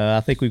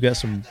I think we've got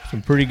some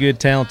pretty good,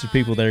 talented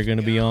people that are going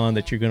to be on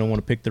that you're going to want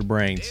to pick their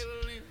brains.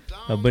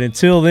 But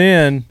until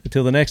then,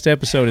 until the next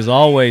episode, as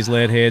always,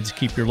 Leadheads,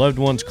 keep your loved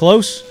ones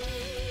close.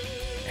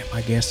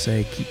 My guests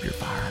say, keep your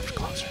firearms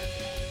closer.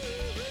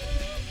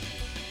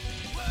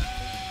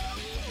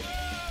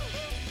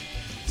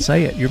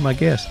 Say it. You're my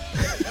guest.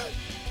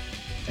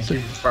 And keep your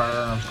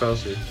firearms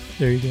closer.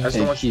 There you go. That's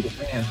the one you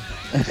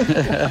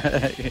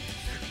can.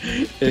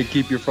 And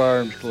keep your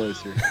firearms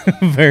closer.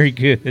 Very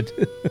good.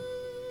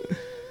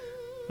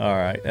 All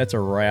right. That's a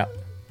wrap.